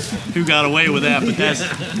know who got away with that, but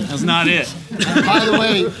that's not it. And by the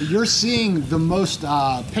way, you're seeing the most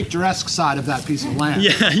picturesque side of that piece of land.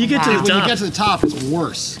 Yeah, you get to the top. When you get to the top, it's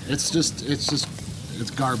worse. It's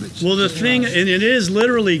garbage. Well, the thing, and it is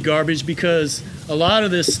literally garbage, because a lot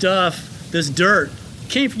of this stuff, this dirt,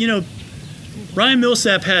 came. Ryan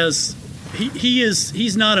Millsap has.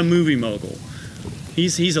 He's not a movie mogul.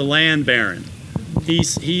 He's a land baron.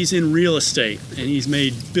 He's in real estate, and he's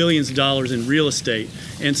made billions of dollars in real estate.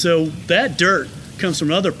 And so that dirt comes from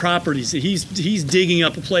other properties. He's digging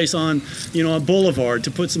up a place on a boulevard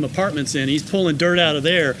to put some apartments in. He's pulling dirt out of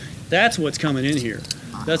there. That's what's coming in here.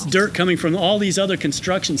 That's dirt coming from all these other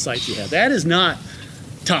construction sites you have. That is not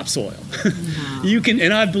topsoil. You can,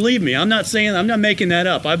 and believe me, I'm not making that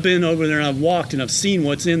up. I've been over there and I've walked and I've seen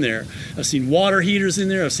what's in there. I've seen water heaters in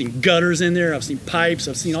there. I've seen gutters in there. I've seen pipes.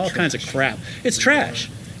 I've seen all kinds of crap. It's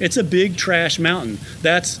trash. It's a big trash mountain.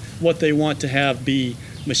 That's what they want to have be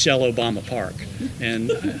Michelle Obama Park,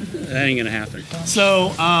 and that ain't gonna happen.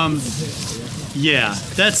 So, I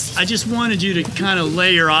just wanted you to kind of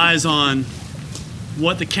lay your eyes on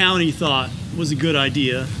what the county thought was a good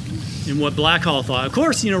idea and what Blackhall thought. Of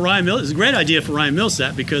course, Ryan Millsap, it's a great idea for Ryan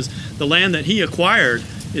Millsap, because the land that he acquired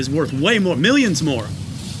is worth way more, millions more.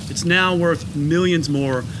 It's now worth millions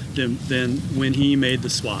more than when he made the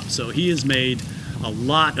swap. So he has made a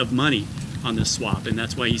lot of money on this swap, and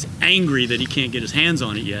that's why he's angry that he can't get his hands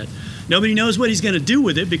on it yet. Nobody knows what he's going to do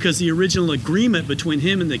with it, because the original agreement between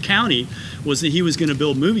him and the county was that he was going to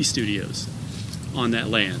build movie studios on that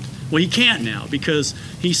land. Well, he can't now, because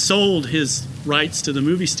he sold his rights to the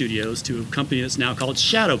movie studios to a company that's now called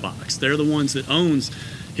Shadowbox. They're the ones that owns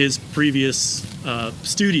his previous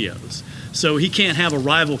studios. So he can't have a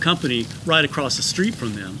rival company right across the street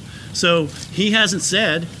from them. So he hasn't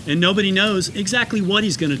said, and nobody knows exactly what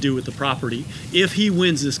he's going to do with the property if he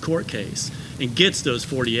wins this court case and gets those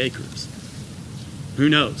 40 acres. Who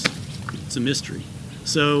knows? It's a mystery.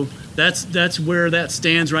 So that's where that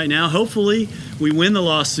stands right now. Hopefully we win the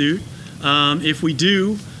lawsuit. If we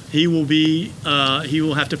do, he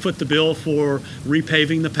will have to foot the bill for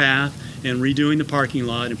repaving the path and redoing the parking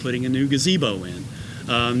lot and putting a new gazebo in.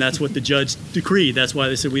 That's what the judge decreed. That's why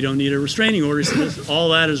they said we don't need a restraining order. So all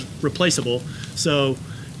that is replaceable. So,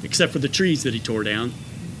 except for the trees that he tore down,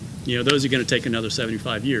 those are going to take another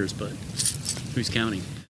 75 years, but who's counting?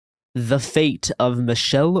 The fate of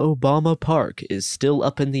Michelle Obama Park is still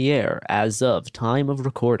up in the air as of time of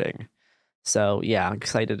recording. So yeah,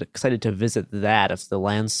 excited to visit that if the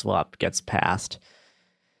land swap gets passed.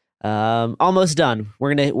 Almost done.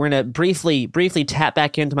 We're gonna briefly tap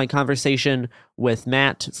back into my conversation with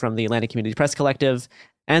Matt from the Atlanta Community Press Collective,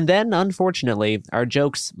 and then unfortunately our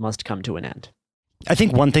jokes must come to an end. I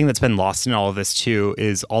think one thing that's been lost in all of this too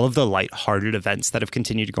is all of the lighthearted events that have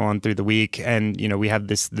continued to go on through the week, and we have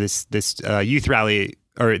this youth rally,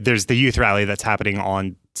 or there's the youth rally that's happening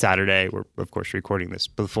on Saturday. We're of course recording this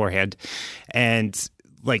beforehand, and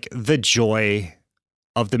like the joy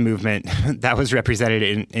of the movement that was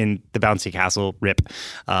represented in the Bouncy Castle RIP,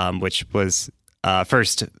 which was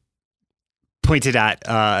first pointed at,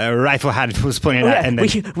 a rifle was pointed at, and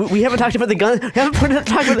then we haven't talked about the gun. We haven't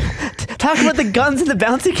talked about the guns in the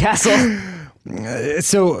Bouncy Castle.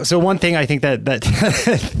 So one thing I think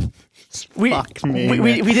that we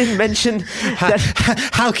didn't mention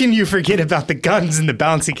that. How can you forget about the guns in the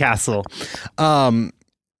Bouncy Castle?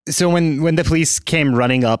 So when the police came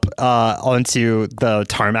running up onto the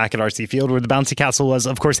tarmac at RC Field where the bouncy castle was,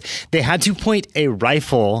 of course, they had to point a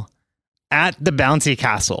rifle at the bouncy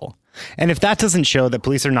castle. And if that doesn't show that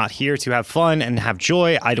police are not here to have fun and have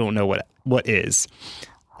joy, I don't know what is.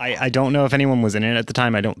 I don't know if anyone was in it at the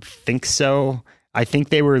time. I don't think so. I think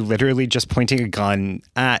they were literally just pointing a gun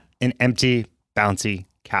at an empty bouncy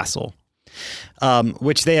castle,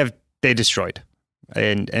 which they destroyed.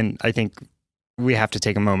 And I think we have to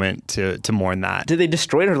take a moment to mourn that. Did they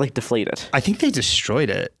destroy it or like deflate it? I think they destroyed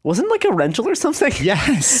it. Wasn't it like a rental or something?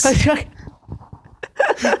 Yes.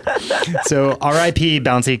 So R.I.P.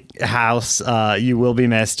 Bouncy House, you will be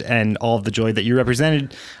missed, and all of the joy that you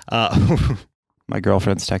represented. My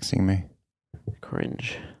girlfriend's texting me.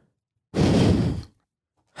 Cringe. Let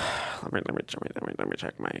me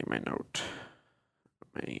check my note.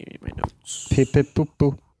 My notes. Pip pip boop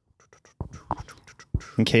boop.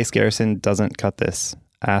 In case Garrison doesn't cut this,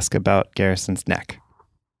 ask about Garrison's neck.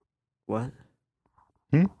 What?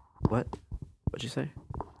 What? What'd you say?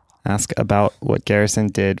 Ask about what Garrison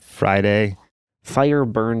did Friday. Fire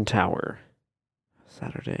Burn Tower.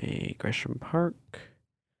 Saturday, Gresham Park.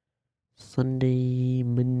 Sunday,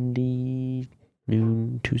 Monday,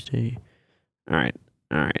 noon, Tuesday. All right.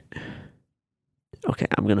 Okay,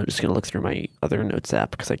 I'm just gonna look through my other notes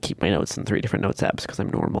app because I keep my notes in 3 different notes apps because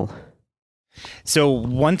I'm normal. So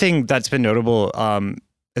one thing that's been notable,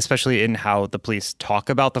 especially in how the police talk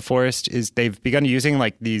about the forest, is they've begun using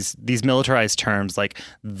like these militarized terms, like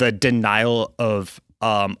the denial of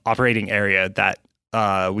operating area that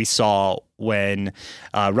we saw when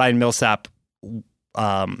Ryan Millsap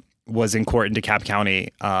was in court in DeKalb County.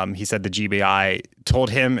 He said the GBI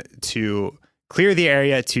told him to clear the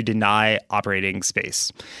area to deny operating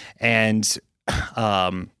space. And,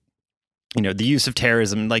 the use of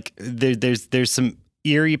terrorism, like there's some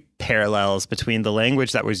eerie parallels between the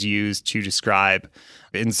language that was used to describe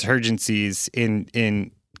insurgencies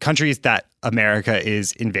in countries that America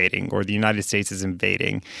is invading or the United States is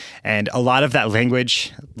invading. And a lot of that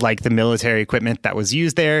language, like the military equipment that was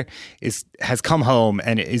used there, has come home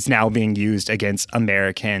and is now being used against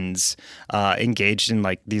Americans engaged in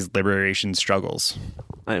like these liberation struggles.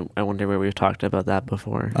 I wonder where we've talked about that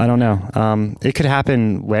before. I don't know. It could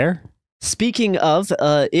happen where? Speaking of,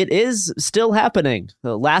 it is still happening.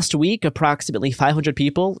 Last week, approximately 500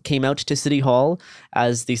 people came out to City Hall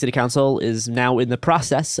as the City Council is now in the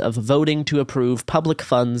process of voting to approve public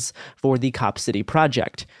funds for the Cop City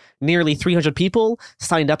project. Nearly 300 people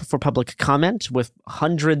signed up for public comment, with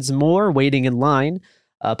hundreds more waiting in line.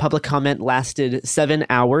 Public comment lasted 7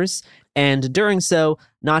 hours, and during so,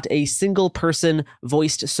 not a single person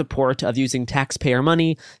voiced support of using taxpayer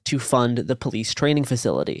money to fund the police training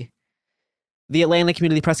facility. The Atlanta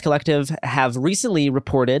Community Press Collective have recently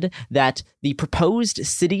reported that the proposed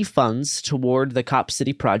city funds toward the Cop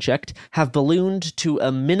City project have ballooned to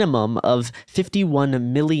a minimum of $51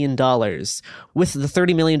 million, with the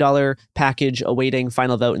 $30 million package awaiting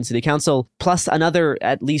final vote in City Council, plus another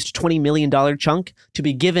at least $20 million chunk to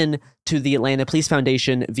be given to the Atlanta Police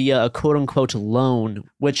Foundation via a quote-unquote loan,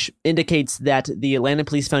 which indicates that the Atlanta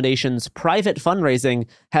Police Foundation's private fundraising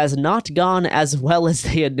has not gone as well as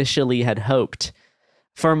they initially had hoped.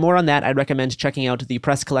 For more on that, I'd recommend checking out the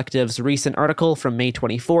Press Collective's recent article from May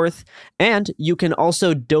 24th, and you can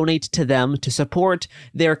also donate to them to support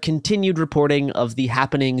their continued reporting of the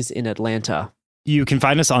happenings in Atlanta. You can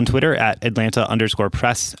find us on Twitter at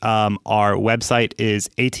Atlanta_press. Our website is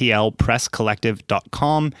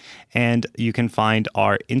atlpresscollective.com, and you can find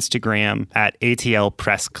our Instagram at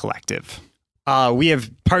atlpresscollective. We have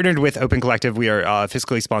partnered with Open Collective. We are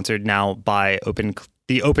fiscally sponsored now by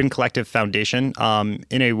the Open Collective Foundation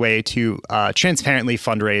in a way to transparently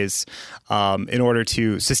fundraise in order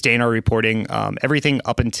to sustain our reporting. Everything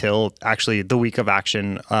up until actually the week of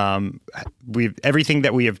action, everything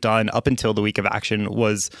that we have done up until the week of action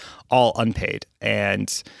was all unpaid.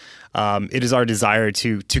 And it is our desire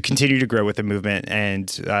to continue to grow with the movement. And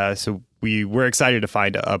so we were excited to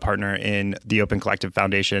find a partner in the Open Collective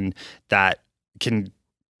Foundation that can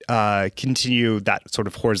continue that sort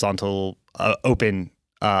of horizontal open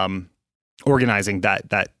organizing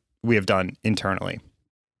that we have done internally.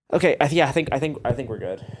 Okay, I think we're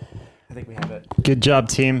good. I think we have it. Good job,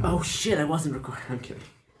 team. Oh shit! I wasn't recording. I'm kidding.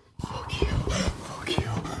 Fuck you.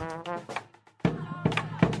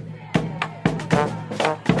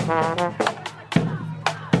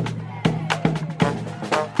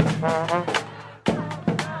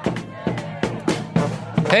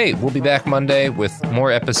 Hey, we'll be back Monday with more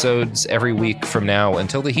episodes every week from now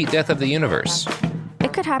until the heat death of the universe.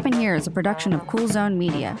 It could Happen Here is a production of Cool Zone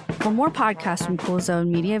Media. For more podcasts from Cool Zone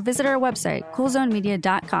Media, visit our website,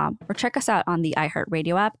 coolzonemedia.com, or check us out on the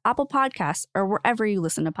iHeartRadio app, Apple Podcasts, or wherever you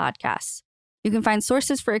listen to podcasts. You can find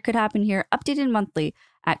sources for It Could Happen Here updated monthly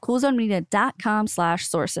at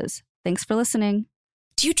coolzonemedia.com/sources. Thanks for listening.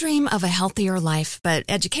 Do you dream of a healthier life, but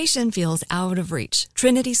education feels out of reach?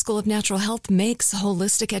 Trinity School of Natural Health makes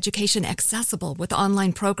holistic education accessible with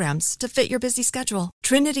online programs to fit your busy schedule.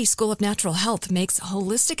 Trinity School of Natural Health makes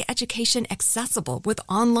holistic education accessible with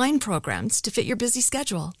online programs to fit your busy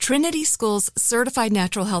schedule. Trinity School's Certified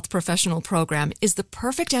Natural Health Professional Program is the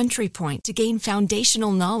perfect entry point to gain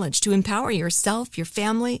foundational knowledge to empower yourself, your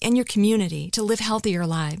family, and your community to live healthier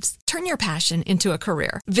lives. Turn your passion into a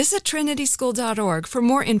career. Visit trinityschool.org for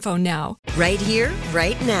more info now. Right here,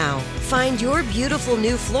 right now. Find your beautiful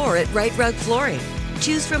new floor at Right Rug Flooring.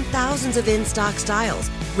 Choose from thousands of in-stock styles,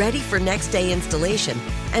 ready for next day installation,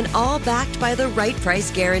 and all backed by the right price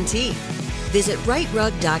guarantee. Visit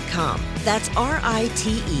rightrug.com. That's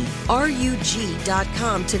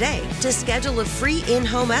RITERUG.com today to schedule a free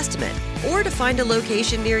in-home estimate or to find a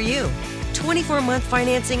location near you. 24-month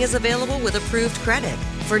financing is available with approved credit.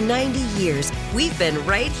 For 90 years, we've been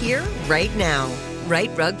right here, right now. Right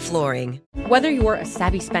Rug Flooring. Whether you're a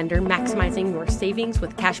savvy spender maximizing your savings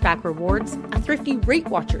with cashback rewards, a thrifty rate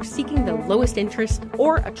watcher seeking the lowest interest,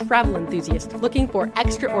 or a travel enthusiast looking for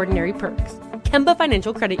extraordinary perks, Kemba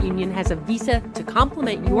Financial Credit Union has a visa to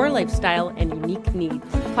complement your lifestyle and unique needs.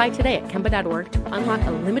 Apply today at Kemba.org to unlock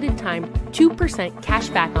a limited time 2% cash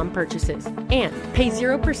back on purchases and pay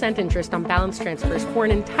 0% interest on balance transfers for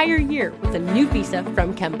an entire year with a new visa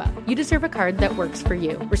from Kemba. You deserve a card that works for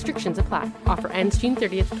you. Restrictions apply. Offer ends June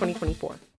 30th, 2024.